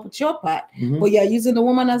coming up with your part, but you're using the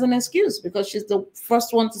woman as an excuse because she's the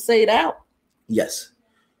first one to say it out. Yes.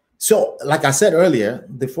 So, like I said earlier,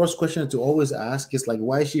 the first question to always ask is like,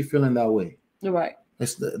 why is she feeling that way? Right.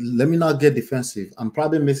 Let me not get defensive. I'm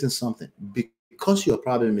probably missing something. Because you're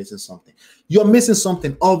probably missing something. You're missing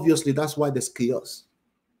something. Obviously, that's why there's chaos,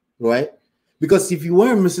 right? Because if you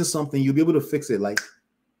weren't missing something, you'll be able to fix it. Like,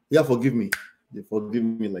 yeah, forgive me. You forgive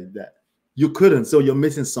me like that. You couldn't, so you're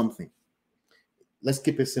missing something. Let's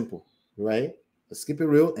keep it simple, right? Let's keep it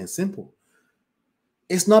real and simple.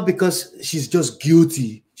 It's not because she's just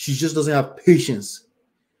guilty. She just doesn't have patience.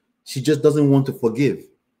 She just doesn't want to forgive.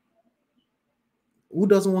 Who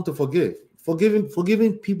doesn't want to forgive?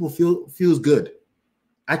 Forgiving people feels good.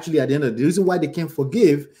 Actually, at the end of the reason why they can't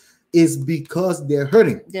forgive is because they're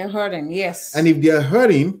hurting. They're hurting, yes. And if they're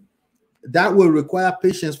hurting, that will require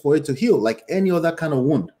patience for it to heal, like any other kind of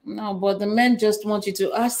wound. No, but the men just want you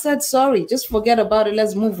to, I said sorry, just forget about it,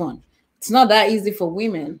 let's move on. It's not that easy for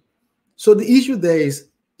women. So the issue there is,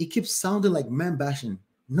 it keeps sounding like man bashing.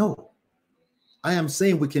 No, I am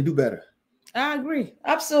saying we can do better. I agree,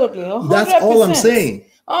 absolutely. 100%. That's all I'm saying.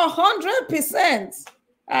 100%.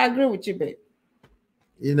 I agree with you, babe.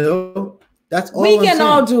 You know, that's all we I'm can saying.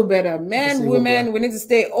 all do better. Men, women, we need to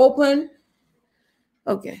stay open.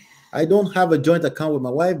 Okay. I don't have a joint account with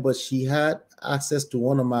my wife, but she had access to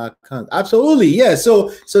one of my accounts. Absolutely, yeah.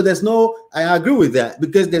 So there's no, I agree with that,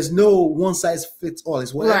 because there's no one size fits all.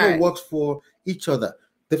 It's whatever works for each other.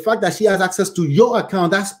 The fact that she has access to your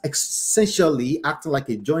account, that's essentially acting like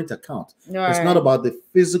a joint account. It's not about the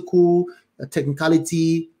physical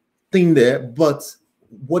technicality thing there, but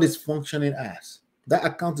what is functioning as. That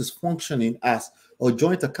account is functioning as a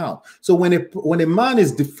joint account. So when a man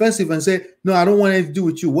is defensive and say, no, I don't want anything to do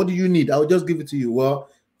with you, what do you need? I'll just give it to you. Well,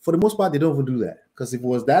 for the most part, they don't even do that, because if it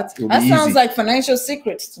was that, it would be easy. That sounds like financial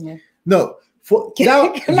secrets to me. No, Can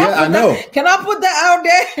I put that out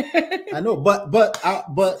there? I know, but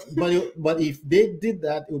if they did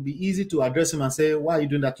that, it would be easy to address him and say, "Why are you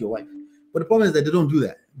doing that to your wife?" But the problem is that they don't do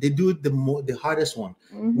that. They do the hardest one,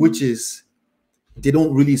 which is they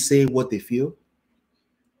don't really say what they feel,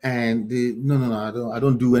 and I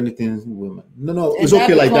don't do anything with women. No, it's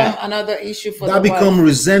okay like that. Another issue for that become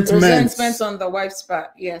resentment on the wife's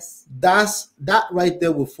part. Yes, that right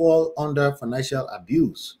there will fall under financial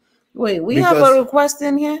abuse. Wait, we have a request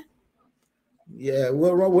in here? Yeah,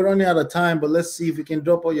 we're running out of time, but let's see if we can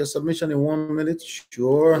drop all your submission in 1 minute.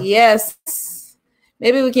 Sure. Yes.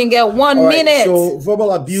 Maybe we can get 1 minute. So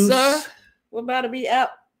verbal abuse. Sir, we're about to be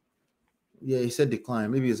out. Yeah, he said decline.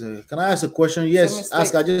 Maybe it's can I ask a question? Yes,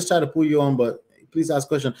 ask. I just try to pull you on, but please ask a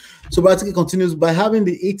question. So Batiki continues, by having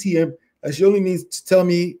the ATM, she only needs to tell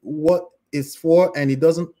me what it's for, and it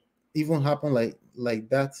doesn't even happen like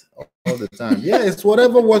that all the time. Yeah, it's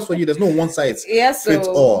whatever works for you. There's no one size fits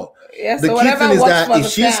all. Yes, the key thing is that if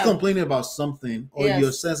she's complaining about something, or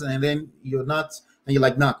you're sensing, and then you're not, and you're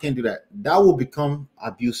like, nah, can't do that, that will become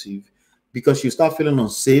abusive, because you start feeling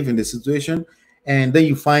unsafe in the situation. And then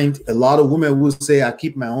you find a lot of women will say, I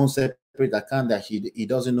keep my own separate account that he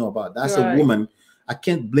doesn't know about. That's a woman. I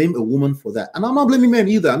can't blame a woman for that. And I'm not blaming men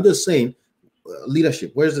either. I'm just saying,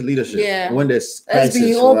 leadership. Where's the leadership? Yeah. When there's crisis, let's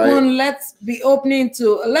be open. Right? Let's be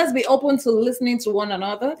open to listening to one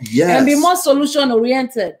another. Yes. And be more solution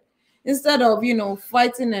oriented instead of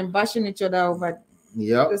fighting and bashing each other over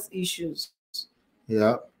these issues.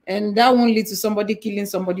 Yeah. And that won't lead to somebody killing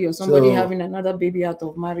somebody or somebody having another baby out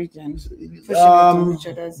of marriage and pushing each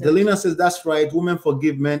other's. Delina says that's right. Women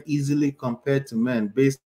forgive men easily compared to men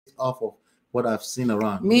based off of what I've seen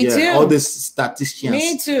around. Me too. All these statisticians.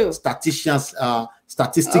 Me too. Statistics.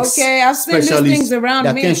 Okay, I've seen these things around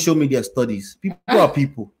that me. Can't show me their studies. People are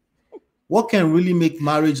people. What can really make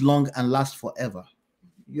marriage long and last forever?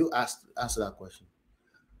 You answer that question.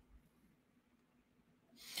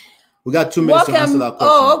 We got 2 minutes to answer that question.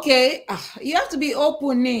 Oh, okay. You have to be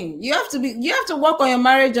open. You have to work on your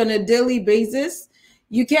marriage on a daily basis.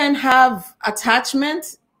 You can't have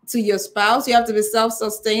attachment to your spouse. You have to be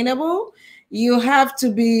self-sustainable. You have to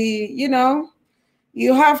be, you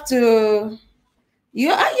have to do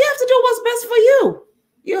what's best for you.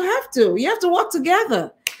 You have to work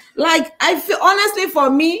together. Like, I feel, honestly, for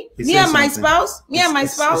me and my spouse.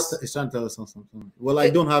 It's trying to tell us something. Well, I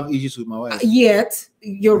don't have issues with my wife yet.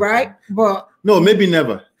 You're right, but no, maybe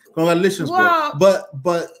never. Congratulations, but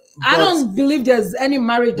I don't believe there's any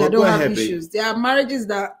marriage that don't have issues. There are marriages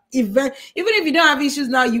that even if you don't have issues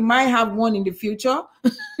now, you might have one in the future.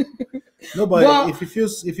 No, but if it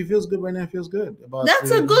feels good right now, it feels good.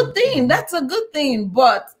 That's a good thing. That's a good thing.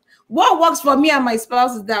 But what works for me and my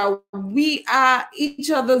spouse is that we are each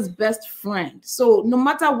other's best friend. So no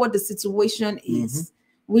matter what the situation is,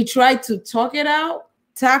 we try to talk it out,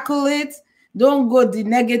 tackle it. Don't go the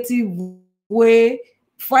negative way.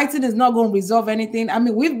 Fighting is not going to resolve anything. I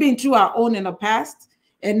mean, we've been through our own in the past.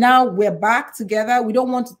 and now we're back together. We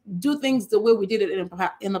don't want to do things the way we did it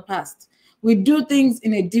in the past. We do things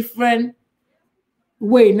in a different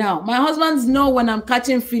way now. My husband's know when I'm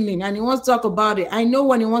catching feeling and he wants to talk about it. I know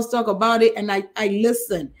when he wants to talk about it, and I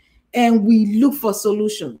listen, and we look for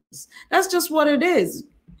solutions. That's just what it is.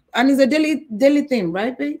 And it's a daily thing,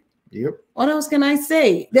 right, babe? Yep. What else can I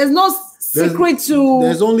say? There's no secret to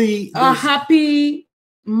there's only a happy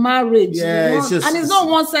marriage. Yeah, and it's not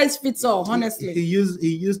one size fits all, honestly. He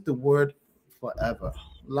used the word forever,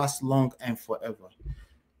 last long and forever.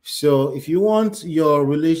 So if you want your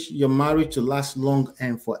marriage to last long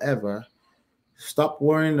and forever, stop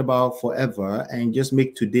worrying about forever and just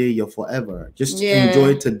make today your forever. Just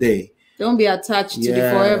enjoy today. Don't be attached to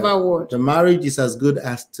the forever word. The marriage is as good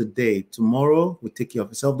as today. Tomorrow will take care of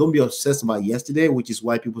itself. Don't be obsessed about yesterday, which is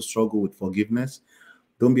why people struggle with forgiveness.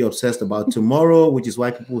 Don't be obsessed about tomorrow, which is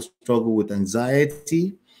why people struggle with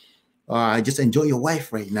anxiety. Just enjoy your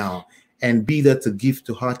wife right now and be there to give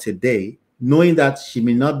to her today, knowing that she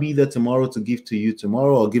may not be there tomorrow to give to you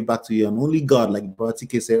tomorrow or give back to you. And only God, like Brother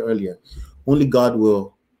TK said earlier, only God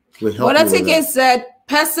will help you. Brother TK said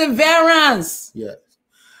perseverance. Yeah.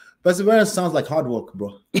 Perseverance sounds like hard work,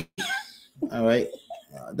 bro. All right.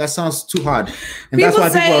 That sounds too hard. And that's why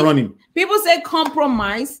people are running. People say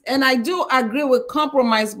compromise, and I do agree with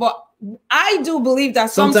compromise, but I do believe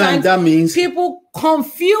that sometimes that means people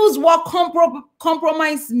confuse what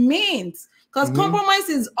compromise means. Because compromise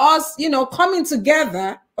is us, coming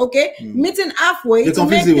together, okay, meeting halfway. They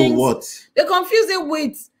confuse it with what? They confuse it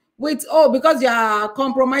with because you're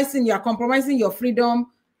compromising your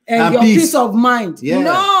freedom and your peace of mind. Yeah.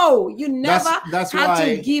 No, you never had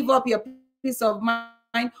to give up your peace of mind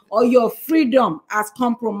or your freedom as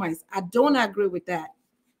compromise. I don't agree with that.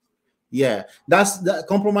 Yeah, that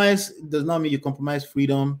compromise does not mean you compromise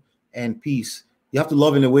freedom and peace. You have to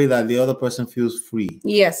love in a way that the other person feels free.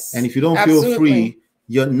 Yes. And if you don't feel free,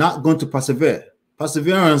 you're not going to persevere.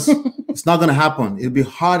 Perseverance, it's not going to happen. It'll be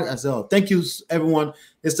hard as hell. Thank you, everyone.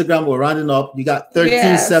 Instagram, we're rounding up. You got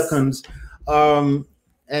 13 seconds. And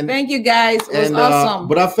thank you, guys. It was awesome.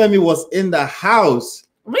 But Femi was in the house.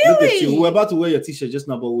 Really? Look at you. We're about to wear your t-shirt just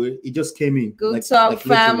now, but it just came in. Good talk,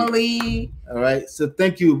 family. All right. So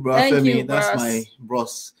thank you, bro. Femi. That's my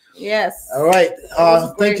bros. Yes. All right.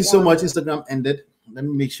 Thank you so much. Instagram ended. Let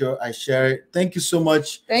me make sure I share it. Thank you so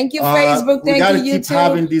much. Thank you, Facebook. Thank you, YouTube. We got to keep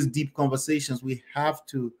having these deep conversations. We have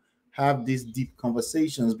to have these deep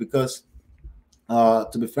conversations because,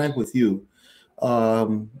 to be frank with you,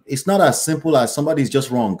 it's not as simple as somebody's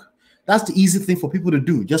just wrong. That's the easy thing for people to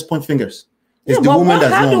do. Just point fingers. It's the woman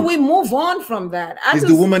that's wrong. How do we move on from that? It's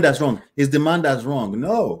the woman that's wrong. It's the man that's wrong.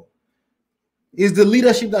 No. It's the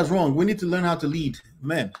leadership that's wrong. We need to learn how to lead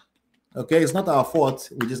men. Okay? It's not our fault.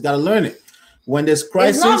 We just got to learn it. When there's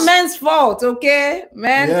crisis... It's not men's fault, okay?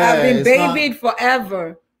 Men have been babied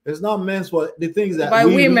forever. It's not men's fault. The thing is that by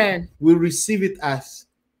women. We receive it as,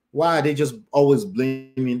 why are they just always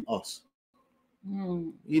blaming us?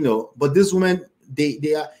 But this women, they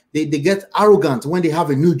get arrogant when they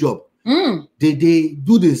have a new job. They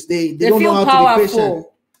do this. They don't know how to be patient.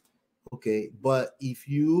 Okay, but if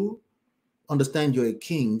you understand you're a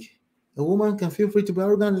king, a woman can feel free to be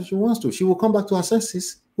arrogant if she wants to. She will come back to her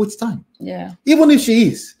senses with time. Yeah. Even if she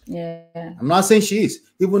is. Yeah. I'm not saying she is.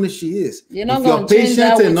 Even if she is. You're not going to change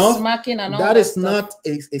that enough, smacking and all that is not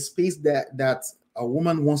a space that a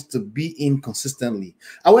woman wants to be in consistently.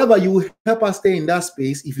 However, you will help her stay in that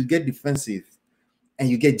space if you get defensive and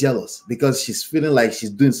you get jealous because she's feeling like she's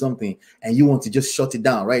doing something and you want to just shut it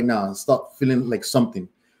down right now and stop feeling like something.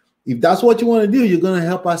 If that's what you want to do, you're going to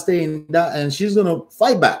help her stay in that, and she's going to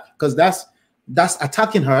fight back because that's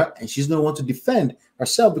attacking her, and she's going to want to defend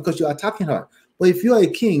herself because you're attacking her. But if you're a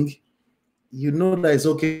king, you know that it's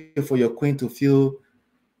okay for your queen to feel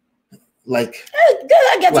like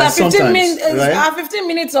get our 15 minutes, right? Our 15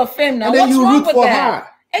 minutes of fame now. And then you root for her.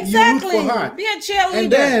 Exactly. You root for her. Be a cheerleader.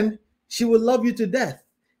 And then she will love you to death.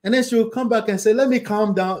 And then she will come back and say, let me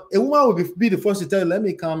calm down. A woman will be the first to tell you, let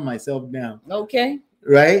me calm myself down. Okay.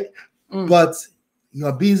 Right? But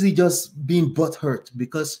you're busy just being butthurt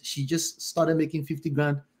because she just started making 50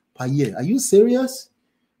 grand per year. Are you serious?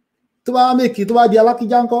 I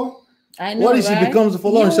know, what if she becomes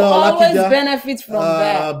for lunch? You always benefit from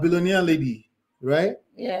that. Billionaire lady, right?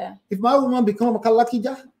 Yeah. If my woman becomes a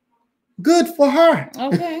kalakija, good for her.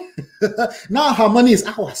 Okay. Now her money is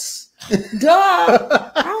ours. Duh.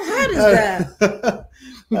 How hard is that?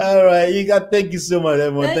 All right, thank you so much,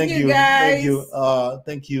 everyone. Thank you, guys.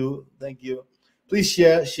 Thank you. Please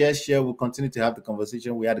share. We'll continue to have the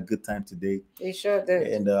conversation. We had a good time today. We sure did.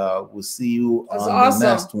 And we'll see you on the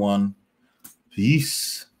next one.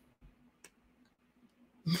 Peace.